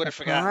of I a would have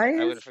forgotten it. I would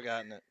surprise. have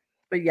forgotten it.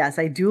 But yes,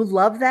 I do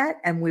love that,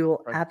 and we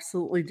will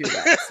absolutely do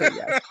that. So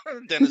yes.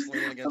 Dennis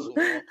leaning against the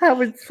wall.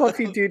 Howard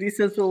Fluffy Duty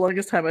says for the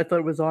longest time I thought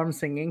it was arm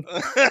singing.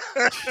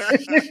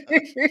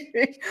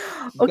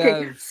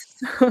 Okay. Bev,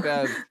 so-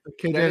 Bev,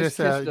 Okay, Dennis Dennis,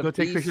 kissed a go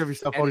take a picture beast of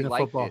yourself and he holding a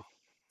liked football. it.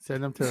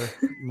 Send them to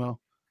Mo.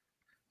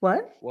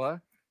 What? What?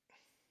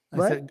 I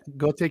What? said,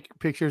 go take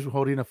pictures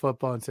holding a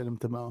football and send them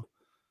to Mo.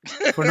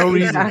 For no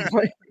reason.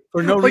 Exactly.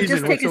 For no Or reason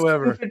just take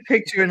whatsoever. a stupid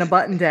picture in a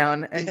button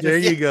down and There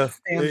just you go.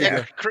 stand There you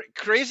there. go.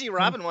 Crazy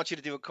Robin wants you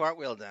to do a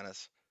cartwheel,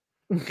 Dennis.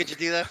 Could you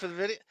do that for the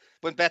video?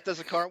 When Beth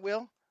does a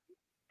cartwheel?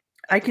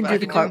 I can do back the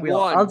of the cartwheel.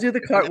 one. I'll do the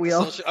At the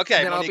cartwheel. social-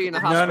 Okay, Then I'll Monique be in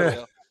will the do the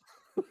hospital.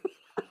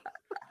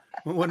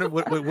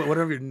 cartwheel. What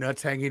are your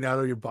nuts hanging out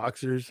of your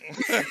boxers?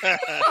 Swing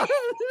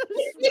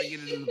it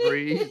into the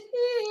breeze.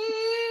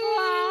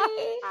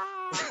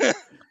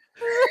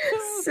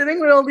 Sitting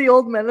with all the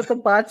old men at the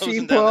bocce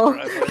Closing down ball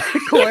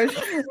the course,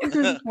 with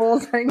his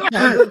balls hanging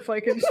out of the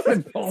fucking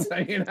Balls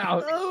hanging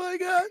out. Oh my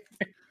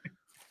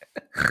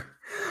god.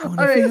 All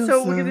right,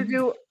 so we're gonna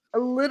do a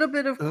little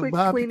bit of quick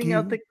cleaning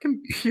out the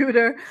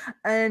computer,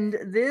 and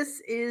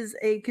this is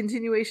a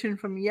continuation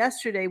from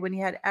yesterday when he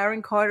had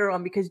Aaron Carter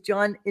on because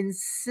John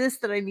insists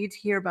that I need to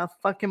hear about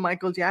fucking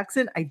Michael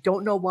Jackson. I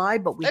don't know why,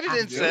 but we I didn't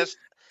have to. insist.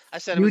 I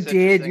said it You was did.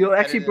 interesting. You I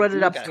actually didn't brought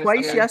it up insist.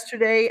 twice Okay.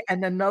 yesterday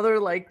and another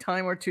like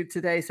time or two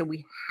today. So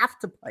we have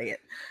to play it.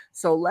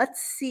 So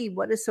let's see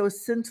what is so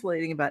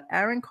scintillating about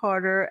Aaron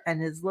Carter and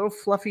his little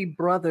fluffy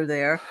brother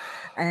there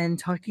and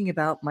talking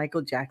about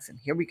Michael Jackson.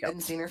 Here we go.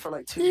 Hadn't seen her for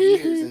like 2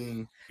 years,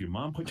 and Your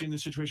mom put you in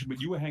this situation,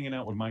 but you were hanging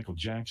out with Michael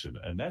Jackson,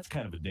 and that's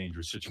kind of a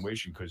dangerous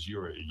situation because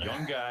you're a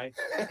young guy,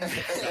 got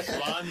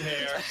blonde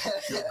hair,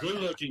 you're a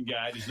good-looking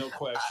guy. There's no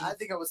question. I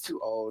think I was too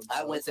old.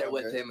 I so went it's there all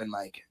with good. him and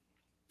Mike.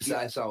 So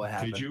I saw what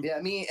happened. Did you?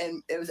 Yeah, me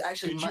and it was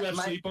actually Did you have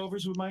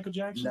sleepovers with Michael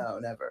Jackson? No,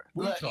 never.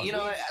 What are you Look, talking you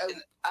know, about?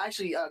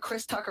 actually,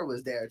 Chris Tucker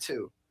was there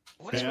too.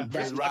 What is Yeah. with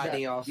And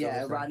Rodney also. Yeah,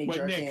 was there. Rodney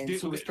But Nick,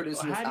 Jerkins, who was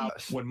producing this how do you-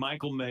 album. when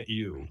Michael met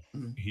you,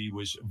 Mhm. he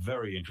was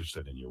very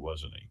interested in you,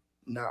 wasn't he?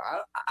 No,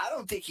 I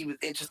don't think he was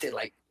interested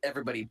like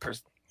everybody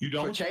You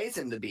don't? portrays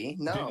him to be.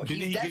 No, Didn't he's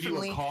he give you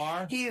definitely. a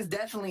car? He is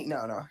definitely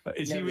no.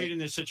 Is he never did. reading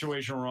this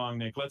situation wrong,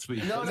 Nick? Let's be.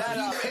 No. It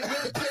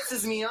really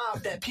pisses me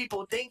off that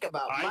people think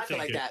about I Michael think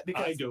like it. that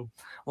because I do.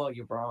 well,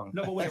 you're wrong.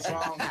 No, but wait. You're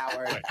wrong,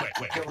 Howard.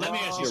 Wait. You're Let me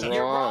ask you wrong. something.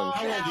 You're wrong,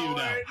 How old are you now?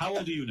 Howard. How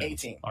old are you now?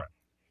 18. All right.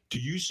 Do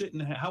you sit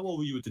and how old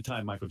were you at the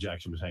time Michael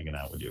Jackson was hanging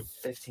out with you?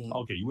 15.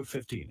 Okay, you were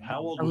 15. How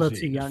old A was little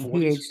he? too In his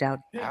young. He 40s? aged out.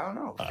 I don't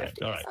know. All right,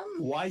 50 all right.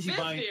 something. Why is he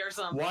 50 buying? or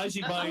something. Why is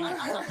he buying?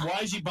 Why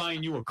is he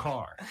buying you a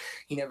car?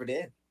 He never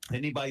did.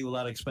 Didn't he buy you a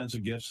lot of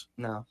expensive gifts?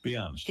 No. Be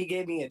honest. He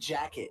gave me a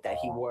jacket that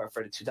he wore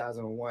for the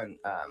 2001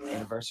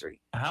 anniversary.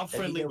 How That he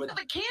friendly? did with-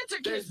 The cancer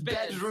There's kids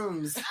beds.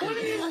 bedrooms.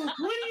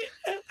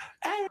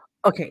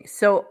 Okay,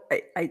 so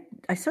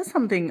I saw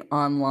something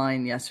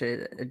online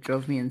yesterday that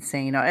drove me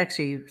insane.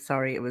 Actually,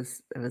 sorry, it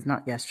was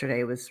not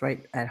yesterday. It was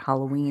right at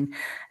Halloween,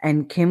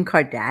 and Kim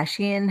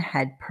Kardashian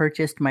had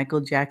purchased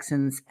Michael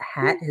Jackson's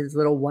hat, his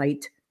little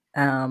white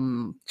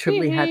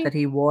Tripoli hat that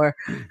he wore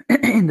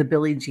in the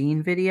Billie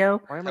Jean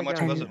video. Why am How I much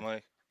getting- was it,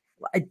 Mike?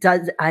 It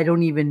does. I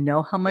don't even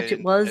know how much it didn't-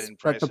 they was, didn't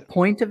but the price it.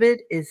 point of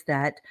it is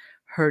that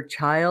her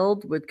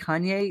child with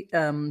Kanye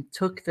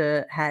took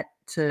the hat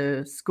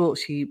to school.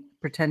 She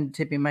pretended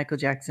to be Michael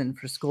Jackson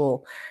for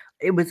school.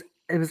 It was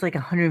like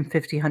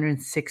 150,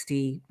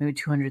 160, maybe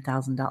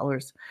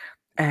 $200,000.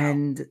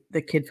 And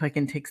the kid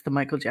fucking takes the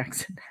Michael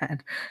Jackson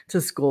hat to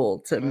school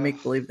to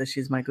make believe that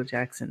she's Michael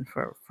Jackson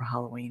for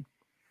Halloween.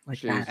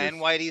 Like that. And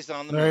Whitey's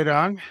on the Right moon.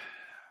 on.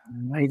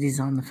 Whitey's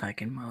on the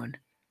fucking moon.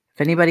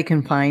 If anybody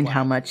can find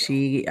how much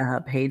she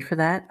paid for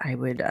that, I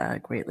would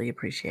greatly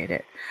appreciate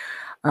it.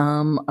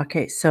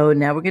 Okay, so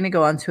now we're going to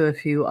go on to a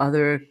few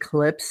other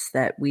clips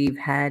that we've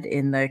had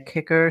in the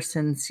kicker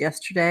since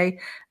yesterday.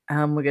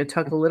 We're going to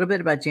talk a little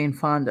bit about Jane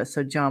Fonda.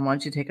 So, John, why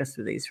don't you take us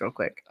through these real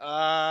quick?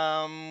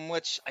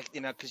 Which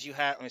because you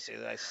had. Let me see.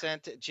 I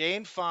sent it.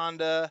 Jane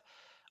Fonda.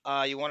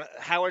 You want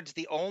Howard's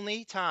the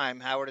only time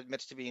Howard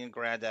admits to being a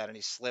granddad, and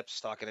he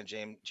slips talking to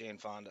Jane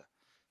Fonda.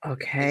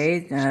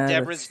 Okay.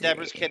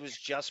 Deborah's kid was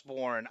just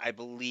born. I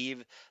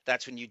believe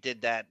that's when you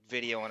did that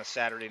video on a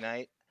Saturday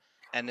night.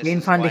 And this Jane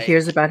is Fonda like-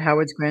 hears about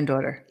Howard's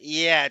granddaughter.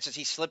 Yeah, it's just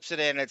he slips it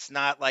in. It's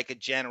not like a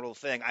general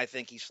thing. I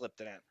think he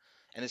slipped it in.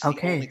 and it's the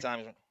Okay. only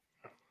time.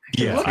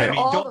 Yeah, Look I at mean,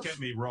 all don't the- get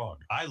me wrong.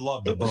 I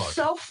love the It was book.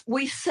 so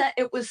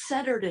it was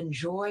centered in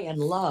joy and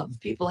love.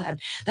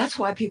 That's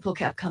why people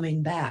kept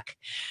coming back.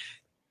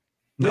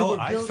 No, were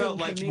I felt building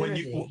like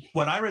community.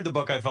 when I read the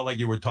book, I felt like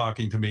you were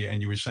talking to me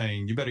and you were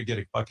saying, you better get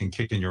a fucking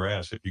kick in your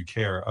ass if you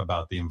care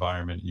about the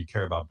environment and you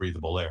care about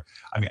breathable air.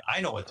 I mean, I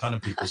know a ton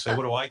of people say,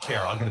 what do I care?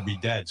 I'm going to be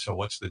dead. So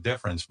what's the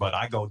difference? But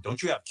I go,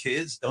 don't you have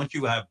kids? Don't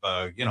you have,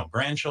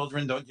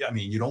 grandchildren? Don't you? I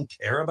mean, you don't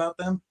care about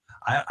them?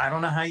 I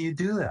don't know how you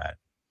do that.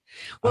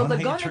 Well, I don't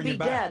they're know how going you to turn be your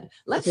back. dead.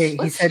 Let's Okay, he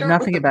let's said start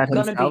nothing with the about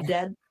going to be himself.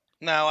 dead.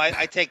 No,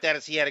 I take that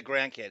as he had a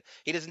grandkid.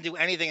 He doesn't do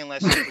anything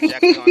unless he's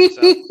projecting on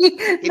himself. He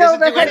No, doesn't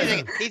do that's-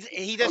 anything.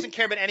 He doesn't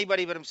care about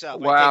anybody but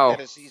himself. I Wow. take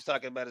that as he's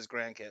talking about his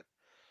grandkid.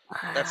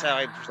 That's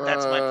my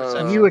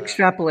perception. You of that.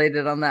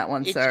 extrapolated on that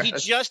one, sir. She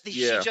just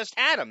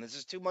had him. This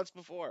is 2 months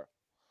before.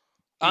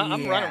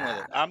 I'm running with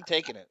it. I'm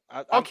taking it.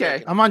 I'm taking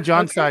it. I'm on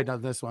John's side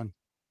on this one.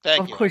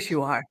 Thank Of you. course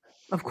you are.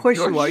 Of course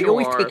you are. You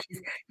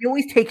You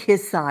always take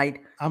his side.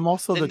 I'm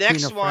also the,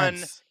 queen of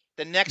France.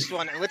 The next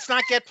one, and let's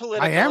not get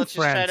political. I am let's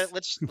just try to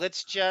France.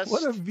 let's just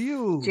What a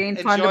view. Jane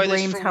enjoy Fonda this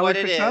blames for Howard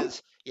what for it Trump?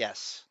 is.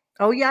 Yes.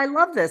 Oh yeah, I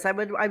love this. I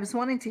was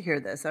wanting to hear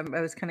this. I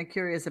was kind of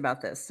curious about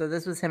this. So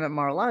this was him at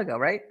Mar-a-Lago,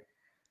 right?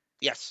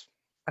 Yes.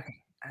 Okay,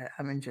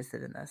 I'm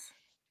interested in this.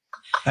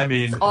 I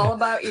mean, It's all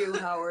about you,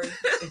 Howard.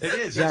 it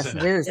is, Yes, isn't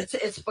it is.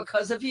 It's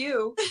because of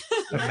you.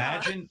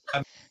 Imagine.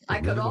 I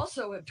could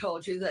also have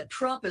told you that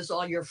Trump is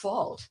all your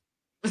fault.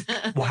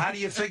 Well, how do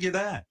you figure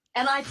that?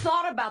 And I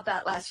thought about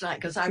that last night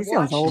because I She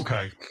sounds watched old.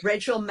 Okay.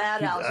 Rachel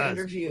Maddow's does.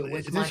 interview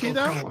with Isn't she Michael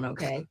though? Cohen,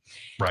 okay?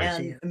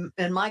 Right.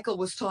 And Michael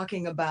was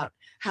talking about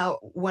how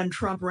when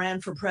Trump ran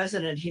for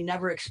president, he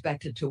never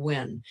expected to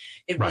win.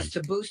 It was Right.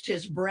 to boost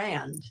his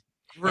brand.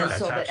 Right. And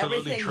That's so that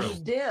absolutely everything he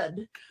true.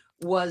 did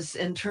was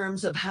in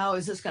terms of how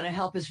is this going to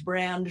help his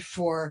brand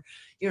for,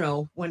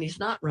 when he's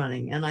not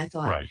running. And I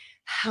thought, Right.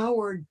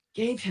 Howard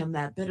gave him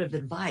that bit of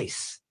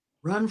advice.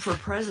 Run for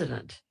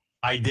president.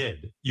 I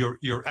did. You're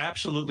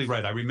absolutely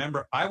right. I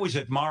remember I was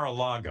at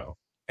Mar-a-Lago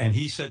and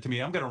he said to me,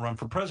 I'm going to run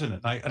for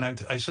president.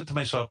 I said to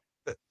myself,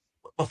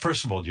 well,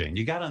 first of all, Jane,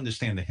 you got to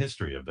understand the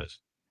history of this.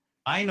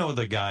 I know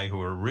the guy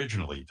who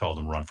originally told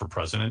him run for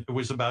president. It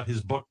was about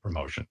his book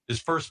promotion. His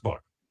first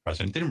book,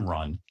 President, didn't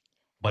run,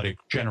 but it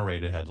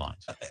generated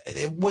headlines.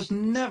 It was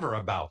never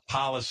about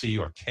policy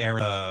or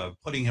care,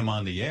 putting him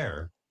on the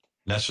air.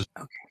 Okay,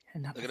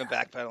 enough. Look at him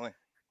backpedaling.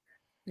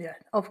 Yeah,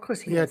 of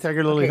course he Yeah, is.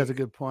 Tiger Lily Okay, has a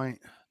good point.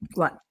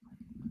 What?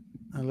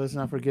 And let's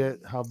not forget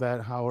how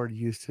bad Howard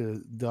used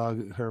to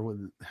dog her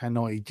with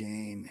Hanoi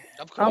Jane.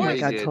 Of course. Oh my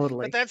God, did.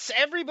 totally. But that's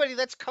everybody.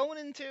 That's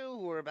Conan too,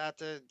 who we're about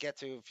to get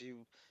to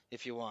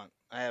if you want.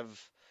 I have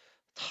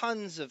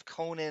tons of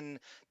Conan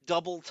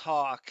double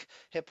talk,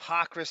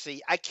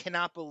 hypocrisy. I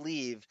cannot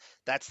believe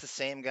that's the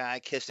same guy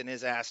kissing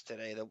his ass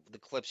today. The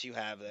clips you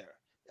have there,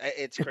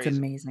 it's It's crazy.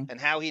 amazing.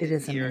 And how he It didn't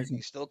is hear it, amazing.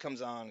 he still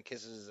comes on and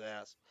kisses his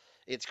ass.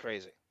 It's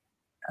crazy.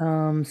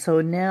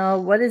 So now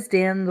what is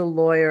Dan the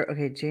lawyer?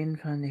 Okay, Jane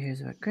Fonda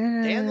here's about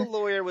Dan the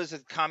lawyer was a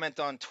comment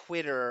on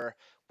Twitter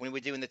when we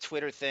were doing the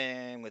Twitter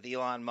thing with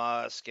Elon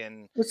Musk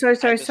and Oh, sorry.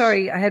 this-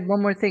 I had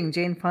one more thing.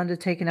 Jane Fonda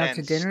taken out to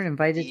and dinner and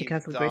invited to Steve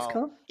Castle Grayskull.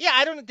 Dahl. Yeah,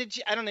 I don't know.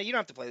 I don't know. You don't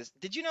have to play this.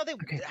 Did you know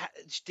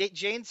that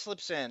Jane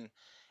slips in,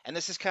 and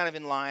this is kind of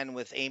in line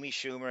with Amy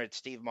Schumer at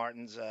Steve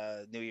Martin's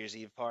New Year's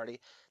Eve party,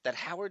 that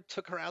Howard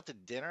took her out to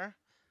dinner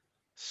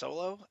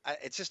solo?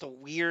 It's just a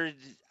weird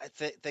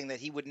thing that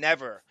he would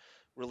never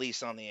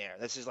release on the air.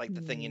 This is like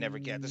the thing you never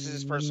get. This is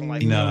his personal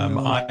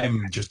life.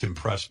 I'm just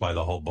impressed by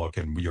the whole book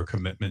and your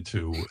commitment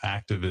to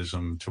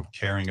activism, to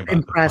caring about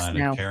Impressed the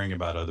planet, now. caring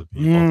about other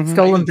people. Mhm. I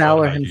Stolen even thought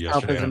Valor about you himself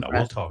yesterday, is and we'll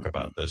impressed. talk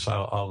about this.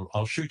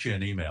 I'll shoot you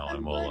an email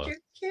and we'll. Glad you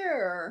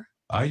care.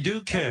 I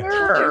do care.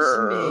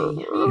 Touches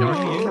me. You know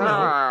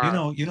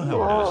how it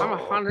is. I'm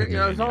 100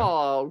 years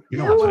old. You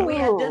know When we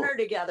had dinner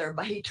together,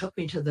 but he took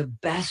me to the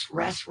best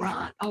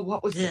restaurant. Oh,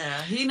 what was it?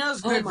 Yeah, he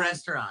knows Oh good my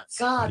restaurants.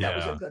 God, that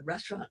was Yeah. a good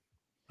restaurant.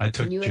 I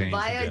took And you Jane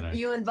to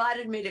dinner.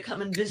 invited me to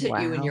come and visit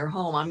you in Wow. your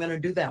home. I'm going to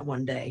do that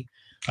one day.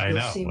 I You'll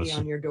know. see me Listen.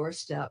 on your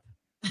doorstep.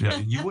 Yeah,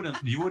 you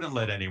wouldn't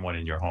let anyone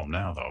in your home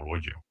now, though,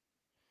 would you?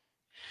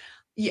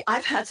 Yeah,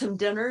 I've had some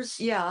dinners.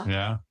 Yeah.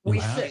 Yeah. We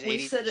Wow. sit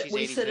She's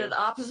we sit 82. at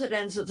opposite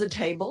ends of the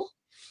table.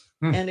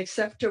 Hmm. And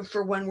except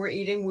for when we're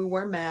eating, we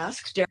wear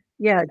masks.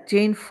 Yeah,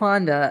 Jane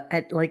Fonda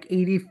at like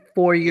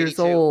 84 years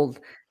 82. old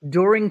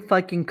during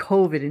fucking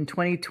COVID in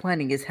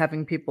 2020 is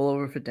having people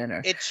over for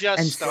dinner. It just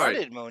And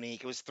started,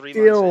 Monique. It was 3 months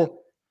in.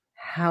 Still,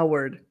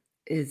 Howard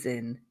is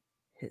in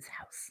his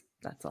house.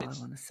 That's all I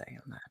want to say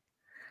on that.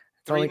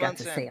 That's all 3 I got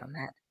months to say in. on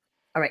that.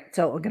 All right,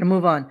 so we're gonna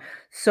move on.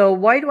 So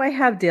why do I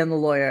have Dan the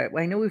lawyer?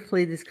 I know we've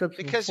played these clips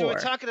Because before. we were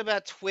talking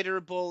about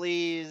Twitter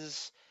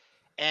bullies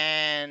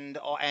and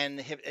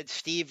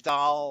Steve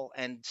Dahl,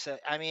 and so,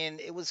 I mean,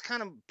 it was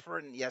kind of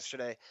pertinent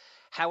yesterday.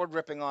 Howard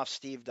ripping off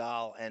Steve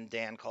Dahl, and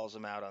Dan calls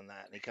him out on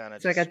that. And he kind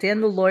of So I got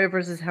Dan the lawyer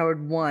versus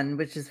Howard 1,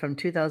 which is from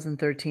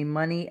 2013,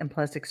 Money and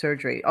Plastic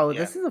Surgery. Oh, Yeah.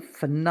 this is a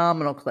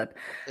phenomenal clip.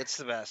 It's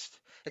the best.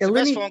 It's Yeah, the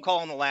best Lenny- phone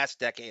call in the last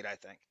decade, I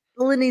think.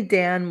 Lenny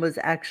Dan was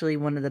actually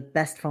one of the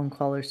best phone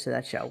callers to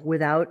that show,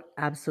 without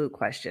absolute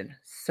question.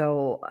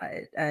 So,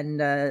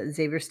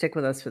 Xavier, stick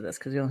with us for this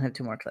because we only have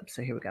 2 more clips.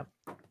 So here we go.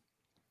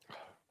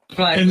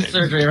 And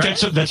surgery, right?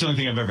 that's the only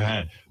thing I've ever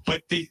had.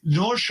 But the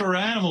North Shore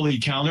Animal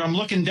League calendar, I'm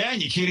looking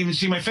down. You can't even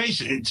see my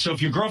face. So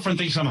if your girlfriend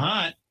thinks I'm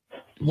hot,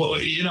 well,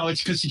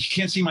 it's because you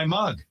can't see my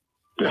mug.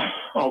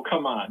 Oh,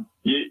 come on.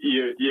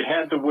 You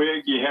had the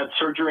wig, you had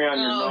surgery on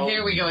your nose. Oh,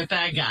 here we go with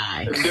that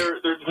guy.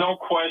 There's no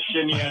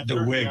question you had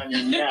the wig. On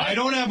your neck. I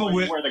don't have a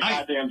wig. Wear the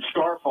goddamn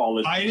scarf all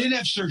the time. I didn't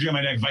have surgery on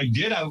my neck. If I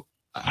did,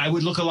 I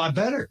would look a lot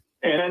better.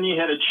 And then you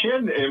had a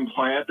chin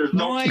implant. There's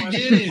no I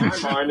question didn't. in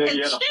my mind that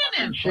you had a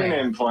fucking chin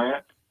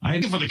implant. I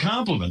thank you for the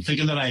compliment,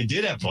 thinking that I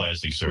did have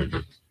plastic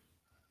surgery.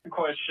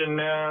 Question,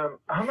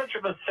 how much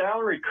of a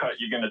salary cut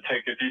you going to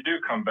take if you do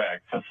come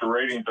back, since the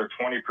ratings are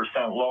 20%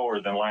 lower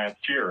than last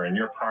year, and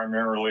you're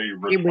primarily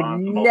He would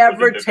responsible never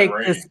for the take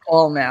ratings? this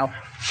call now.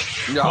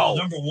 Well,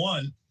 number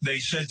one, they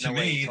said to No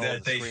way he me told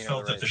that the they screen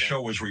felt of the that the right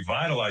show was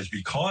revitalized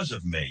because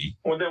of me.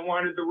 Well, then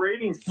why did the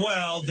ratings?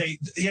 Well,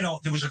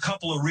 there was a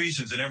couple of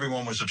reasons, and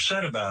everyone was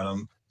upset about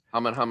them.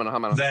 Humming.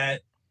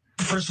 That,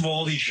 first of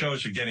all, these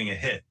shows are getting a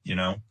hit,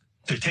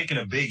 They're taking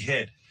a big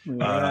hit.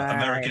 Right.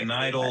 American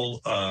Idol,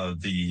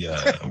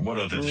 what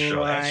other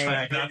show? X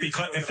Factor. Not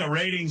because if the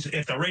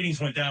ratings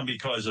went down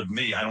because of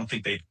me, I don't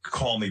think they'd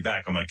call me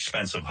back. I'm an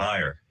expensive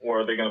hire.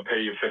 Or are they going to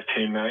pay you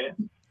 $15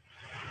 million?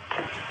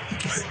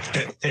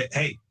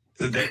 Hey,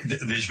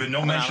 there's been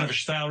no mention of a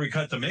salary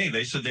cut to me.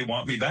 They said they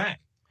want me back.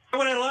 Why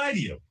would I lie to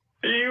you?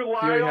 You lie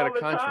already had all a the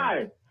contract.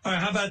 time. All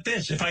right, how about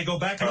this? If I go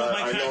back, I know what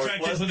my I know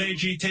contract it's is with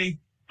AGT.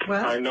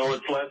 I know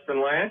it's less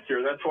than last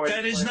year. That's why.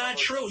 That is not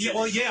true.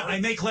 Yeah, I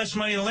make less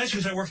money than last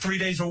year because I work 3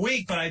 days a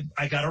week, but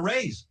I got a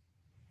raise.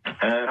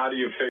 And how do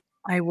you figure?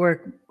 I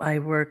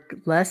work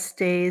less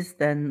days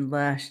than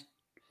last.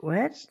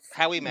 What?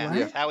 Howie math.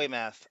 What? Howie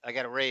math. I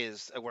got a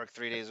raise. I work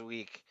 3 days a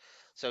week.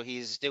 So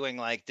he's doing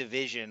like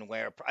division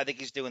where I think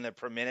he's doing the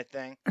per minute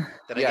thing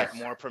that I Yes.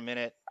 get more per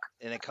minute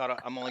and it cut off.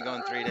 I'm only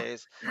going 3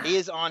 days. He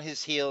is on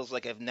his heels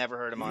like I've never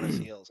heard him on his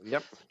heels.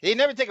 Yep. He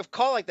never take a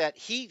call like that.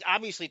 He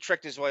obviously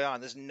tricked his way on.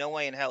 There's no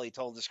way in hell he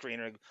told the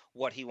screener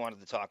what he wanted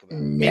to talk about.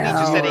 Maybe he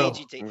just said No.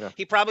 AGT. Yeah.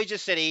 He probably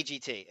just said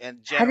AGT and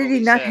How did he generally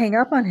not said- hang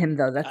up on him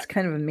though? That's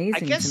kind of I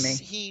amazing guess to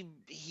me.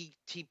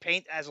 he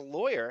paint as a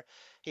lawyer.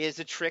 He has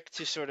a trick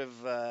to sort of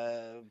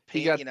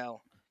paint, got- get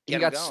He him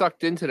got going.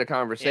 sucked into the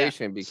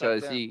conversation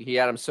because sucked in. he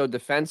had him so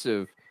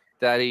defensive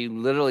that he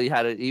literally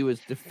he was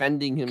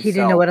defending himself. He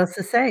didn't know what else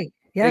to say.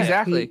 Yeah,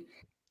 exactly.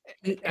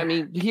 he- I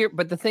mean,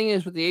 but the thing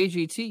is with the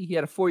AGT, he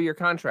had a 4-year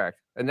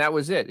contract, and that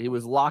was it. He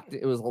was locked.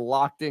 It was a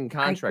locked-in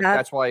contract. got-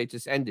 That's why it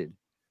just ended.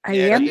 I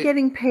Yeah, am it-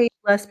 getting paid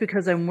less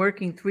because I'm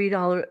working 3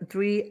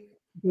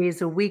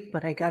 days a week,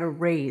 but I got a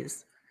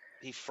raise.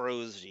 He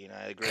froze, Gene.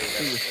 I agree.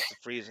 That's the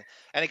freezing.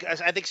 And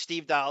I think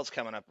Steve Dahl's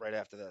coming up right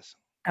after this.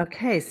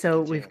 Okay,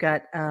 so we've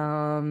got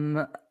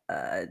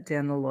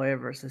Dan the lawyer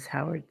versus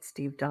Howard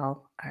Steve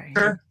Dahl. All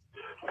right.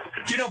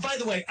 By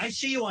the way, I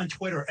see you on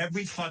Twitter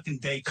every fucking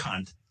day,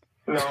 cunt.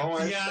 No,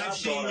 I've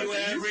seen you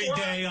every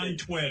day on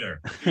Twitter.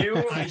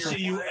 I see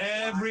you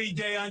every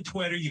day on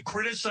Twitter. You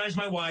criticize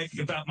my wife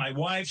about my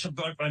wife's an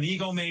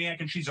egomaniac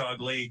and she's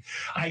ugly.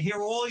 I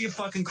hear all your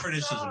fucking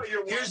criticism.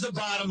 Here's the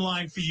bottom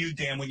line for you,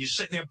 Dan, when you're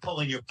sitting there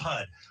pulling your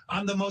pud.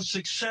 I'm the most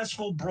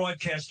successful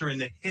broadcaster in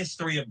the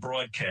history of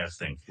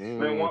broadcasting. Then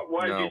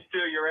why did you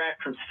steal your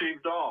act from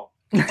Steve Dahl?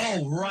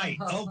 Oh, right.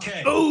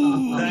 Okay.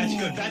 That's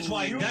good. That's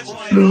why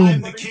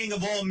I'm the king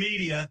of all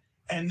media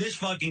and this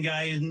fucking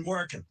guy isn't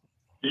working.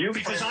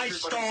 Because I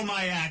stole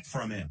my act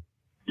from him.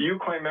 You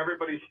claim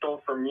everybody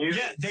stole from you.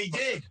 Yeah, they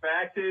did. The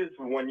fact is,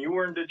 when you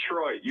were in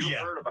Detroit, you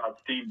heard about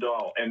Steve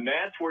Dahl, and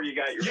that's where you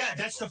got your. Yeah,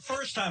 that's the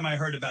first time I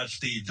heard about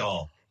Steve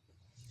Dahl.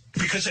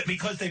 Because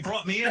they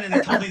brought me in and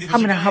they told me there was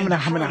I'm a gonna- guy I'm in gonna-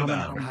 Detroit I'm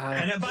about gonna-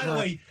 him. And by the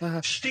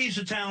way, Steve's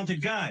a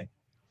talented guy.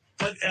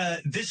 But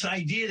this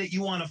idea that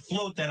you want to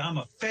float that I'm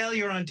a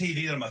failure on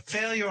TV, that I'm a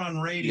failure on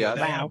radio, Yeah.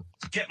 that I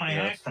get my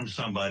act from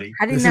somebody.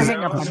 How did This not is-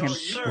 hang up on him?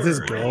 This is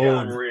on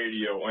gold.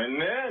 radio,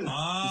 and then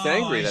Oh,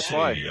 angry, I that's see.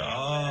 why.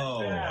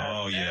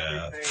 Oh,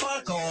 yeah.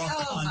 Fuck off,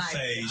 cunt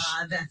face.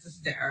 That's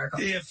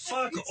hysterical. Yeah,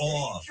 fuck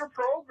off. it's your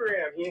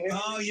program.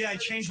 Oh, yeah, I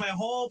changed my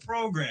whole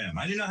program.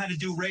 I didn't know how to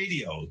do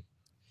radio.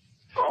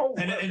 Oh,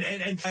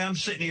 And I'm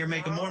sitting here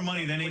making more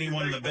money than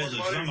anyone in the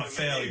business. I'm a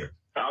failure.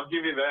 I'll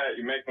give you that.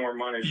 You make more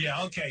money.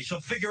 Yeah, okay. So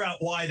figure out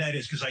why that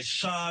is, because I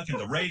suck and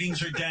the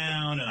ratings are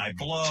down and I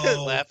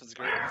blow. Laugh is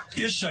great.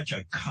 You're such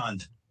a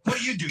cunt. What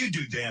do? You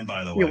do, Dan,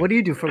 by the way. Yeah, what do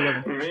you do for a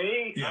living?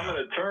 Me? Yeah. I'm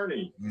an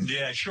attorney.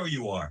 Yeah, sure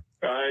you are.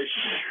 I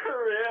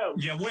sure am.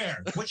 Yeah,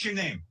 where? What's your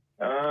name?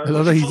 I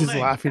love that he's full just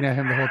name? laughing at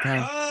him the whole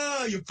time.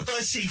 Oh, you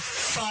pussy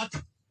fuck.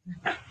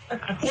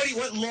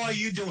 What law are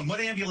you doing? What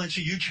ambulance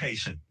are you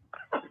chasing?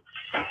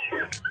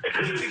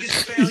 The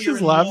biggest failure He's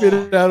just in laughing law.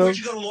 at him. Where'd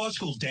you go to law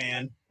school,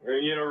 Dan?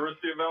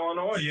 University of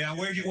Illinois. Yeah,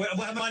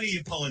 what money are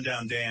you pulling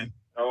down, Dan?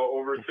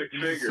 over six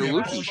figures.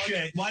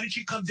 Bullshit. Why don't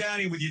you come down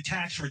here with your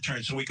tax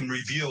return so we can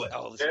review it?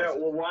 Yeah,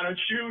 well, why don't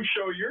you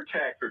show your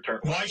tax return?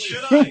 Why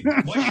should I?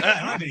 Why should I? I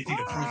don't have anything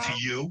to prove to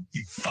you,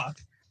 you fuck.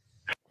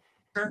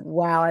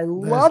 Wow, I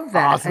love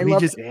that. Awesome. I He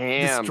love just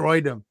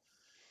destroyed him.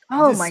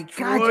 Oh my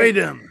god. Destroyed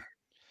him.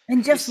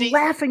 And just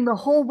laughing the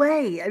whole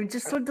way. I mean,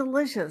 just so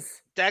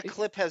delicious. That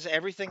clip has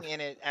everything in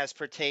it as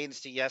pertains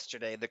to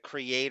yesterday. The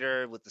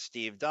creator with the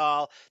Steve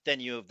doll. Then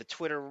you have the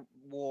Twitter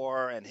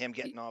war and him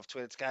getting off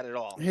Twitter. It's got it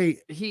all. Hey,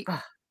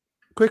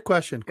 quick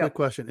question. Quick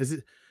question.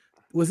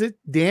 Was it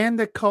Dan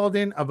that called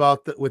in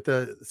about with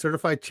the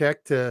certified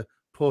check to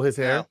pull his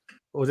hair?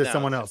 Or was it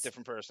someone else?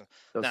 Different person.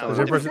 No, Was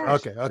it a person?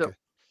 Okay.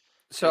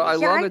 So I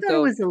Yeah, love I it thought though.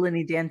 it was a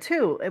Lenny Dan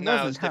too. It No,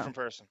 wasn't. it's a different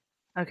person.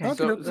 Okay. Okay,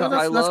 So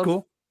that's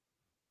cool.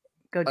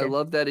 Go, I Jim.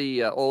 love that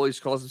he always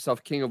calls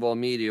himself king of all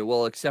media.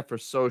 Well, except for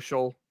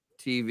social,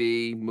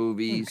 TV,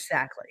 movies.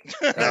 Exactly.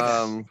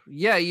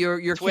 Yeah, you're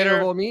king Twitter.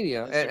 of all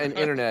media and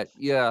internet.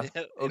 Yeah.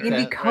 Andy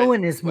Okay.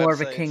 Cohen is more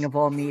of a Websites. king of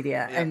all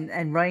media,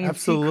 and Ryan Seacrest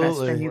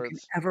Absolutely. than you can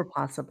ever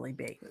possibly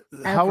be.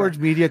 Ever. Howard's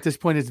media at this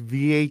point is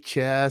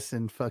VHS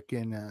and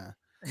fucking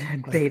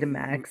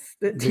Betamax,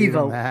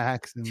 TiVo,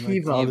 Betamax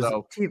and all this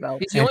TiVo.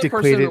 He's the only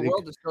person in the antiquated-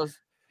 world that still.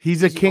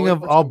 He's a the king only of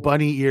person all in the world-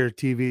 bunny ear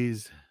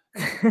TVs.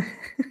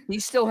 He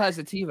still has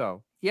a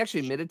TiVo. He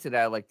actually admitted to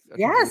that. Like, a couple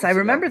Yes, weeks I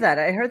remember ago. that.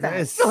 I heard that. That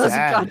is Still has a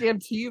sad. goddamn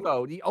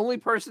TiVo. The only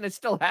person that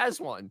still has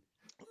one.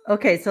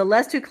 Okay, so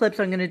last two clips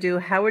I'm going to do.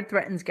 Howard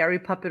threatens Gary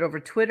Puppet over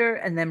Twitter,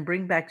 and then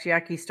Bring Back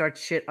Jackie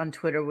starts shit on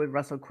Twitter with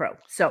Russell Crowe.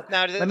 So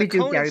Now, let me do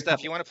Conan Gary stuff.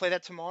 Puppet. You want to play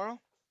that tomorrow?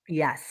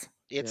 Yes.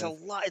 It's a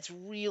lot. It's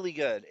really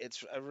good.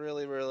 It's a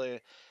really.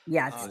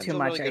 Yeah, I it's too feel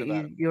much. really good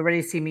about You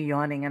already see me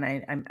yawning, and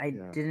I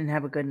didn't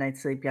have a good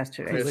night's sleep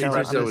yesterday. Chris So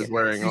Espresso is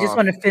wearing I just off.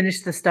 want to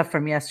finish the stuff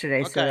from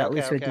yesterday, so Okay, at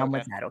least okay, we're done okay.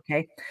 with that,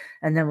 okay?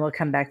 And then we'll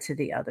come back to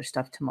the other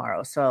stuff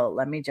tomorrow. So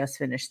let me just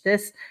finish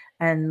this,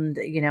 and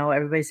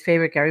everybody's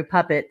favorite Gary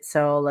Puppet.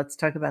 So let's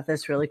talk about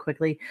this really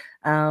quickly.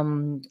 If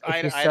Ida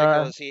you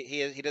saw, goes,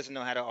 he doesn't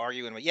know how to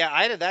argue. And yeah,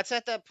 Ida, that's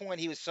at that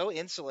point. He was so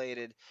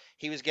insulated.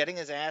 He was getting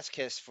his ass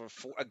kissed for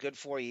a good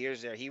 4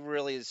 years there. He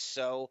really is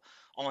so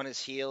on his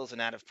heels and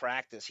out of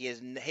practice. He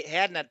hadn't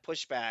had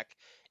pushback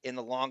in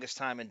the longest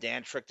time, and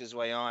Dan tricked his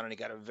way on, and he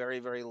got a very,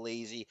 very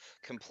lazy,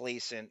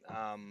 complacent,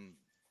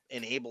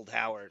 enabled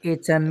Howard.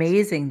 it's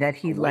amazing that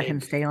he let him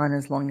stay on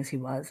as long as he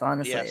was.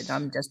 Honestly, Yes.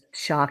 I'm just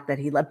shocked that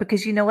he let,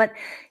 because you know what?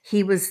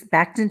 He was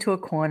backed into a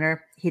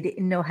corner. He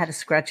didn't know how to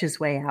scratch his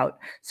way out.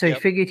 So he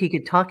Yep. figured he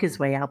could talk his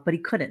way out, but he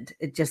couldn't.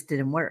 It just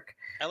didn't work.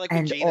 I like what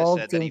And Gina all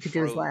said, that Dan he could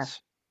do is laugh. froze.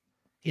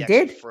 He actually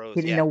did. froze,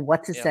 He didn't yeah. know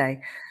what to Yep.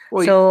 say.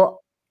 Well, So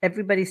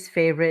everybody's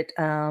favorite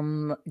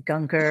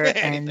Gunker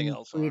Anything and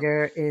else,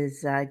 leader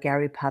is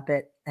Gary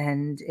Puppet.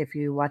 And if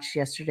you watched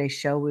yesterday's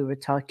show, we were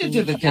talking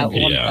did the about.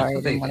 thing. Well, I'm Yeah. sorry,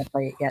 I didn't want to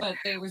play it yet. But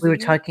there was We were a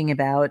new- talking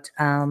about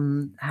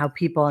how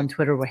people on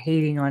Twitter were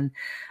hating on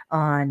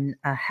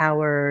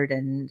Howard,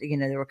 and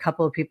there were a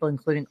couple of people,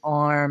 including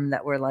Arm,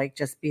 that were like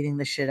just beating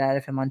the shit out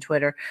of him on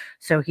Twitter.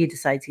 So he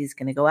decides he's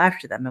going to go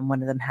after them, and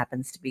one of them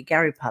happens to be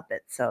Gary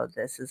Puppet. So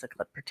this is a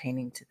clip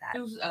pertaining to that.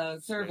 There's a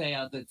survey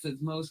out that says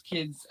most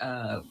kids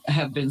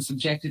have been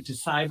subjected to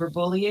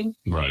cyberbullying.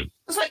 Right.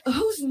 It's like,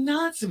 who's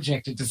not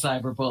subjected to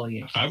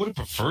cyberbullying? I would have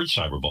preferred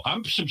cyberbullying.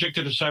 I'm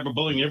subjected to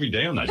cyberbullying every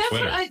day on that That's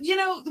Twitter.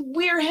 what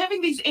we're having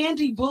these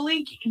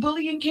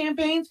anti-bullying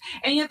campaigns,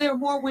 and yet there are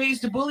more ways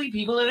to bully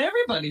people, and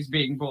everybody's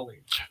being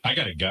bullied. I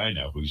got a guy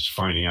now who's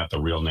finding out the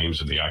real names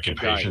of the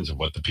occupations of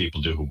what the people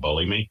do who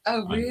bully me.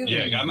 Oh, really?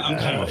 Yeah, I'm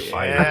kind of a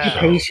fighter. So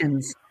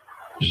Occupations.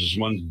 there's this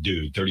one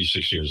dude,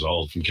 36 years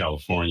old from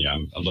California.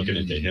 I'm looking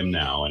into him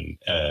now, and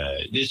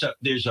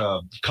there's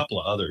a couple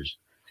of others.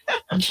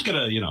 I'm just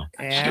gonna,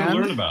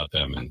 learn about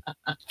them and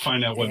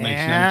find out what makes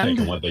them tick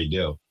and what they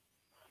do.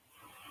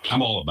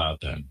 I'm all about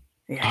that.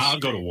 Yes. I'll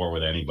go to war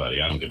with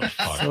anybody. I don't give a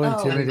fuck. So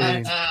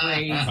intimidating. That's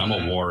crazy. I'm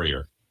a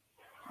warrior.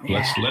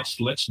 Let's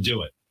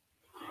do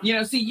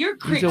it. See, you're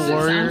He's Chris. a I'm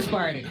warrior.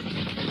 Spartan.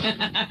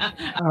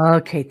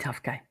 Okay,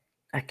 tough guy.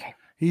 Okay.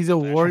 He's a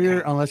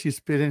warrior unless you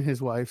spit in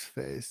his wife's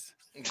face.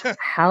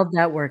 How'd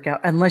that work out?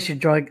 Unless your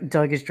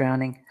dog is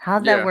drowning.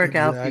 How'd that Yeah, work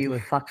out for you,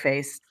 exactly.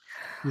 fuckface?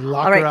 You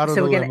lock All her right, out of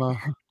so the we're gonna- limo.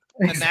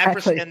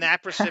 Exactly. And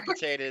that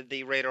precipitated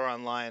the Radar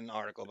Online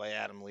article by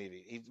Adam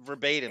Levy. He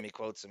verbatim, he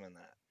quotes him in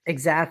that.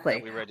 Exactly.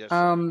 That we read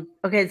yesterday.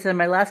 Okay, so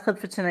my last clip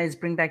for tonight is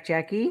Bring Back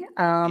Jackie.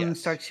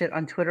 Start shit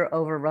on Twitter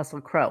over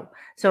Russell Crowe.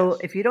 So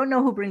if you don't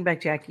know who Bring Back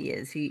Jackie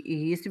is, he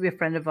used to be a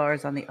friend of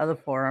ours on the other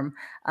forum,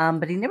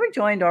 but he never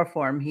joined our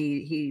forum.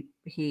 He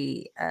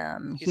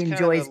kind of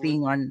enjoys a-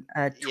 being on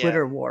Yeah,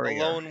 Twitter a warrior.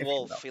 lone if you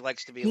wolf. will. He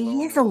likes to be.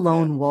 He is a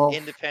lone wolf.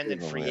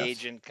 Independent free Yes.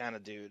 agent kind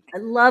of dude. I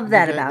love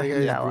that The guy- about the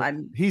him, guy's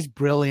though. He's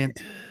brilliant.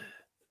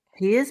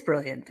 He is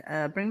brilliant.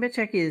 Bring Back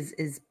Jackie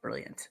is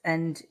brilliant,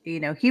 and he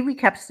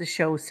recaps the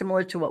show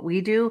similar to what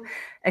we do,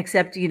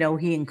 except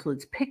he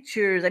includes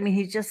pictures. I mean,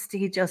 he just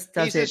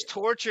does He's it. as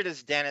tortured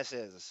as Dennis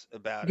is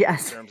about it. in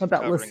Yes, terms of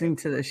about covering listening it.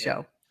 to the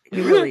show.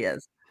 He really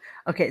is.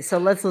 Okay, so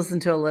let's listen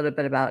to a little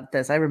bit about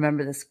this. I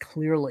remember this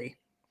clearly.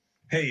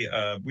 Hey,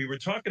 we were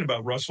talking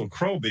about Russell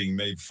Crowe being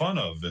made fun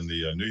of in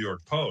the New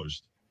York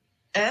Post.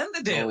 And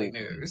the Daily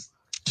News.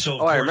 So,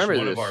 of I course, remember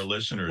one of this. our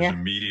listeners Yeah.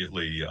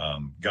 immediately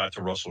got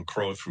to Russell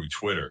Crowe through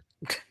Twitter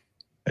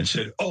and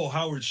said, "Oh,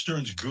 Howard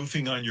Stern's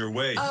goofing on your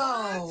weight."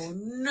 Oh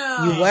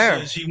no! You He were.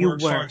 says he You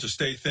works were. hard to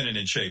stay thin and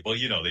in shape. Well,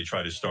 they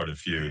try to start a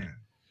feud.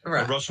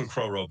 Right. But Russell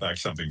Crowe wrote back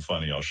something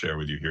funny I'll share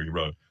with you here. He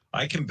wrote,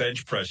 "I can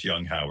bench press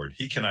young Howard.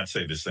 He cannot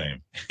say the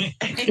same." I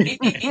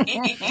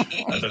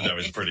thought that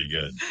was pretty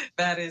good.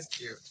 That is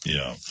cute.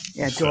 Yeah.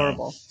 Yeah,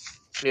 adorable.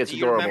 Yeah, it's Do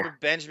you adorable. remember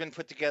Benjamin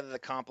put together the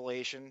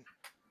compilation?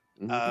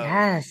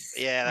 Yes.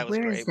 Yeah, that was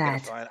Where great. is We gotta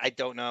that? find- I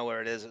don't know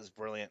where it is. It was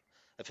brilliant.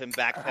 Of him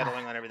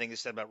backpedaling on everything he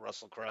said about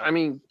Russell Crowe. I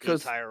mean, the 'cause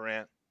because entire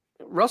rant.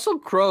 Russell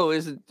Crowe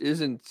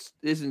doesn't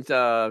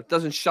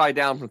shy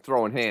down from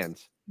throwing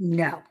hands.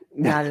 No,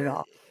 not at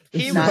all.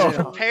 He Not was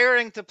at all.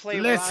 preparing to play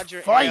Let's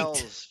Roger fight.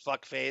 Ailes,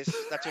 fuckface.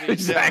 That's what he was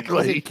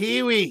Exactly. doing.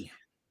 Kiwi.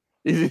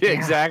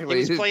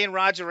 Exactly. He was playing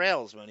Roger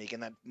Ailes, Monique,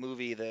 in that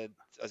movie, the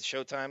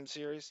Showtime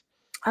series.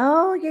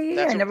 Oh yeah, yeah, yeah.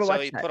 That's I never so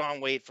watched he that. put on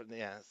weight for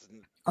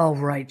Oh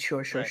right,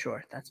 sure.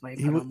 Right. That's why He,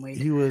 he put wa- on weight.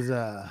 he was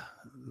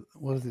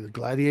what was it, the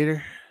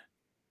Gladiator?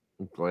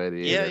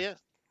 Gladiator. Yeah, yeah.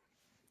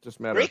 Just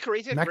matter. Great career.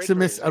 he did a great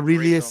Maximus career. He's a great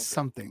Aurelius film.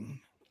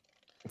 something.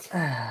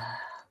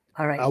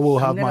 All right. I will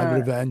I'm have my gonna-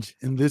 revenge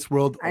in this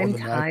world or I'm the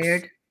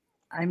tired. next.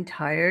 I'm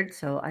tired,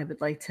 so I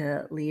would like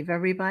to leave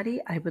everybody.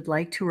 I would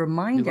like to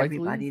remind You'd like to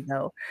everybody, leave?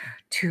 though,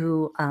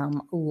 to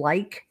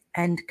like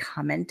and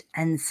comment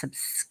and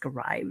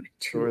subscribe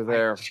to Over our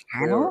there.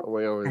 channel.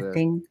 Way over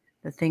there.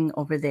 The thing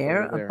over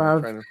there Over there. I'm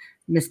above trying to-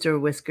 Mr.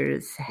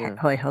 Whiskers' head. Yeah.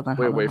 Oh, wait, hold on.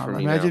 Way Hold away on, from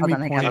hold me on. now. Imagine Hold me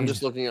on, I got pointing. I'm this.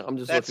 just looking. I'm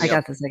just That's- I looking.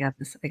 got this. I got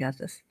this. I got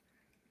this.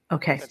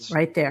 Okay, That's-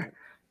 right there. No,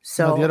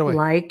 So the other way.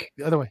 like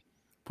The other way.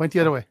 Point the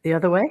other way. the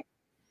other way.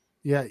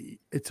 Yeah,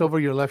 it's over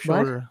your left What?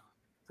 shoulder.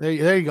 There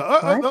you go.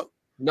 Oh, What?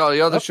 No,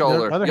 the other Up, the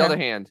shoulder. other The other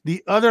hand. hand.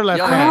 The other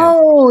left other hand. hand.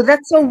 Oh,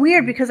 that's so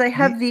weird because I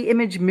have the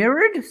image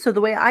mirrored. So the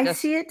way I Yes.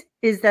 see it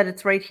is that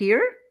it's right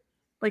here,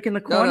 like in the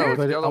No, corner. no,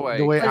 But the other the way.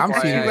 way That's I'm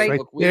actually seeing it, right right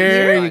Look weird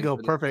there. You behind, go.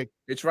 but Perfect.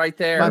 It's right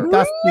there.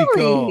 Fantastico.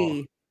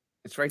 Really?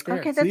 It's right there.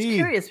 Okay, that's See.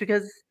 curious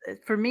because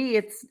for me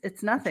it's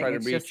nothing. Try to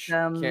It's reach. just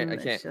I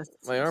it's can't. just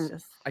My it's arm.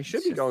 just- I should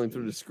it's be just going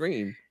through the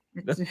screen.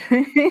 it's-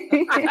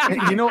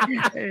 You know,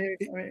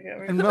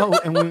 and no,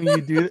 and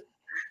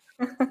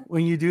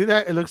when you do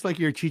that, it looks like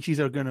your chichis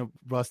are gonna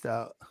bust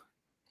out.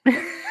 My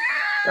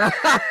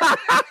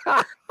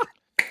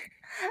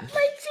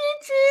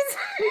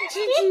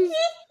chichis.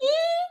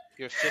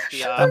 You're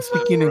 50 I'm odds.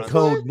 speaking in runs.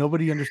 code.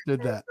 Nobody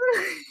understood that.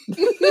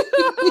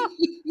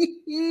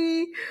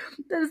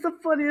 That is the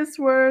funniest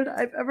word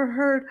I've ever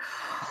heard.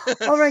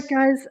 All right,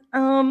 guys.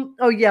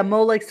 Oh yeah,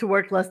 Mo likes to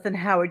work less than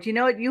Howard. You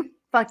know what? You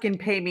fucking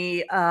pay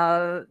me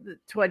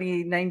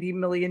 $90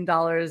 million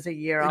a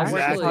year. I'll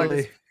work as hard as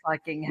Exactly.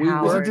 fucking We There's a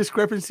Howard.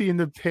 discrepancy in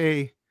the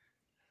pay.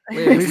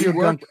 Wait, Radio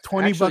we Gunk, work-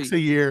 20 bucks a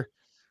actually- year.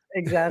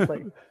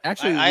 Exactly.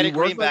 Actually, I we had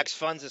work Greenbacks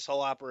funds this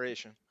whole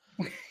operation.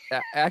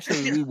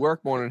 actually, we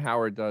work more than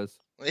Howard does.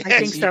 I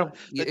think so.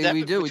 The And we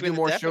dep- do. We between do the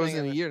more deafening shows in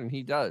and a the- year than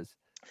he does.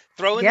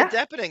 Throw in Yeah. the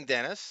deputing,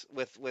 Dennis.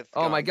 With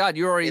Oh my Gunk. God,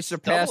 you already It's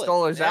surpassed double it,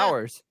 all his yeah.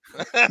 hours.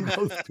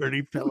 Those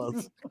dirty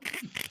pillows.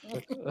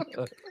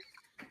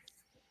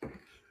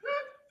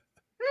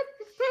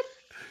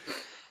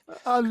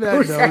 On that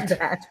Who said note,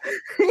 that?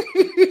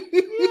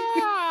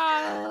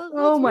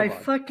 Oh my move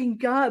on. fucking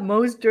god,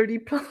 Mo's dirty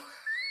pillow.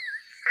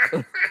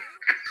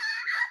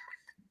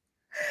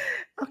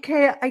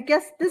 Okay, I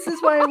guess this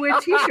is why I wear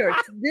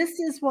t-shirts. This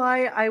is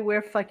why I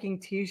wear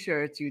fucking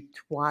t-shirts, you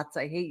twats.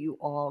 I hate you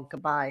all.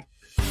 Goodbye.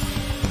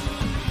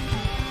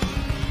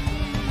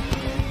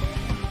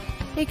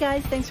 Hey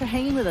guys, thanks for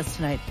hanging with us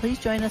tonight. Please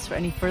join us for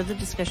any further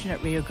discussion at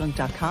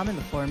radiogunk.com in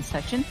the forum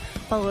section.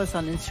 Follow us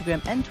on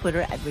Instagram and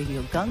Twitter at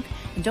Radio Gunk.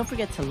 And don't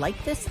forget to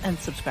like this and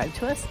subscribe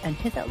to us and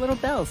hit that little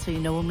bell so you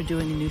know when we're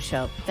doing a new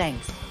show.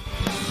 Thanks.